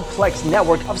a complex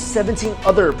network of 17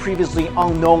 other previously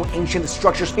unknown ancient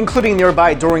structures, including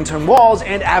nearby Dorrington Walls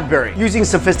and Avebury. Using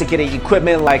sophisticated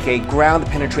equipment like a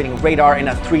ground-penetrating radar and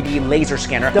a 3D laser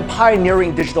scanner, the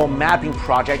pioneering digital mapping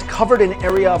project covered an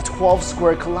area of 12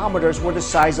 square kilometers or the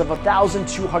size of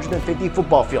 1,250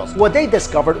 football fields. What they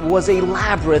discovered was a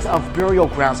labyrinth of burial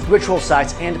grounds, ritual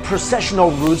sites, and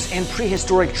processional routes and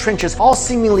prehistoric trenches, all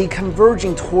seemingly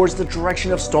converging towards the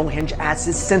direction of Stonehenge as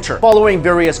its center. Following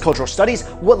various cultural studies,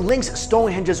 what links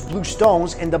Stonehenge's blue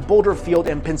stones and the boulder field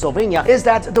in Pennsylvania is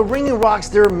that the ringing rocks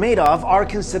they're made of are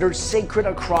considered sacred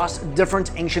across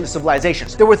different ancient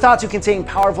civilizations. They were thought to contain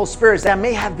powerful spirits that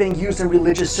may have been used in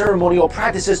religious ceremonial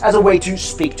practices as a way to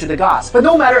speak to the gods. But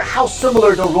no matter how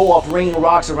similar the role of ringing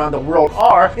rocks around the world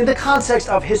are, in the context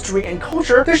of history and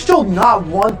culture, there's still not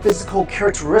one physical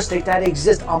characteristic that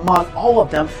exists among all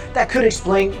of them that could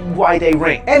explain why they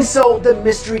ring. And so the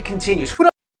mystery continues.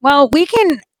 Well, we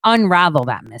can unravel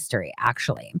that mystery,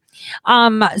 actually.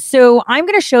 So I'm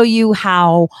going to show you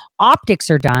how optics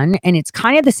are done, and it's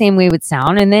kind of the same way with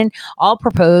sound. And then I'll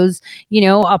propose,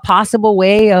 a possible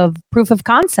way of proof of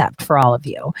concept for all of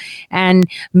you. And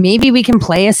maybe we can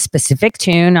play a specific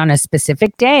tune on a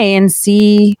specific day and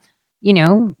see,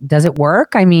 does it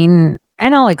work? And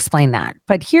I'll explain that.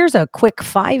 But here's a quick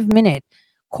 5-minute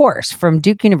course from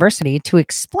Duke University to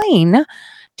explain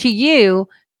to you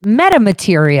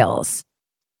metamaterials.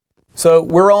 So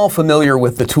we're all familiar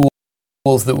with the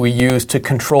tools that we use to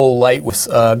control light.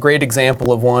 A great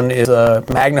example of one is a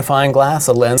magnifying glass,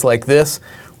 a lens like this.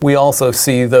 We also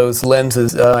see those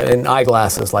lenses in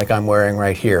eyeglasses like I'm wearing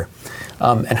right here.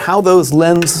 And how those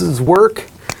lenses work,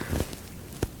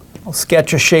 I'll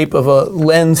sketch a shape of a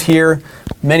lens here.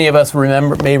 Many of us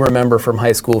may remember from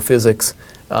high school physics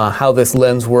how this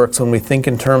lens works when we think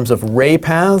in terms of ray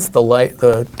paths,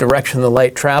 the direction the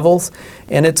light travels,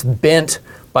 and it's bent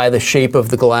by the shape of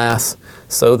the glass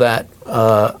so that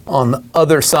on the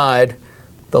other side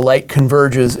the light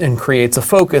converges and creates a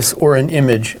focus or an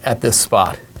image at this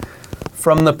spot.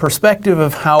 From the perspective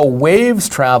of how waves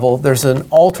travel, there's an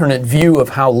alternate view of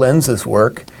how lenses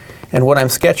work. And what I'm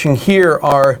sketching here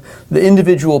are the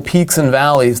individual peaks and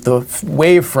valleys, the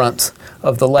wave fronts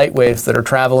of the light waves that are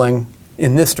traveling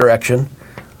in this direction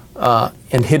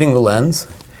and hitting the lens.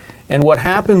 And what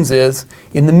happens is,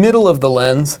 in the middle of the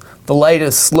lens, the light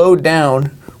is slowed down,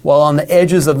 while on the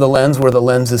edges of the lens, where the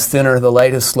lens is thinner, the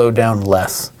light is slowed down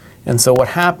less. And so what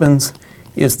happens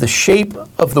is the shape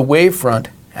of the wavefront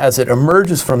as it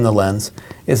emerges from the lens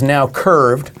is now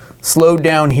curved, slowed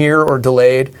down here or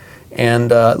delayed,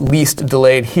 and least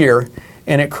delayed here,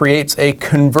 and it creates a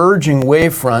converging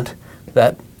wavefront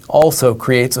that also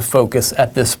creates a focus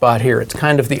at this spot here. It's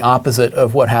kind of the opposite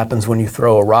of what happens when you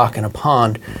throw a rock in a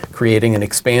pond, creating an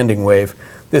expanding wave.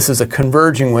 This is a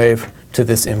converging wave to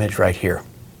this image right here.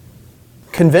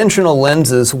 Conventional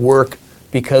lenses work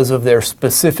because of their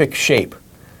specific shape.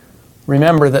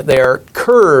 Remember that they are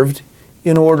curved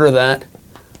in order that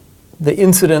the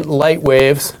incident light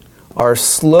waves are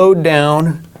slowed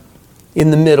down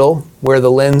in the middle where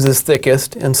the lens is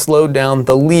thickest and slowed down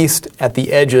the least at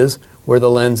the edges where the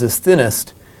lens is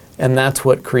thinnest. And that's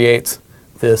what creates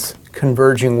this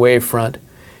converging wavefront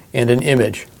and an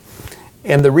image.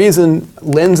 And the reason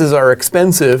lenses are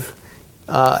expensive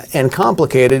and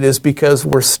complicated is because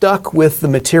we're stuck with the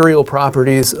material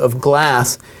properties of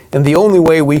glass, and the only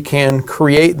way we can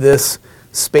create this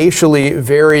spatially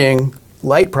varying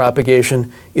light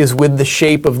propagation is with the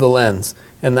shape of the lens.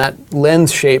 And that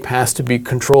lens shape has to be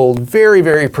controlled very,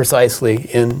 very precisely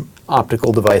in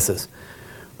optical devices.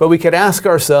 But we could ask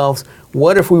ourselves,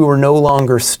 what if we were no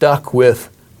longer stuck with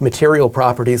material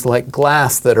properties like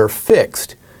glass that are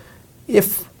fixed?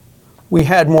 If we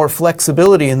had more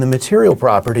flexibility in the material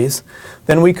properties,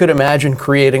 then we could imagine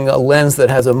creating a lens that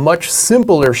has a much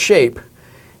simpler shape,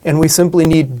 and we simply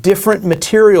need different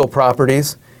material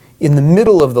properties in the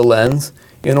middle of the lens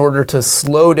in order to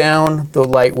slow down the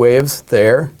light waves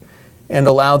there and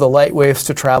allow the light waves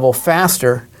to travel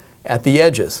faster at the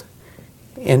edges.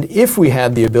 And if we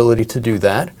had the ability to do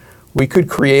that, we could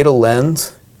create a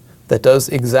lens that does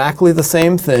exactly the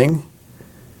same thing,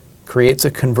 creates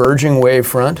a converging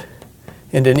wavefront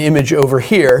and an image over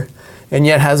here, and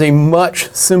yet has a much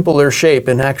simpler shape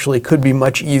and actually could be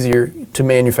much easier to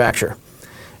manufacture.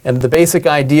 And the basic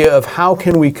idea of how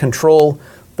can we control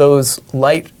those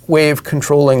light wave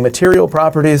controlling material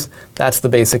properties, that's the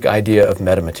basic idea of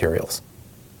metamaterials.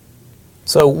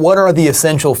 So what are the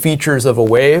essential features of a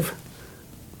wave?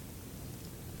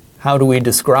 How do we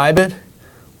describe it?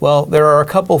 Well, there are a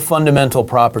couple fundamental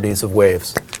properties of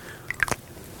waves.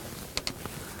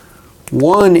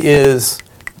 One is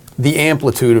the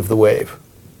amplitude of the wave,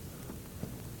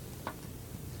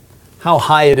 how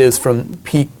high it is from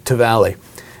peak to valley.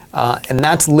 And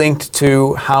that's linked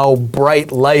to how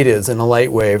bright light is in a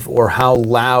light wave or how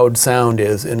loud sound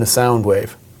is in a sound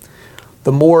wave.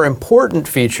 The more important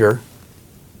feature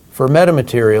for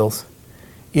metamaterials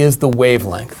is the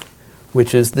wavelength,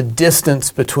 which is the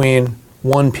distance between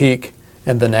one peak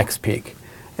and the next peak.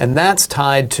 And that's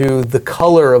tied to the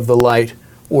color of the light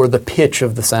or the pitch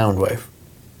of the sound wave.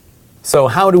 So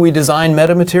how do we design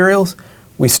metamaterials?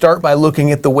 We start by looking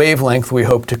at the wavelength we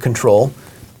hope to control.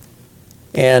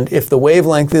 And if the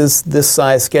wavelength is this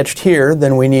size sketched here,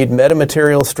 then we need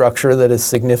metamaterial structure that is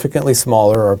significantly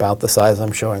smaller, or about the size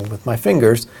I'm showing with my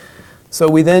fingers. So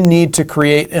we then need to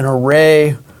create an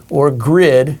array or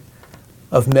grid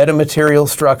of metamaterial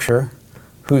structure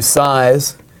whose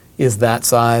size is that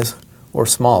size or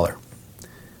smaller.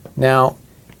 Now,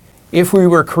 if we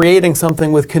were creating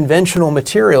something with conventional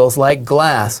materials like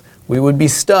glass, we would be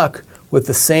stuck with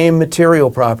the same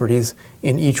material properties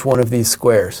in each one of these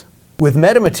squares. With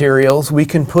metamaterials, we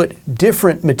can put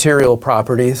different material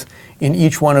properties in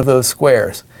each one of those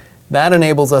squares. That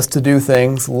enables us to do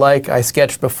things like I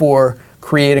sketched before,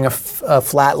 creating a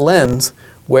flat lens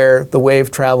where the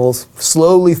wave travels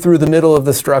slowly through the middle of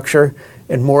the structure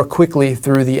and more quickly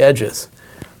through the edges.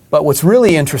 But what's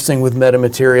really interesting with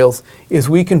metamaterials is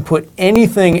we can put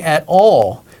anything at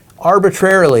all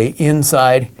arbitrarily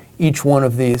inside each one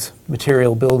of these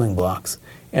material building blocks.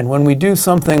 And when we do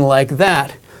something like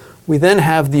that, we then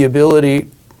have the ability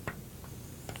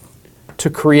to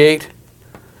create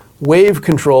wave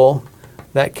control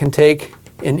that can take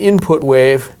an input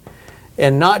wave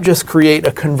and not just create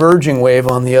a converging wave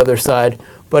on the other side,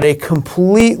 but a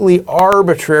completely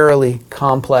arbitrarily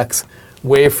complex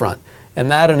wavefront. And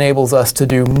that enables us to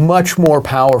do much more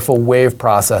powerful wave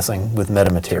processing with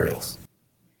metamaterials.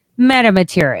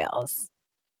 Metamaterials,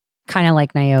 kind of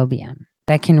like niobium,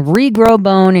 that can regrow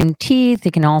bone and teeth.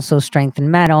 It can also strengthen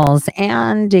metals,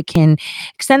 and it can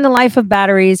extend the life of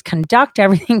batteries, conduct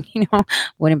everything.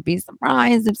 Wouldn't be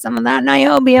surprised if some of that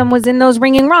niobium was in those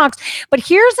ringing rocks. But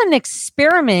here's an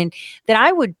experiment that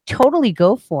I would totally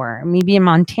go for, maybe in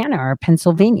Montana or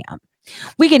Pennsylvania.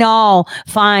 We can all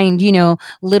find,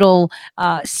 little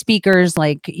speakers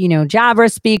like,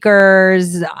 Jabra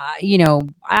speakers,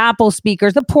 Apple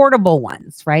speakers, the portable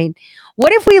ones, right?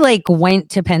 What if we went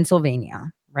to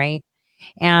Pennsylvania, right?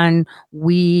 And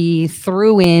we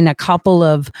threw in a couple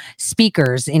of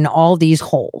speakers in all these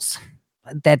holes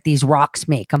that these rocks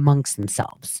make amongst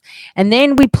themselves. And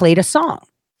then we played a song.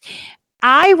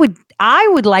 I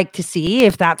would like to see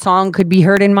if that song could be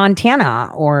heard in Montana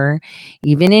or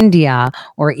even India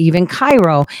or even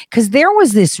Cairo, because there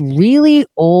was this really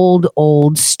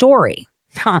old story.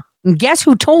 And guess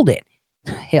who told it?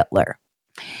 Hitler.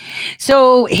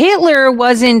 So Hitler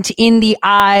wasn't in the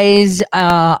eyes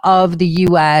of the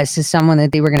U.S. as someone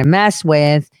that they were going to mess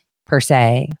with, per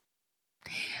se,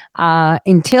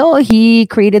 until he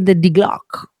created the Die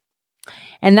Glocke.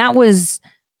 And that was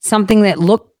something that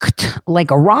looked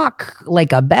like a rock,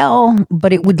 like a bell,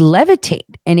 but it would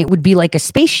levitate and it would be like a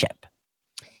spaceship.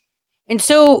 And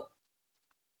so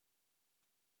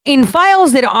in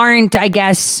files that aren't, I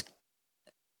guess,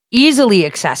 easily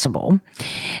accessible,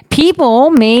 people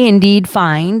may indeed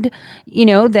find,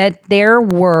 that there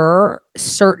were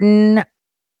certain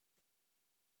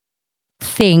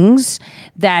things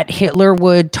that Hitler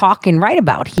would talk and write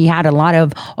about. He had a lot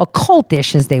of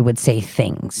occultish, as they would say,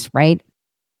 things, right?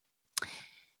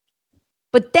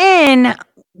 But then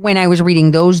when I was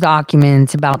reading those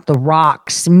documents about the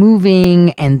rocks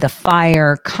moving and the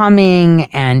fire coming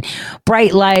and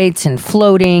bright lights and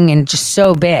floating and just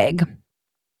so big,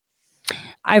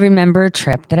 I remember a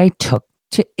trip that I took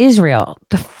to Israel,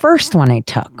 the first one I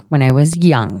took when I was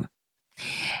young.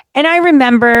 And I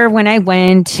remember when I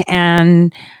went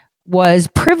and was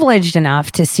privileged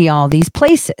enough to see all these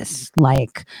places,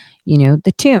 like,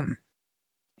 the tomb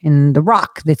and the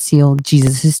rock that sealed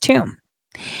Jesus's tomb.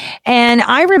 And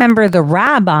I remember the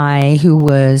rabbi who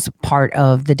was part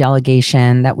of the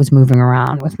delegation that was moving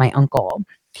around with my uncle,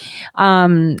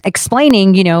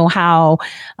 explaining, how,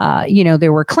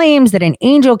 there were claims that an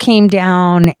angel came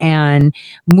down and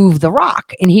moved the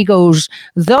rock. And he goes,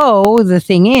 though the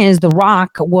thing is, the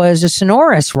rock was a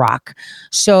sonorous rock.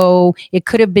 So it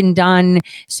could have been done.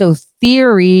 So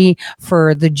theory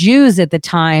for the Jews at the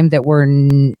time that were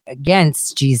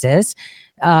against Jesus,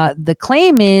 the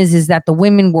claim is that the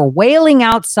women were wailing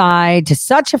outside to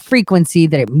such a frequency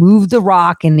that it moved the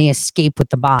rock and they escaped with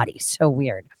the body. So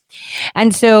weird.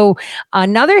 And so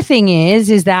another thing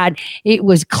is that it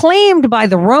was claimed by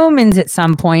the Romans at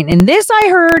some point. And this I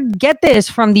heard, get this,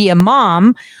 from the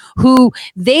imam, who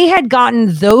they had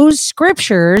gotten those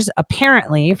scriptures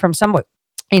apparently from someone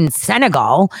in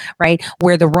Senegal, right,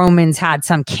 where the Romans had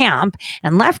some camp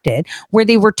and left it, where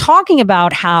they were talking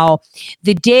about how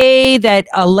the day that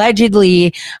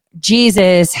allegedly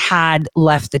Jesus had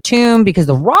left the tomb because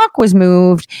the rock was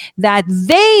moved, that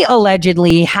they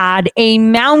allegedly had a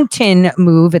mountain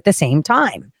move at the same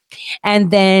time.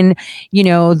 And then,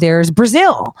 there's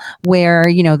Brazil, where,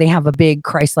 they have a big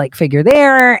Christ-like figure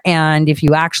there. And if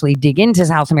you actually dig into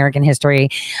South American history,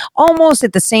 almost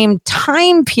at the same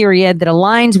time period that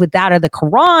aligns with that of the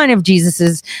Quran of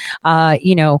Jesus's,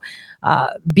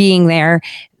 being there,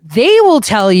 they will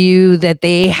tell you that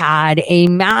they had a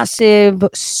massive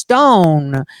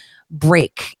stone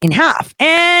break in half.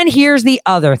 And here's the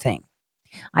other thing.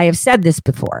 I have said this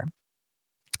before.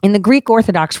 In the Greek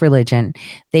Orthodox religion,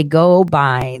 they go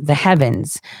by the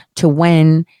heavens to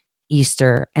when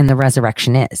Easter and the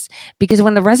resurrection is. Because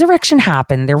when the resurrection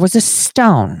happened, there was a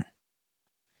stone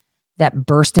that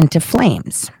burst into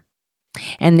flames.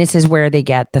 And this is where they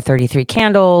get the 33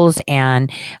 candles.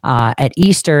 And at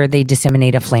Easter, they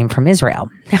disseminate a flame from Israel.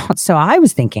 Now, so I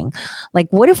was thinking,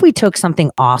 what if we took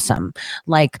something awesome,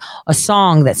 like a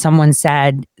song that someone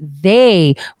said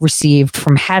they received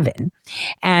from heaven,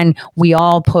 and we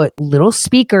all put little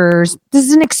speakers. This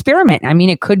is an experiment. I mean,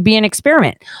 it could be an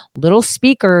experiment. Little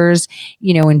speakers,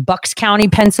 in Bucks County,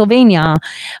 Pennsylvania,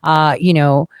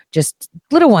 just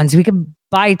little ones. We could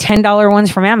buy $10 ones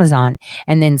from Amazon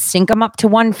and then sync them up to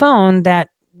one phone that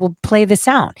will play the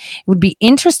sound. It would be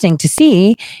interesting to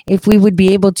see if we would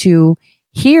be able to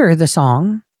hear the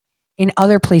song in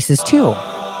other places too.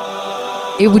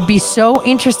 It would be so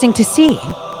interesting to see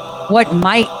what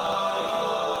might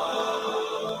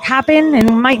happen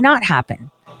and might not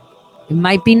happen. It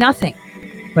might be nothing,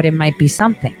 but it might be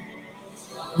something.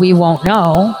 We won't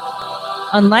know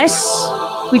unless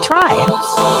we try.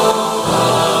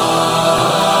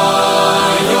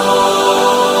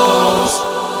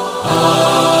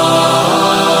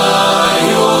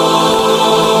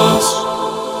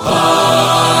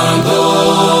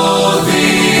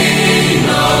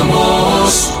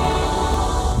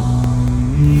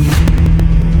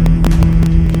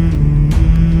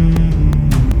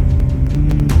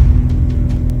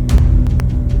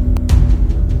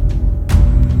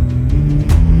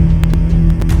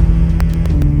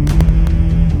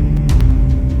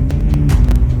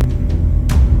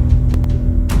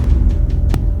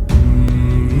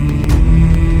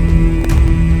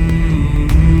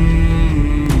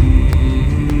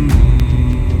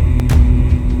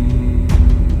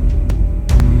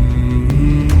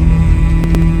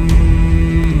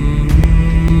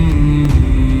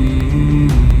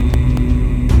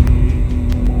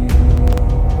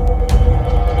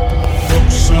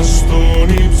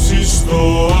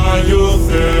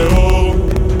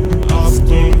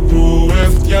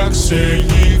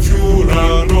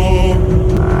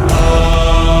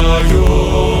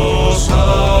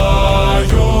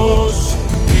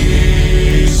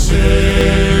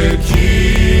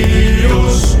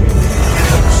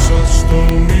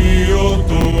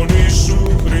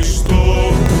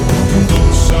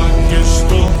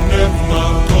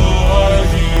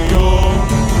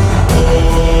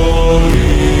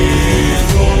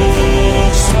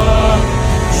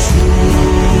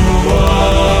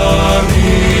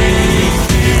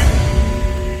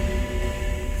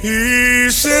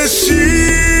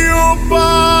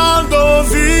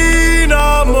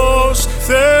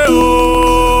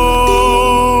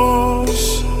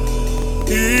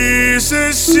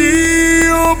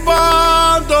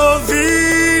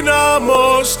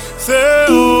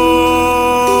 Θεός.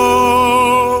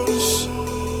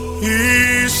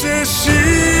 Είσαι εσύ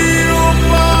ο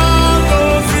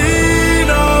παντοδύναμος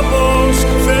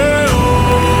Θεός.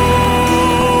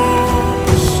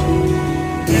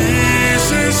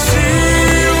 Είσαι εσύ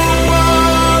ο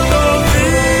παντοδύναμος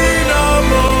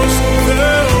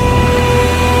Θεός.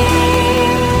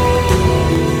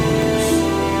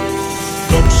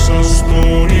 Δόξα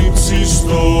στον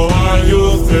ύψιστο Άγιο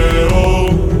Θεό,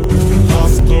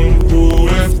 αυτόν που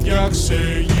έφτιαξε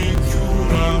γη κι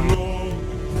ουρανό.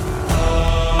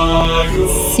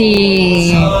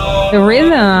 See, the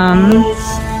rhythm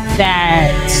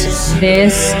that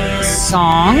this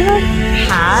song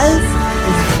has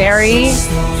is very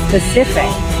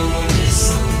specific.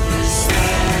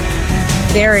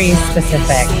 Very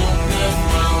specific.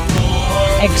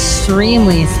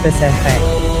 Extremely specific.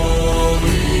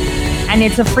 And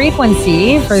it's a frequency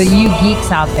for you geeks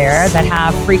out there that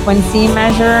have frequency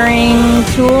measuring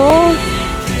tools.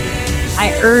 I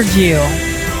urge you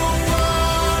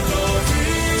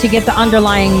to get the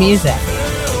underlying music.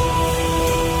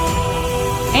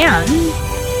 And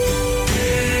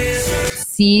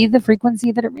see the frequency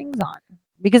that it rings on.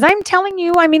 Because I'm telling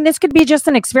you, I mean, this could be just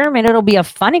an experiment. It'll be a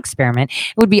fun experiment.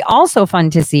 It would be also fun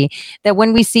to see that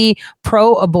when we see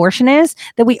pro-abortionists,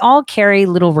 that we all carry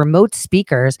little remote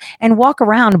speakers and walk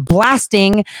around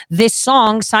blasting this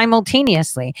song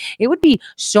simultaneously. It would be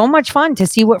so much fun to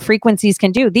see what frequencies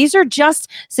can do. These are just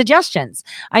suggestions.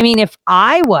 I mean, if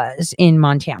I was in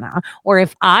Montana or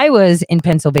if I was in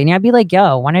Pennsylvania, I'd be like,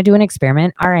 yo, want to do an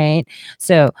experiment? All right.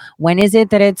 So when is it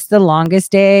that it's the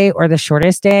longest day or the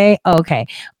shortest day? Oh, okay.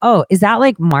 Oh, is that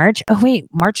like March? Oh, wait,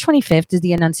 March 25th is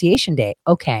the Annunciation Day.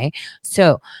 Okay.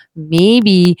 So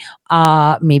maybe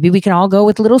we can all go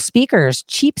with little speakers,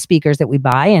 cheap speakers that we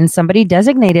buy, and somebody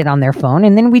designated on their phone.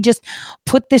 And then we just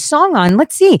put this song on.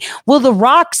 Let's see. Will the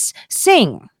rocks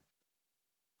sing?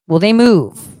 Will they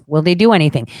move? Will they do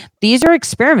anything? These are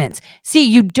experiments. See,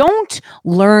 you don't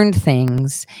learn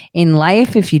things in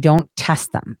life if you don't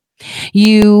test them.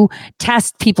 You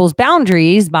test people's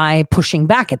boundaries by pushing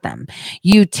back at them.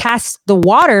 You test the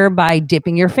water by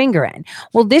dipping your finger in.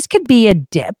 Well, this could be a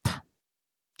dip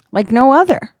like no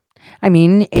other. I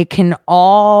mean, it can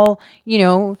all,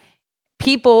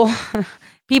 people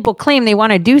claim they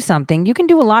want to do something. You can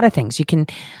do a lot of things. You can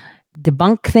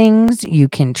debunk things. You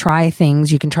can try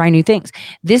things. You can try new things.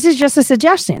 This is just a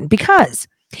suggestion because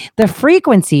the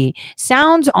frequency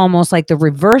sounds almost like the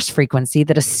reverse frequency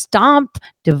that a stomp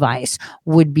device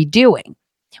would be doing,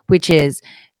 which is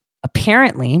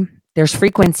apparently there's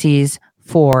frequencies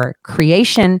for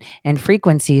creation and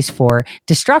frequencies for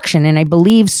destruction. And I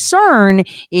believe CERN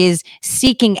is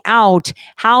seeking out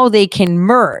how they can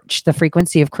merge the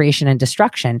frequency of creation and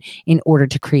destruction in order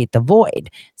to create the void.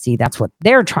 See, that's what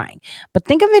they're trying. But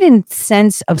think of it in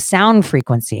sense of sound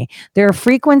frequency. There are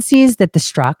frequencies that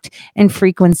destruct and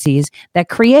frequencies that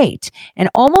create. And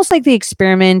almost like the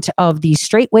experiment of these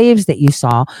straight waves that you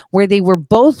saw, where they were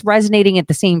both resonating at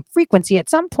the same frequency, at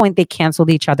some point they canceled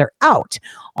each other out,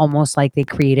 almost like they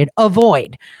created a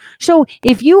void. So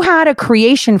if you had a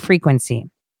creation frequency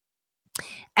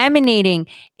emanating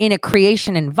in a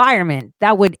creation environment,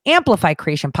 that would amplify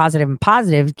creation. Positive and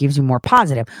positive gives you more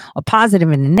positive. A positive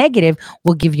and a negative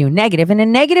will give you a negative, and a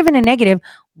negative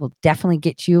will definitely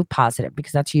get you positive,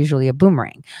 because that's usually a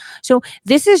boomerang. So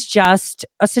this is just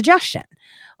a suggestion.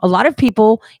 A lot of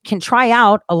people can try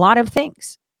out a lot of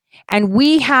things, and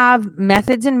we have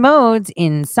methods and modes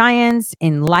in science,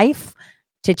 in life,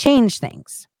 to change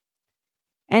things.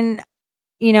 And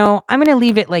I'm going to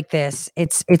leave it like this.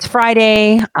 It's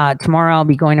Friday. Tomorrow I'll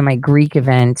be going to my Greek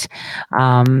event.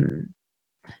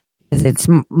 It's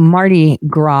Mardi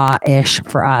Gras-ish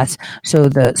for us. So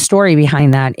the story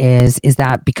behind that is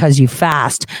that because you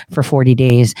fast for 40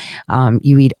 days,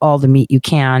 you eat all the meat you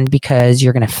can, because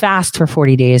you're going to fast for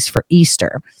 40 days for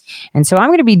Easter. And so I'm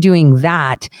going to be doing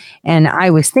that. And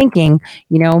I was thinking,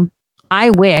 I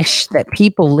wish that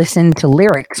people listen to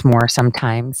lyrics more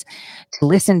sometimes, to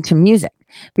listen to music,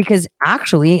 because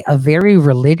actually a very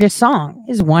religious song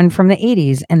is one from the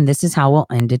 80s, and this is how we'll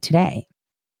end it today.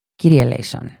 Kyrie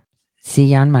eleison. See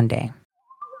you on Monday.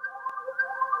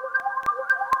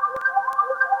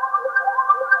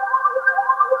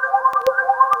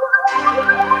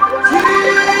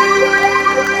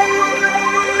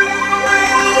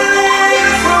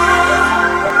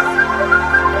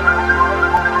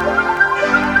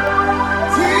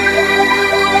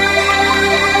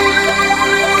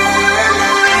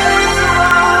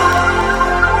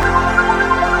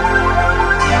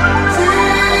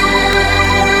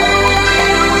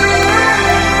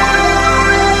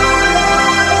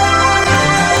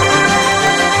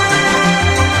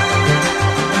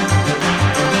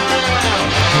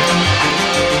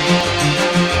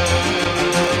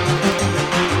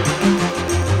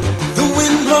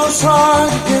 pulse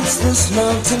hard against this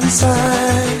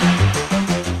mountainside,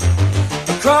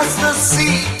 across the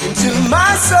sea into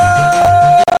my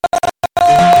soul.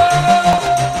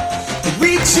 It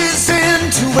reaches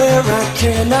into where I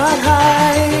cannot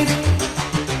hide,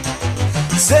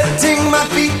 setting my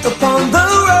feet upon the